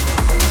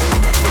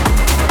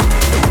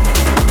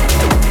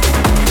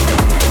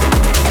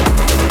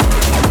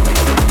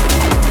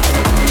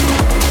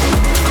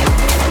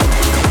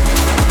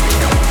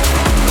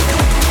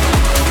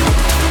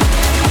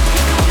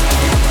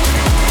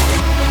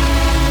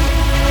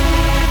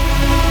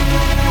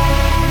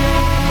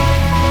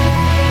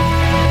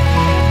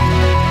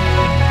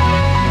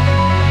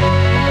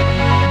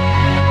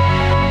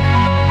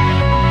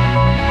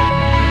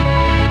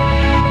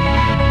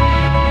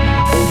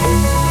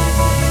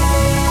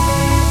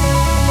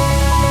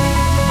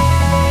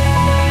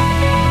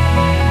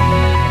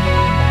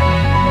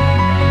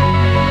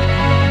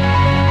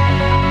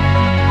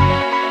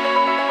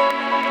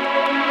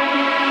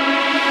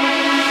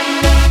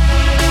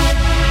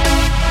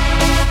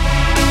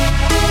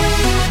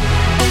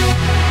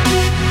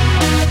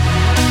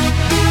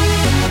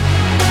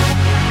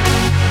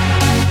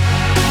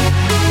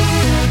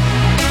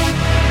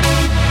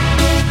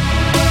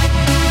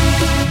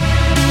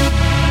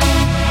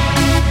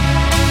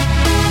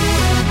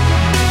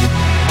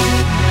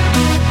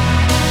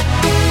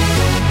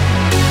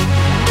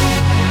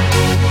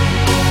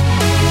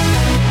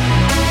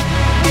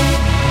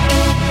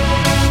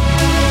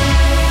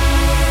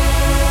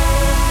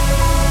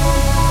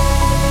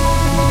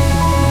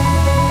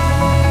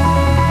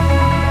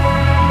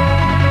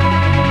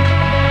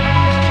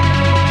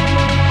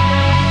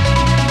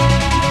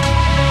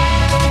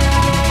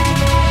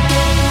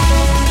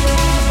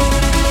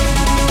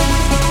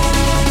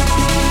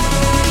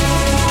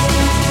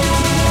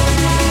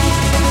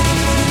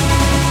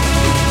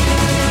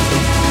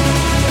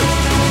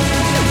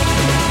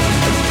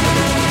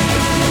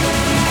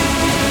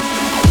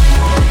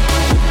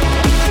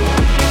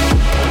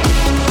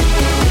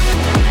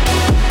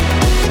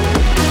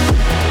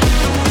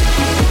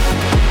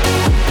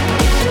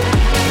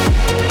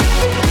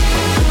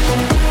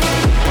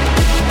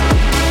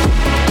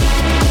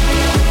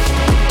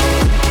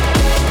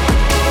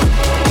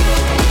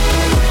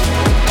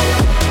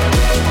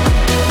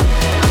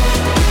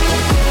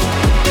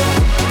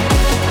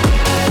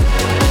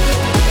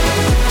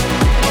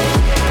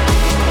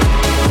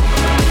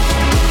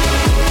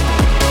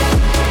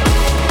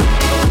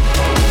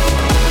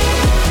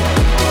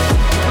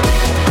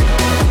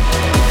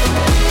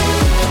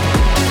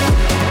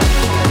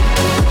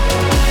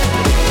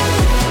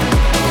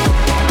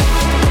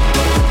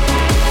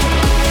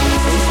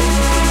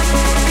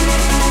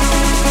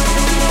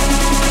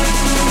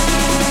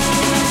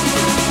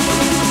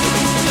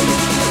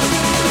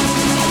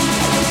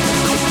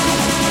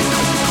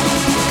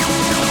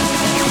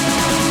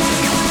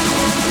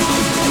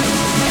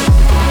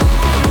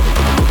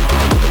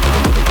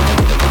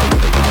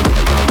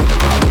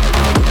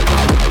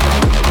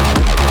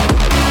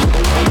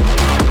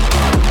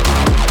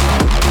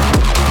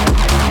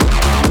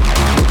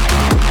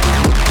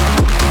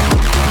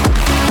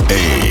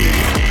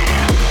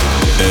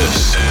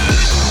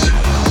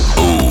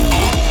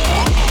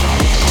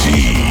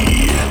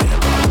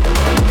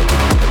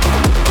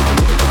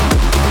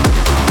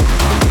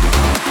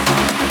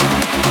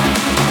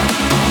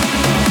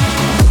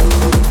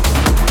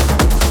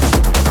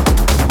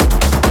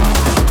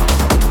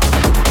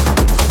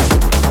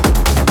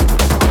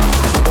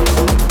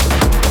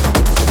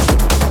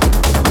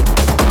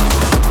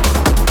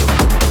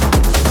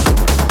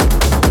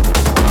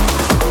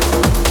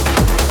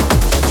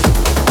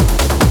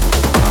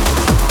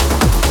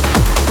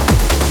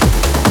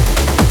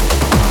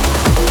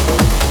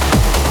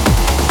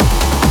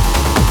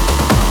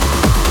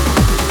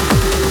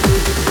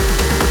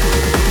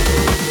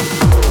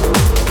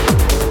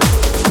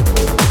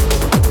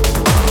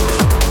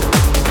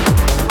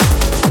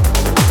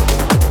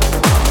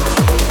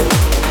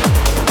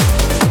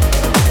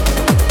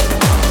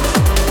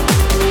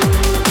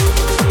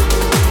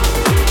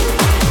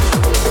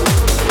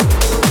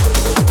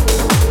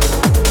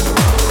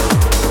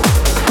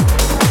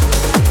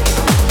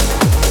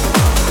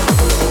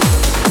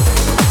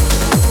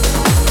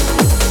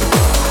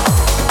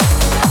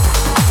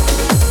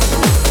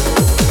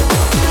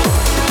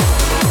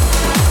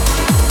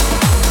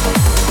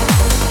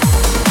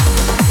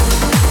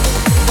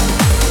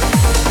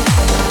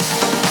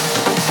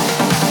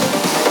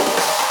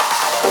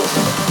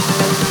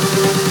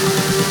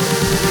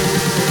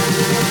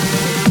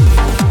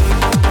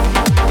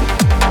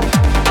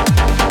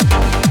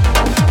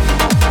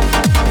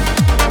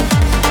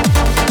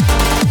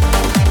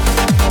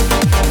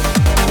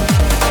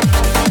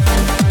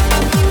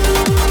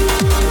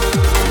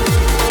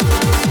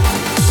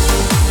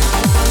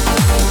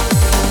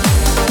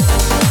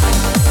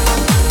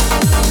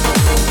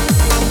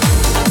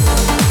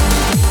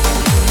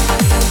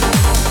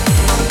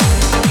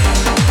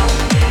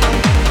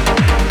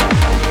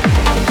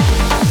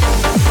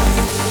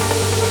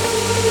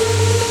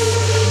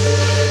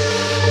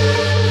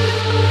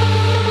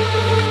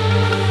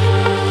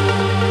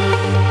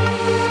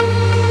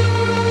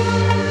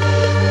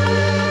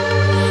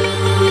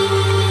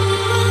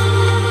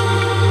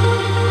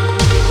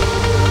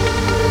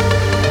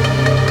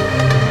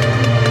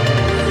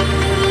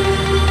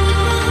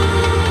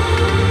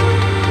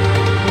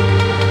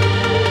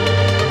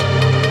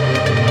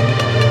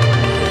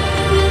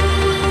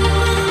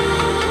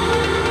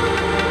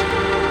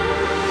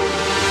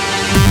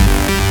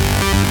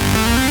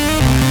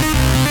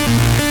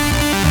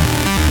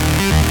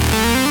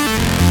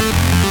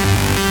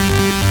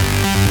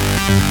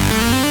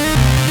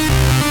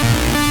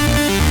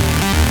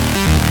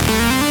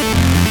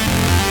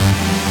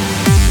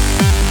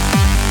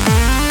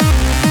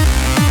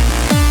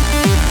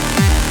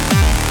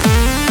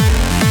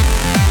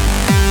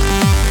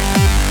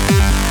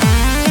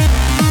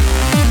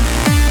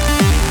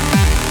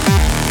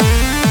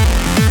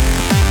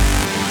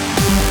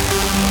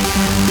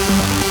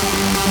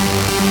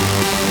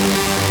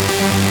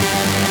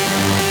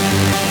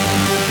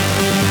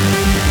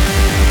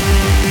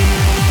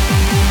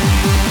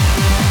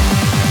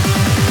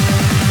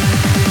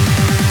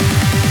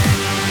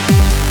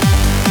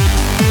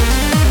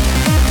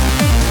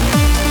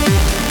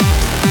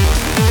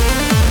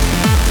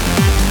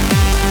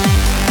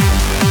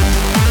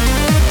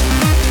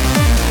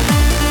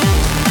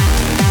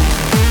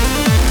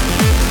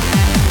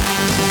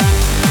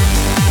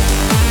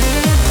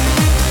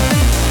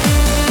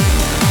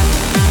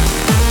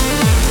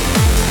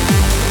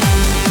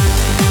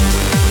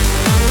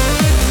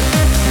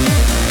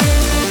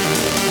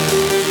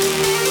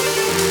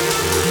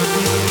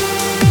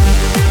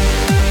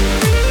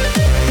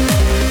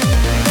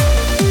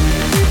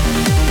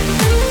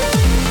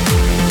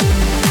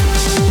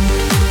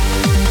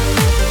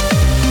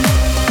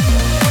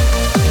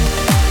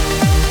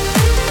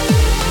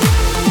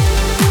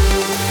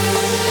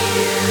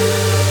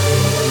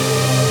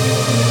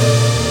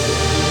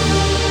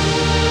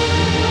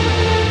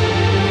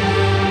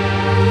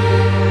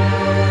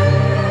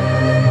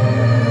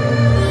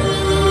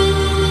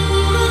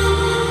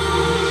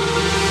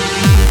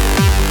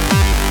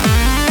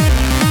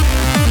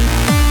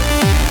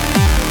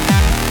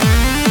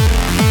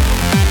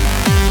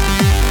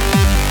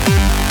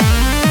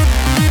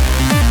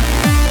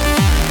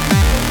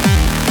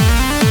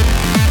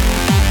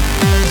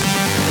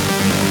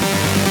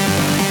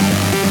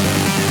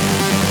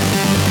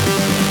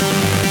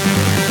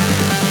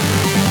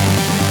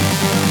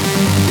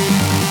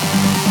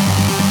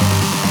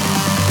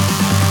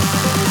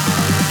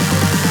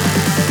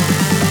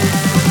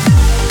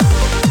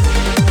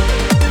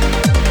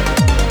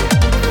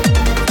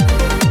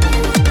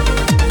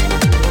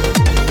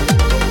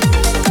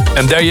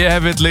 And there you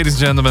have it, ladies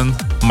and gentlemen.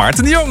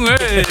 Maarten de Jong.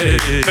 Hey.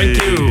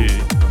 Thank you.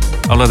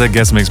 I love that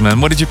guest mix,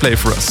 man. What did you play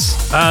for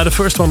us? The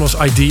first one was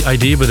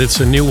ID, but it's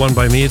a new one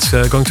by me. It's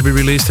going to be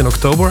released in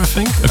October, I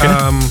think. Okay.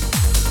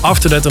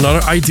 After that,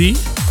 another ID.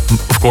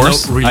 Of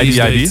course, no release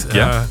ID, date.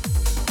 yeah.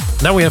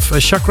 Now we have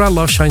Chakra,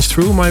 Love Shines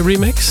Through, my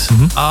remix.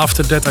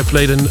 After that, I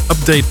played an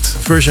update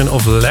version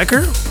of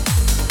Lekker.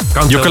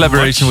 Your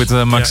collaboration with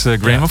Max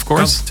Graham, of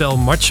course. Can't tell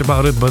much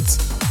about it, but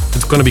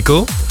it's gonna be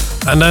cool.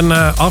 And then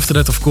after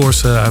that, of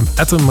course,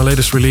 Atom, my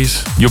latest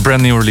release. Your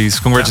brand new release.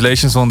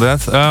 Congratulations on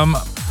that.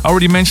 I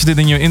already mentioned it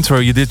in your intro.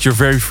 You did your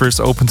very first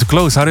Open to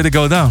Close. How did it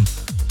go down?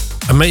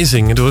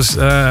 Amazing. It was.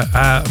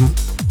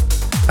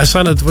 I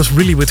found it was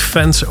really with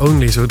fans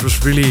only, so it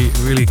was really,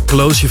 really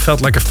close. You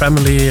felt like a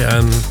family,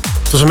 and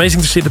it was amazing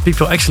to see that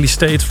people actually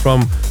stayed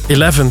from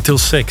 11 till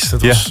 6.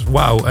 That was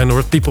wow. And there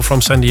were people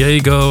from San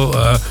Diego.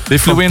 They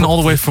flew in all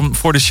the way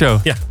for the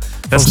show. Yeah.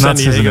 That's from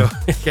nuts, San Diego.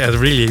 isn't it? Yeah,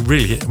 really,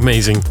 really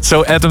amazing.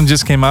 So Atom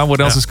just came out. What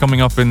else is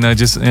coming up in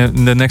just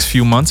in the next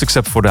few months,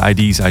 except for the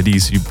IDs,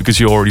 because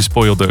you already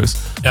spoiled those?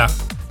 Yeah.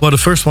 Well, the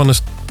first one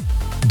is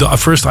the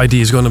first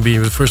ID is going to be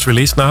the first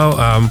release now.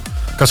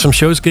 Got some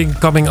shows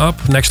coming up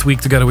next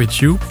week together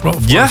with you.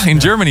 In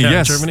Germany.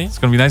 Yes, in Germany. It's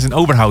going to be nice in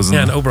Oberhausen.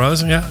 Yeah, in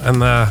Oberhausen. Yeah,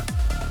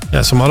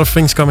 and some other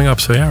things coming up.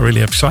 So yeah,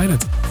 really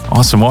excited.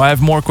 Awesome. Well, I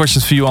have more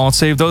questions for you. I'll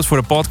save those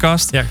for the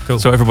podcast. Yeah, cool.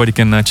 So everybody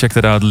can check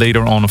that out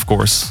later on, of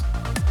course.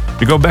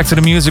 We go back to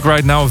the music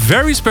right now.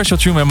 Very special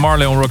tune by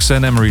Marley and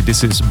Roxanne Emery.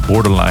 This is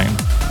Borderline.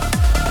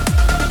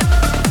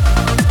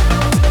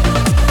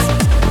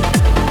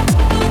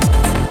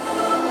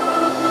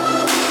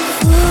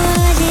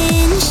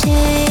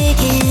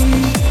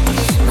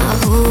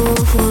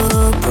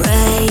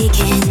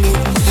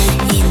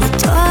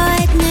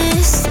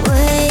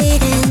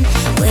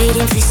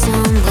 Waiting for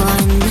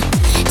someone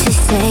to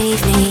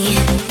save me.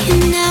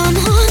 And now I'm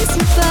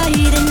haunted by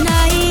the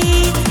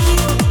night.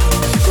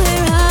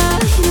 Where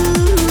are you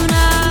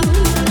now?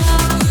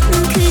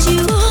 'Cause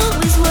you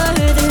always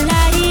were the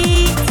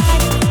light.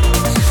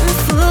 I'm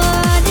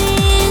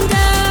falling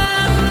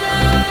down,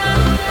 down,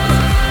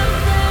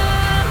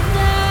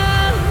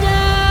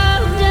 down,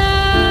 down,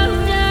 down,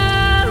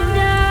 down,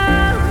 down,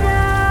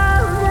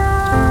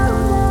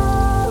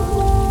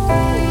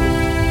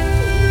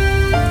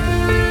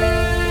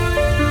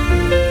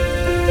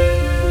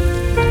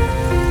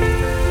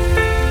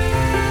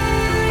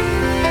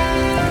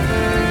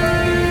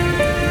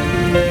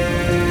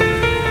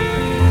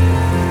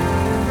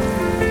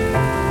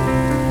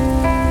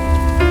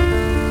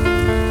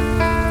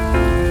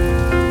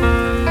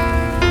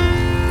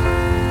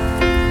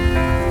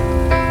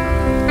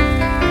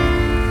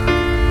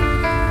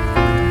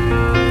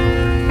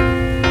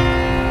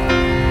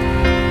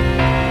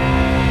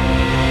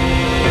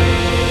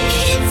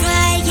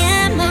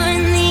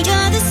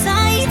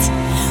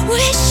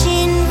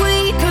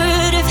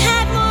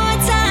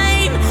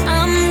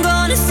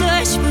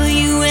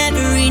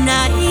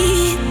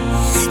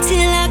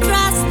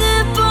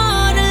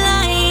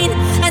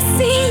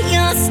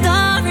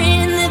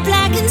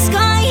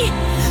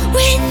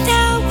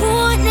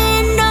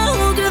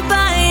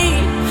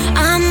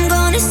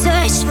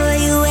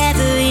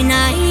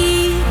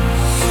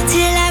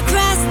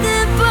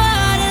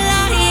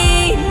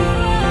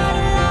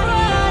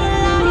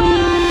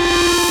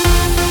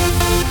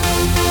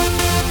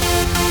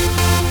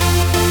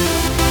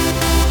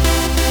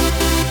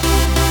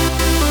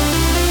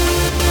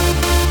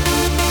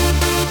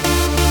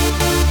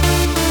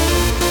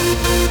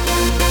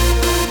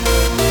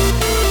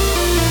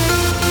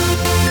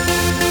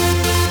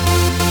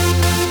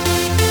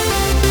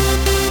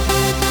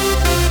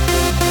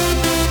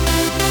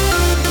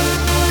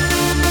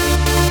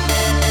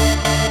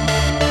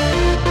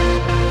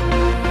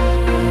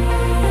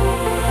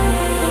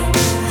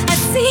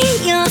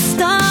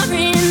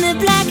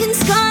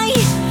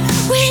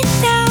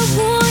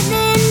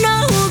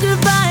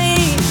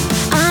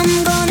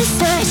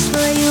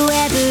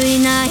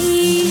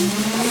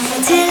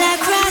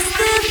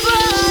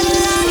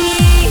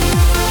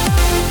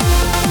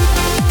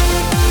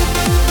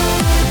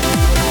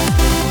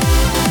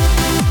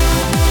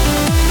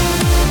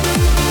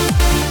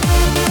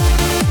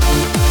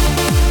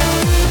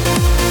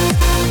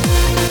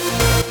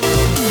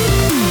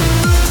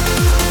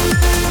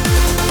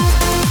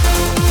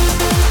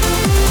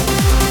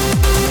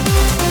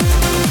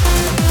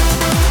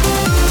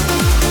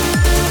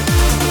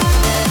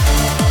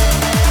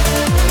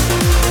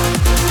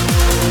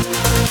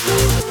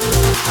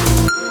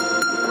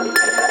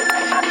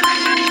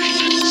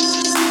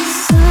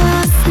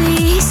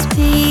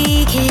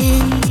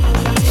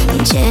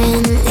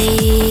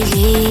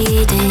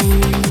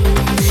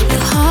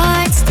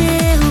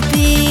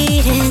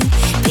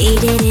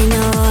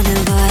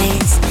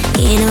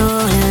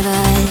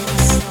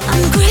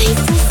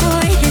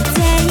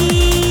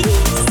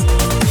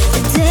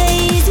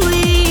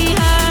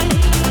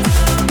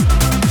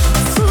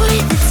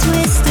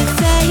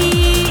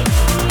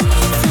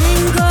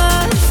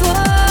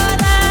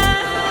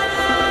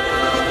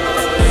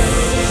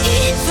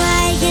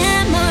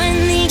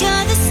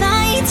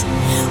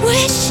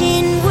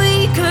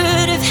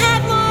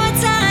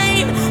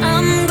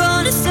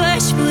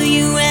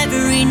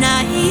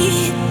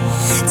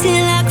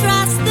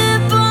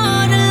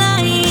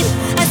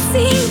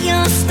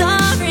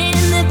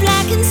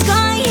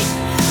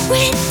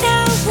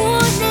 without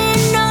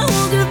warning, no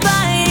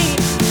goodbye.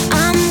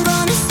 I'm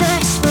gonna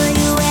search for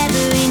you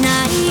every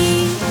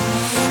night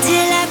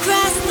till I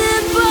cross the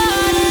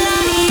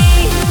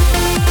borderline.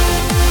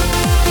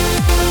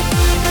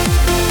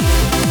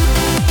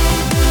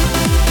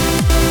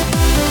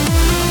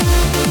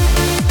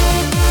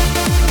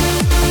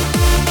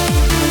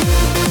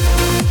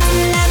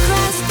 Till I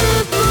cross the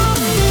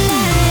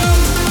borderline.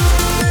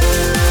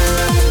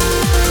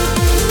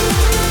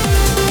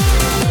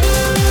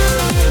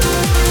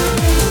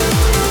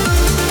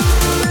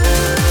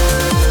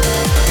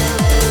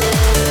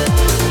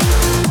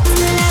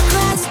 Till I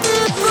cross the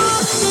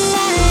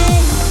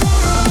borderline.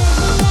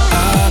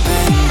 I've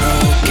been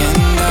broken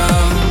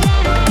down,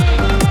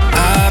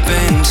 I've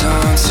been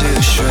torn to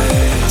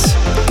shreds.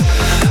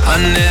 I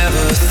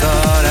never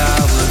thought I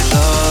would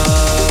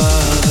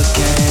love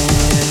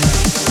again.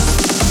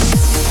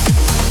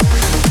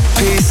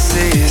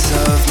 Pieces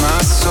of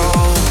my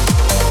soul,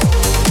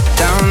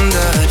 down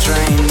the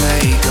drain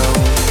they go.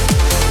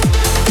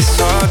 It's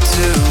hard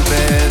to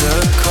bear the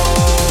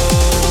cold.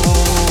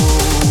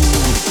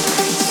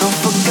 So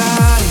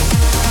forgotten,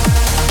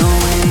 the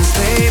winds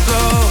they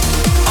blow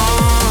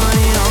on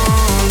and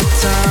on. The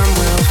time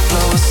will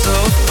flow so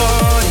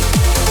far.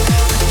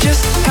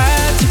 Just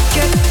had to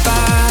get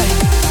by.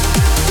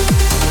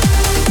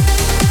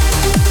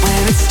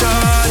 When it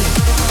started,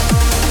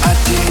 I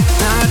did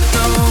not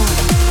know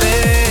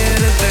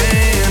better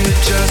than to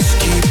just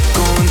keep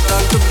going.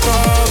 Thought the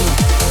problem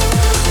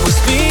was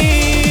me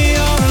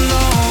all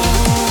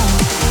alone.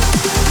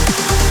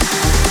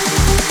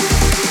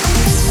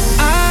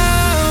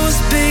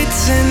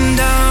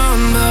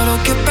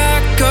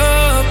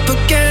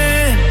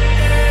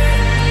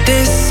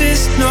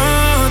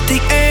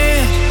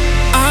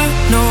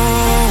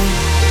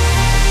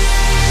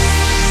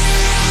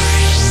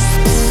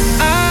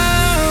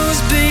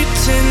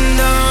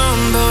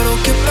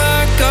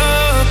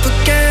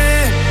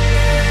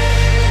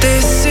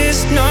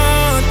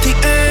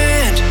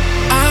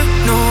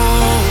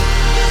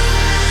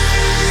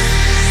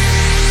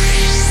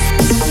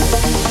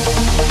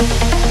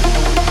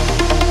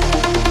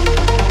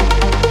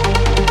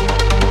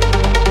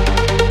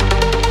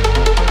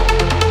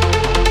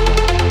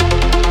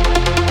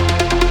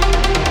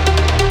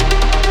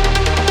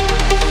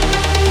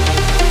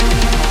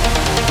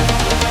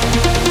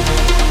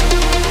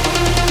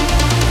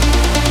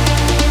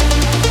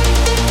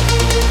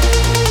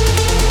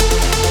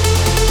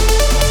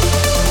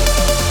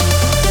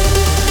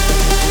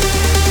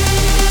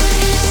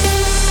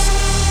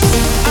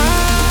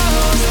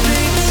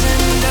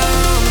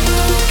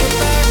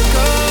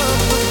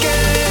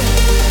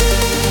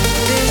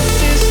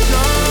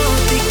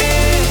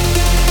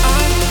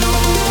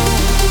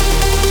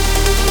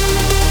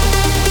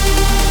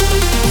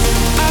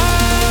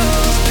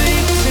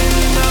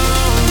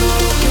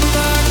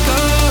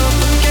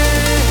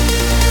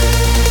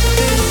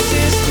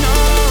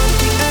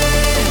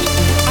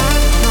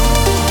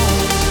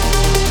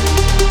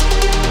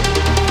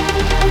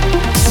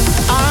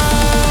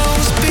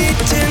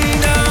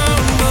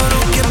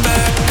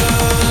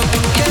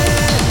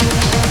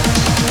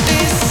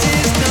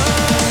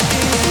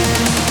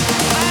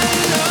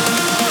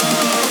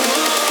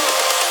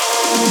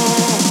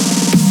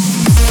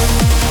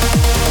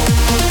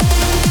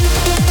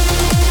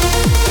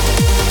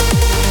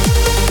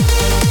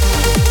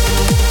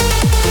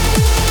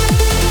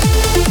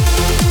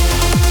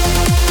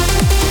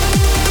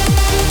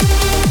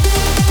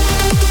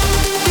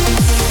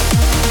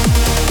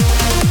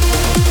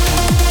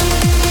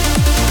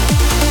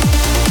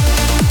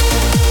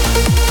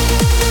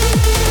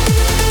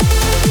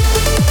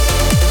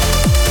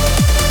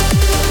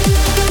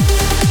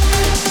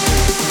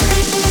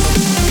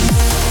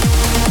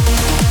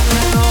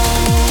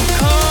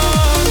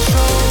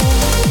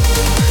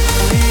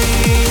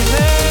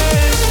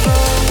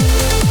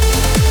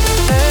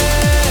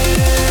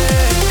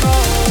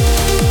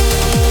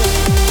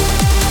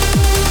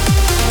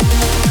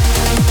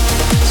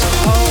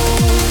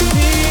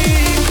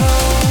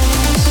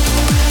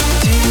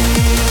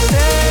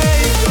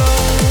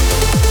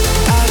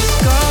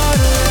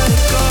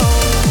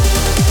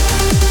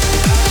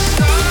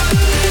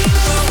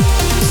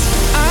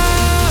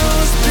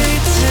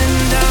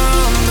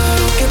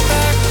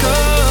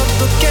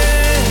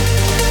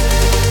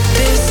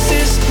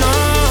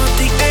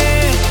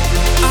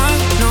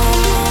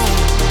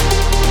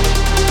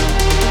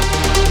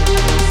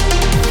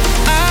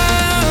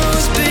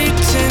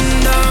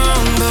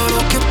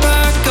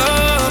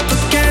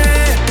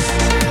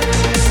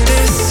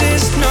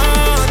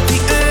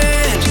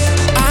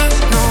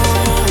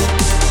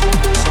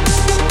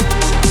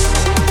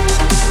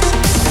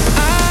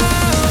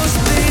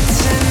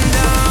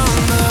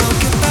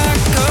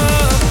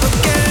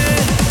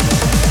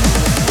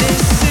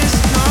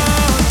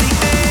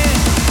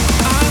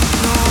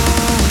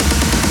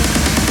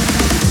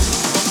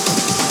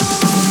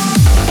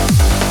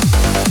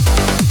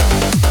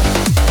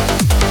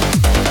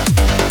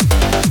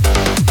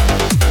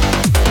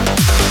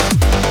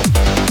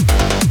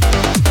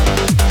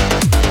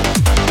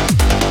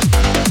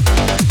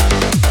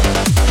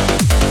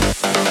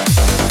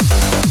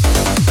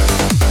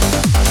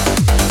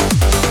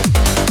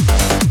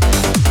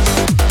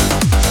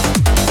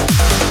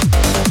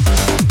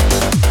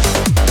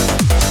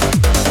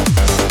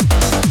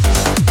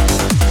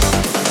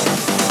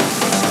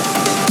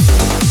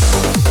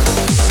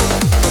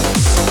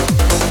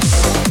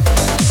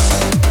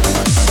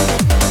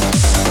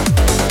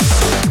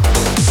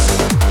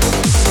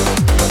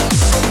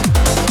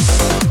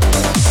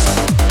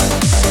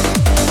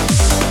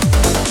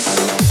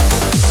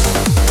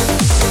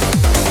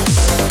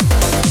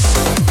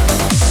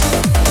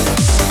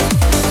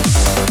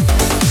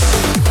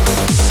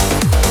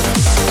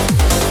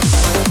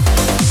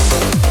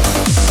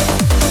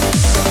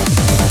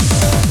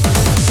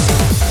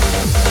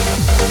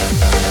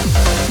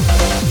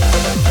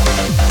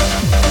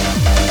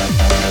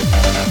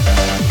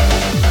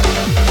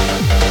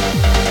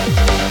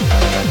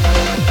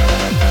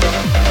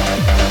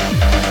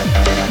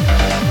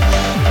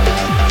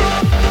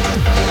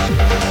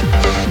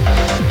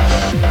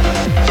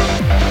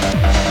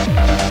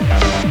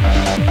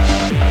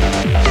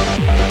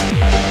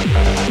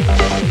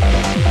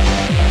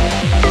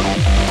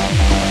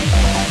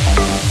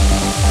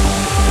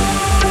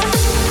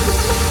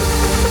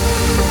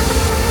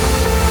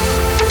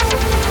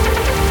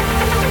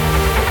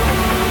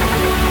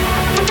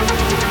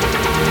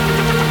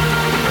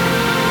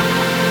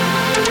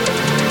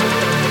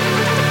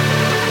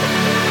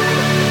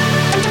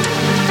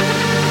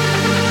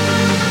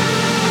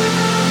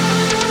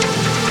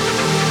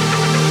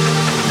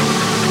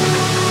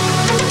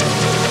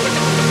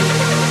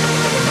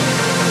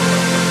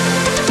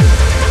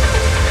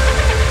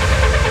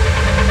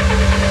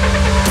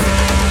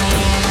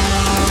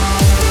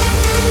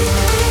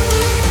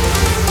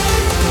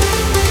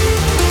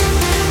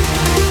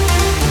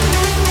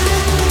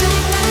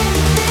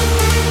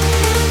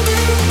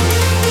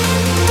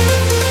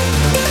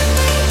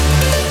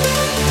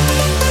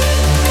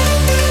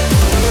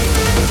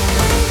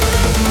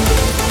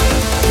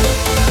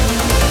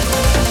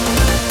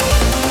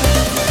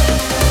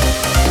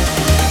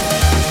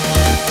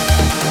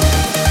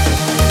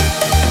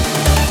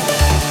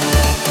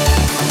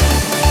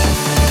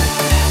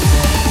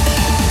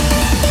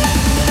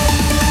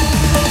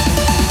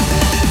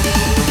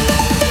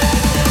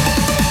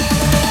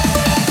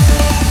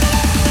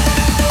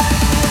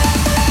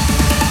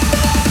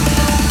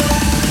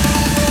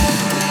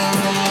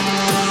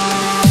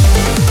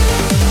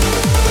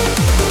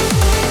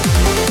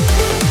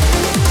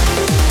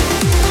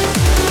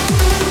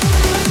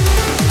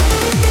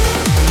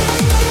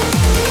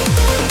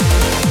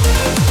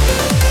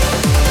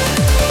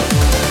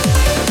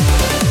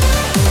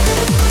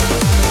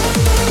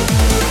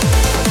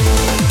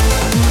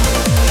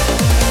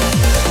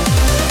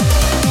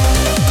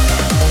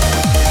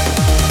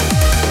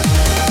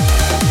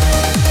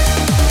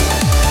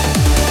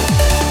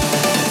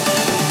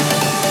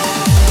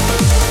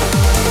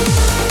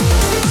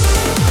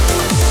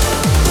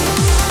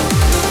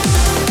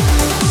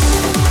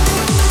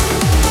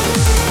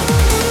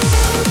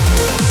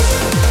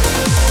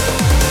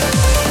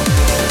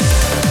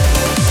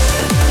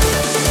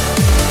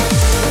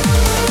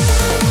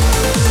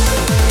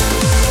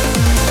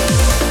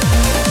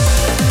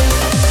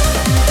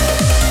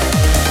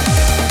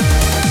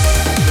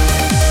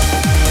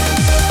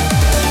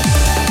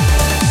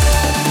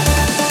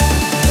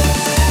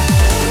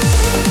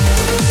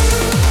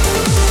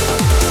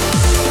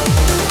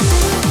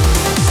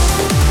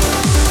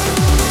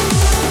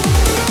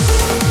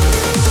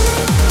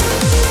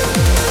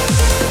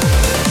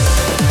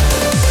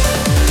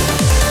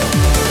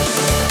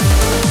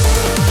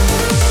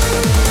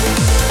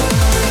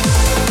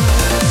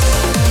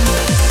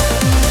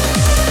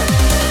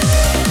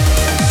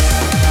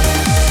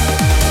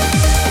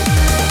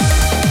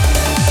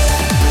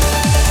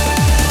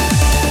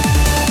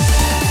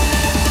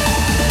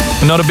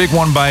 Another big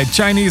one by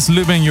Chinese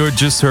Lubin. You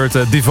just heard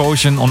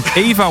Devotion on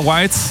Ava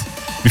White.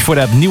 Before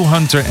that, Neil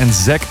Hunter and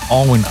Zach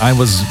Alwyn. I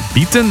Was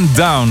Beaten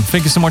Down.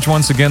 Thank you so much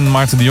once again,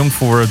 Maarten de Jong,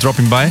 for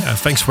dropping by.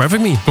 Thanks for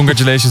having me.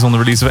 Congratulations on the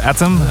release of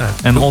Atom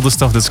and all the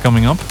stuff that's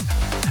coming up.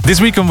 This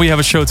weekend we have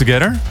a show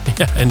together.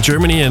 Yeah, in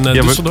Germany and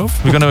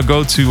Düsseldorf. We're going to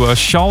go to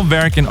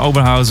Schallwerk in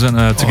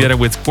Oberhausen together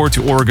with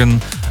Porty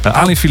Organ,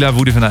 Ali Villa,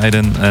 Woody van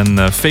Eyden,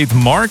 and Faith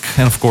Mark,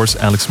 and of course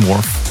Alex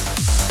Morph.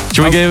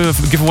 Should we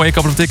give away a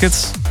couple of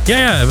tickets?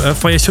 Yeah.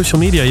 Via social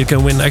media you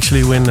can win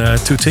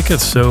 2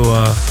 tickets. So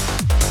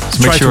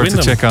make sure to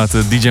check out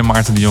DJ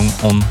Maarten de Jong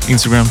on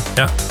Instagram.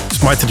 Yeah, it's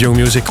Maarten de Jong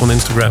Music on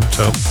Instagram.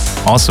 So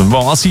awesome.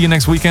 Well, I'll see you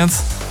next weekend.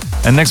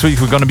 And next week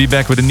we're going to be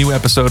back with a new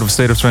episode of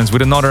State of Trance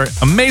with another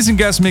amazing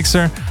guest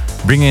mixer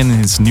bringing in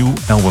his new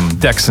album,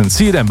 Daxon.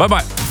 See you then.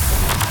 Bye-bye.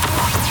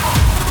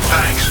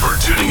 Thanks for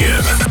tuning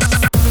in.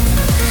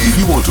 If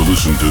you want to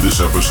listen to this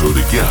episode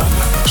again,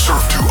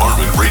 surf to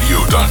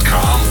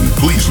ArminRadio.com and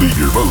please leave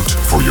your vote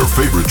for your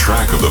favorite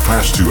track of the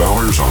past 2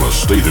 hours on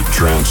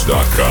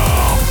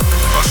AStateOfTrance.com.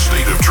 A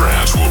State of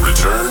Trance will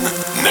return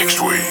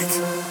next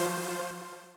week.